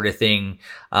that sort of thing.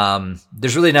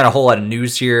 There's really not a whole lot of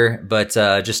news here, but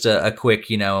just a quick,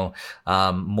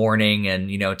 morning,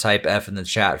 and type F in the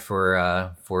chat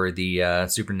for the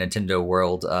Super Nintendo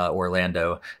World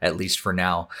Orlando, at least for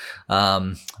now.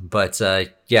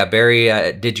 Yeah,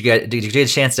 Barry, did you get a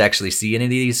chance to actually see any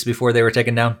of these before they were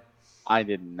taken down? I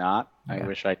did not. I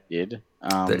wish I did.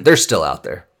 They're still out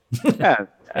there. Yeah.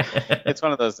 It's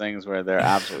one of those things where they're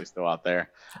absolutely still out there.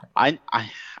 I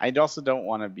also don't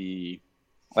want to be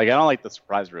like, I don't like the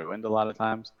surprise ruined a lot of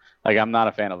times. Like, I'm not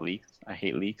a fan of leaks. I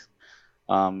hate leaks.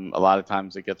 A lot of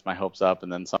times it gets my hopes up,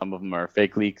 and then some of them are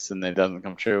fake leaks and it doesn't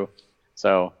come true.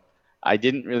 So I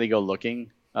didn't really go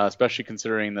looking, especially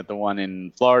considering that the one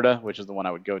in Florida, which is the one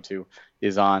I would go to,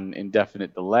 is on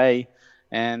indefinite delay.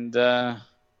 And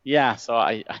yeah, so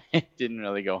I didn't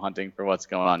really go hunting for what's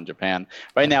going on in Japan.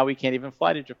 Right now, we can't even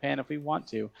fly to Japan if we want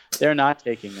to. They're not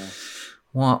taking us.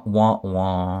 Wah, wah,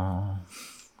 wah.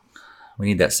 We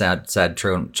need that sad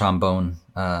trombone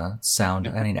sound.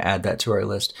 I need to add that to our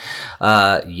list.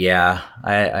 Yeah,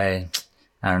 I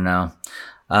don't know.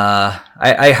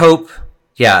 I hope.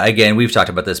 Yeah, again, we've talked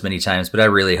about this many times, but I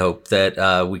really hope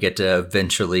that we get to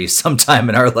eventually, sometime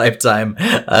in our lifetime,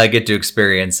 get to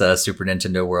experience Super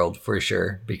Nintendo World for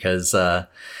sure, because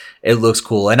it looks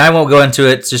cool. And I won't go into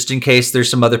it just in case there's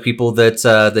some other people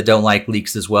that don't like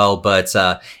leaks as well. But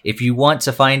if you want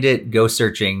to find it, go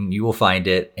searching. You will find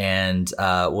it, and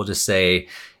we'll just say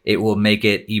it will make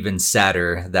it even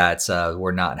sadder that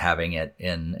we're not having it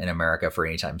in America for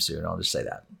any time soon. I'll just say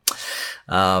that.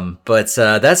 But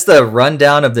that's the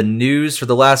rundown of the news for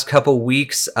the last couple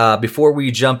weeks. Before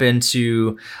we jump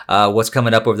into what's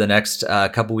coming up over the next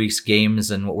couple weeks,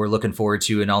 games and what we're looking forward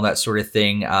to and all that sort of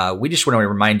thing, we just want to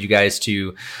remind you guys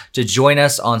to join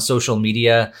us on social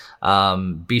media.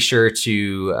 Be sure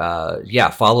to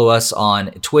follow us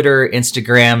on Twitter,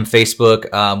 Instagram,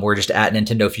 Facebook. We're just at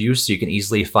Nintendo Fuse, so you can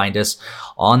easily find us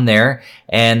on there.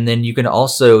 And then you can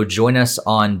also join us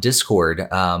on Discord.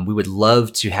 We would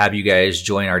love to have you guys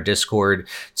join our Discord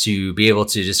to be able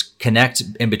to just connect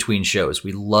in between shows.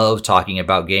 We love talking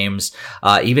about games,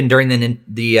 even during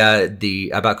the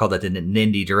about called that the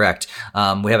Nindy Direct.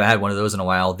 We haven't had one of those in a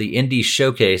while. The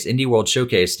Indie World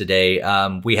Showcase today.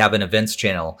 We have an events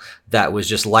channel that was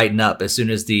just lighting up as soon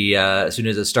as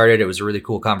it started. It was a really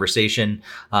cool conversation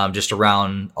just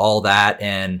around all that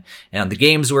and the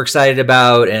games we're excited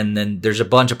about. And then there's a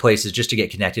bunch of places just to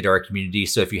get connected to our community.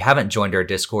 So if you haven't joined our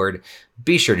Discord,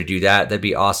 be sure to do that. that'd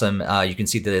be awesome. You can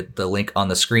see the link on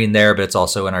the screen there, but it's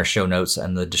also in our show notes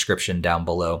and the description down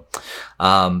below.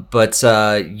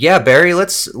 Yeah, Barry,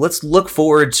 let's look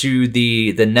forward to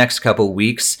the next couple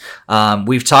weeks.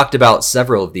 We've talked about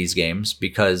several of these games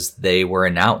because they were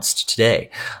announced today.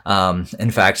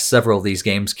 In fact, several of these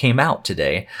games came out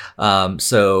today.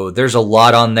 So there's a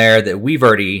lot on there that we've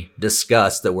already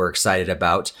discussed that we're excited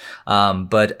about.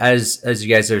 But as you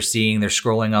guys are seeing, they're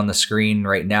scrolling on the screen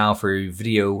right now for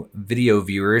video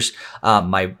viewers.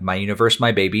 My Universe,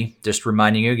 My Baby, just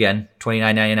reminding you again,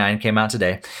 $29.99 came out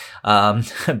today.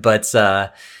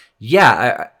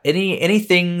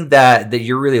 Anything that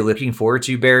you're really looking forward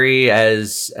to, Barry,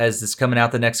 as this coming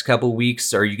out the next couple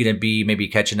weeks? Or are you going to be maybe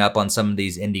catching up on some of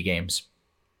these indie games?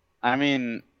 I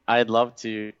mean, I'd love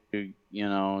to,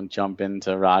 jump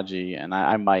into Raji, and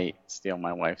I might steal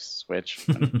my wife's Switch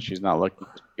when she's not looking.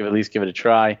 At least give it a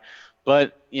try.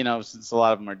 But, since a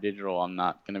lot of them are digital, I'm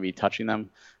not going to be touching them.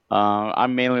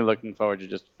 I'm mainly looking forward to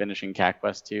just finishing Cat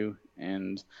Quest 2.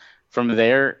 And from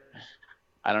there,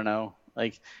 I don't know.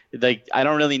 Like I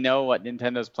don't really know what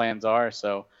Nintendo's plans are.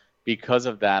 So because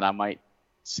of that, I might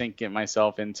sink it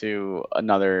myself into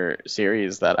another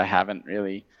series that I haven't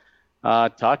really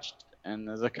touched. And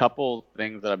there's a couple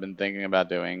things that I've been thinking about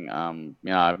doing.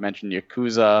 I've mentioned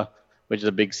Yakuza, which is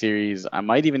a big series. I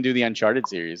might even do the Uncharted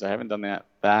series. I haven't done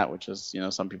that, which is,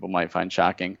 some people might find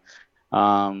shocking.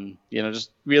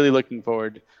 Just really looking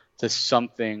forward to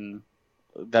something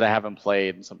that I haven't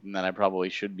played and something that I probably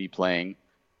should be playing.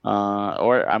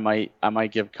 Or I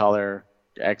might give Color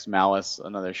X Malice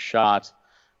another shot.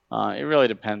 It really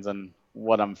depends on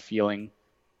what I'm feeling.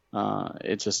 I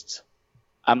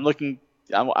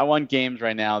want games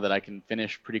right now that I can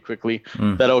finish pretty quickly.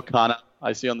 That Okana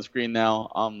I see on the screen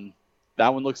now.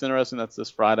 That one looks interesting. That's this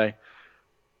Friday.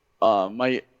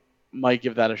 Might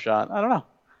give that a shot. I don't know.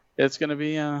 It's gonna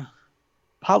be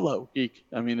Pablo Geek.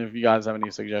 I mean, if you guys have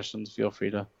any suggestions, feel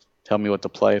free to tell me what to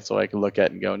play so I can look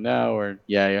at and go no or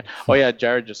yeah. Oh yeah,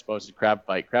 Jared just posted Crab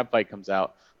Fight. Crab Fight comes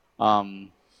out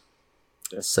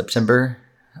September.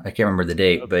 I can't remember the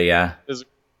date, but yeah.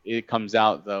 It comes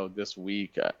out though this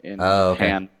week in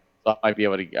Japan. So I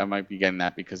might be getting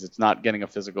that because it's not getting a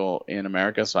physical in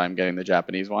America, so I'm getting the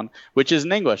Japanese one, which is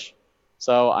in English.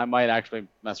 So I might actually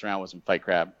mess around with some Fight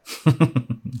Crab.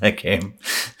 That game,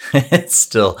 it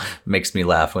still makes me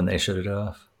laugh when they shut it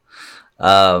off.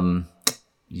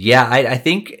 Yeah, I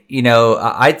think,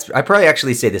 I probably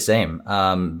actually say the same,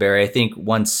 Barry. I think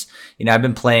once, I've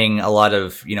been playing a lot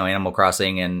of, Animal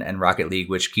Crossing and Rocket League,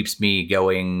 which keeps me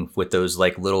going with those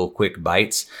like little quick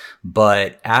bites.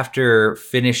 But after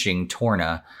finishing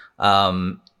Torna,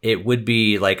 it would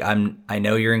be like, I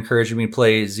know you're encouraging me to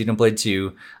play Xenoblade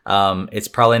 2. It's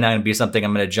probably not going to be something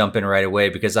I'm going to jump in right away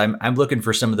because I'm looking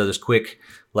for some of those quick,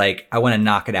 like I want to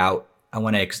knock it out. I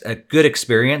want a good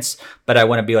experience, but I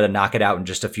want to be able to knock it out in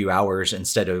just a few hours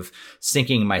instead of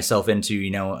sinking myself into,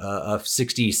 a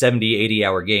 60, 70, 80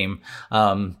 hour game.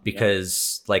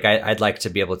 Because I'd like to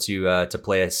be able to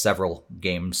play several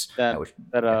games.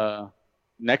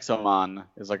 Nexomon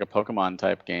is like a Pokemon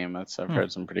type game. I've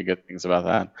heard some pretty good things about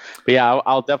that. But yeah,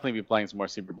 I'll definitely be playing some more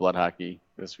Super Blood Hockey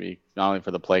this week, not only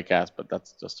for the playcast, but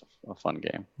that's just a fun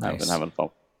game. Nice. I've been having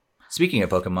fun. Speaking of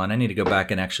Pokemon, I need to go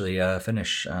back and actually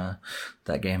finish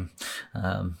that game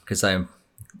because I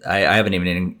haven't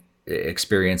even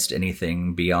experienced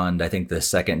anything beyond, I think, the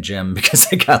second gym because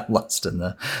I got lost in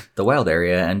the wild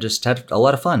area and just had a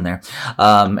lot of fun there,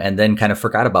 and then kind of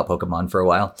forgot about Pokemon for a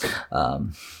while.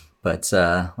 But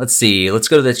let's see. Let's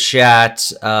go to the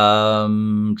chat.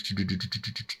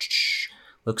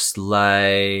 Looks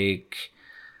like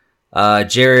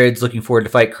Jared's looking forward to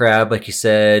Fight Crab, like you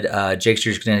said.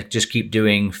 Jakester's going to just keep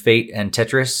doing Fate and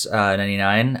Tetris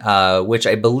 99, which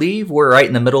I believe we're right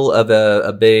in the middle of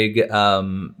a big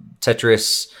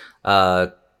Tetris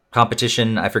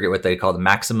competition. I forget what they call the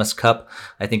Maximus Cup,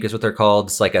 I think is what they're called.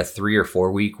 It's like a 3 or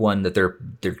 4 week one that they're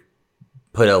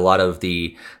put a lot of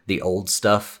the old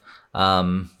stuff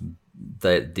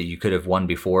that you could have won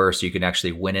before, so you can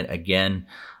actually win it again.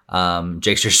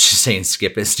 Jakester's just saying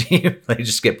skip his team. Like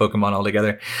just skip Pokemon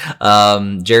altogether.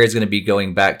 Jared's going to be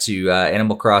going back to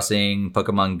Animal Crossing,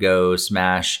 Pokemon Go,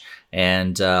 Smash,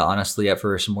 and honestly up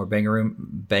for some more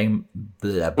boomerang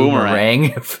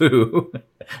foo.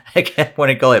 I can't want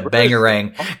to call it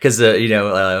bangerang because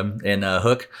in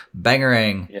Hook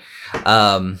bangerang. Yeah.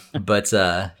 But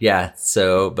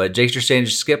Jakester's saying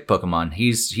just skip Pokemon.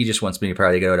 He just wants me to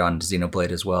probably go on to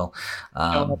Xenoblade as well.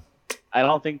 I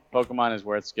don't think Pokemon is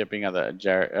worth skipping.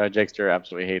 Jakester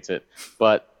absolutely hates it,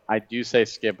 but I do say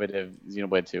skip it if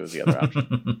Xenoblade 2 is the other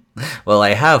option. Well,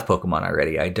 I have Pokemon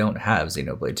already. I don't have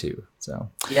Xenoblade 2, so.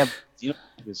 Yeah,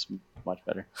 Xenoblade is much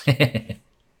better.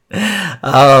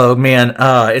 Oh man,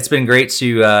 it's been great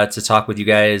to talk with you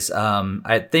guys.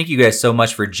 I thank you guys so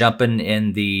much for jumping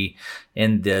in the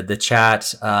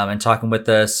chat and talking with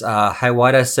us.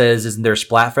 Hiwata says, "Isn't there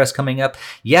Splatfest coming up?"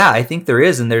 Yeah, I think there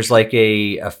is, and there's like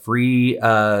a free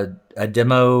a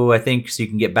demo, I think, so you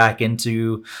can get back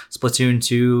into Splatoon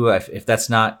 2 if that's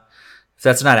not. If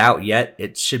that's not out yet,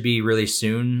 it should be really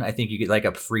soon. I think you get like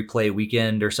a free play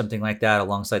weekend or something like that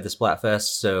alongside the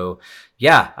Splatfest. So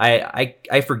yeah,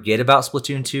 I forget about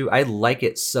Splatoon 2. I like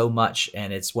it so much,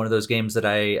 and it's one of those games that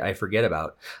I forget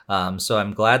about. So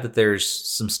I'm glad that there's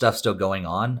some stuff still going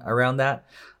on around that.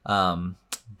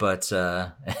 But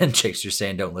and Jake's just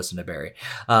saying don't listen to Barry.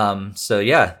 So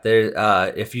yeah,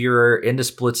 there. If you're into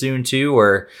Splatoon 2,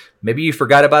 or maybe you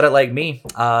forgot about it like me,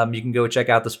 you can go check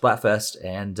out the Splatfest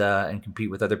and compete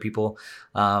with other people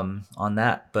on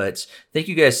that. But thank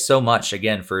you guys so much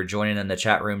again for joining in the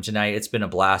chat room tonight. It's been a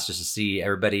blast just to see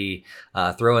everybody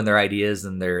throw in their ideas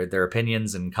and their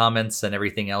opinions and comments and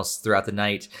everything else throughout the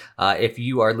night. If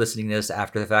you are listening to this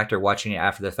after the fact or watching it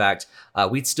after the fact,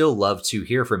 we'd still love to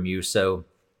hear from you. So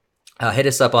hit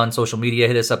us up on social media,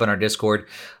 hit us up on our Discord,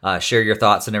 share your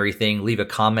thoughts and everything, leave a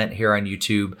comment here on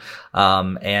YouTube.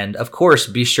 And of course,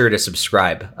 be sure to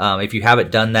subscribe. If you haven't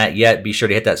done that yet, be sure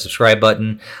to hit that subscribe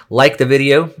button, like the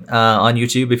video on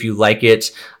YouTube if you like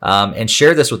it, and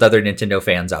share this with other Nintendo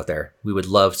fans out there. We would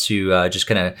love to just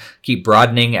kind of keep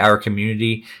broadening our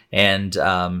community, and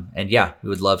yeah, we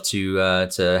would love to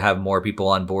have more people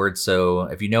on board. So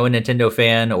if you know a Nintendo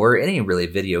fan or any really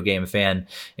video game fan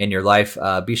in your life,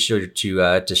 be sure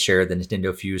to share the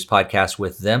Nintendo Fuse podcast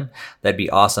with them. That'd be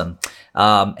awesome.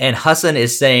 And Hassan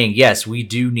is saying, yes, we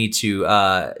need to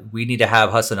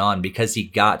have Hassan on because he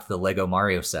got the Lego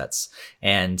Mario sets,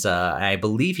 and I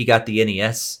believe he got the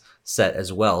NES set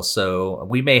as well. So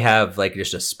we may have like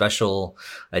just a special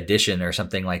edition or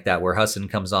something like that where Hassan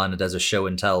comes on and does a show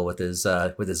and tell with his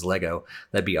Lego.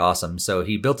 That'd be awesome. So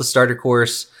he built the starter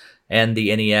course and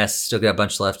the NES, still got a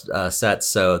bunch left sets,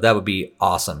 so that would be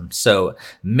awesome. So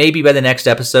maybe by the next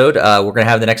episode, we're going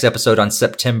to have the next episode on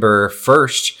September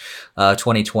 1st,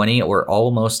 2020. We're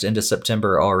almost into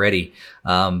September already.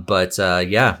 But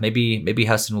yeah, maybe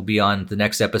Hassan will be on the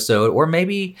next episode, or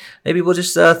maybe we'll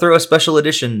just throw a special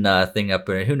edition thing up.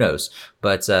 Who knows?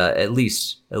 But at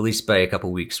least by a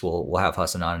couple weeks, we'll have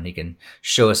Hassan on, and he can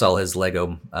show us all his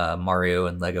Lego Mario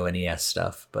and Lego NES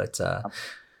stuff. But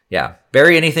yeah.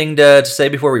 Barry, anything to say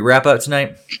before we wrap up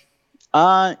tonight?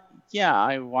 Yeah,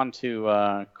 I want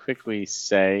to quickly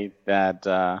say that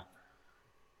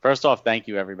first off, thank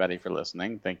you everybody for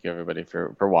listening. Thank you everybody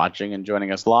for watching and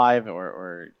joining us live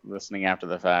or listening after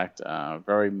the fact.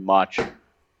 Very much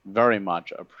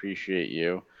appreciate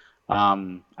you.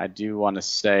 I do want to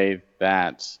say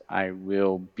that I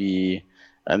will be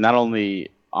not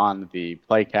only on the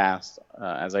Playcast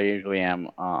as I usually am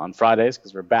on Fridays,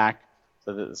 because we're back.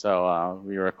 So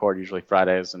we record usually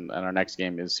Fridays, and our next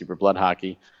game is Super Blood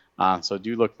Hockey. So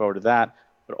do look forward to that.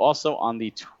 But also on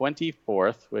the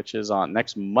 24th, which is on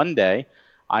next Monday,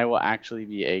 I will actually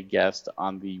be a guest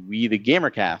on the We the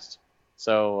Gamercast.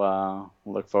 So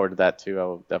we'll look forward to that too. I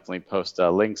will definitely post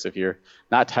links. If you're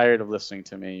not tired of listening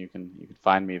to me, you can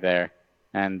find me there.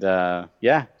 And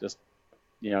yeah, just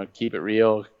keep it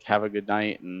real. Have a good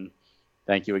night, and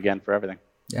thank you again for everything.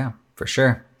 Yeah, for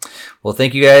sure. Well,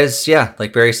 thank you guys. Yeah,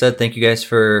 like Barry said, thank you guys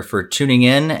for tuning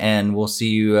in, and we'll see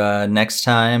you next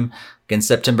time, again,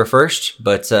 September 1st.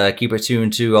 But keep it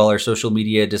tuned to all our social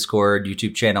media, Discord,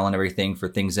 YouTube channel, and everything for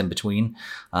things in between.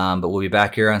 But we'll be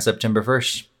back here on September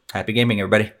 1st. Happy gaming,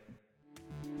 everybody.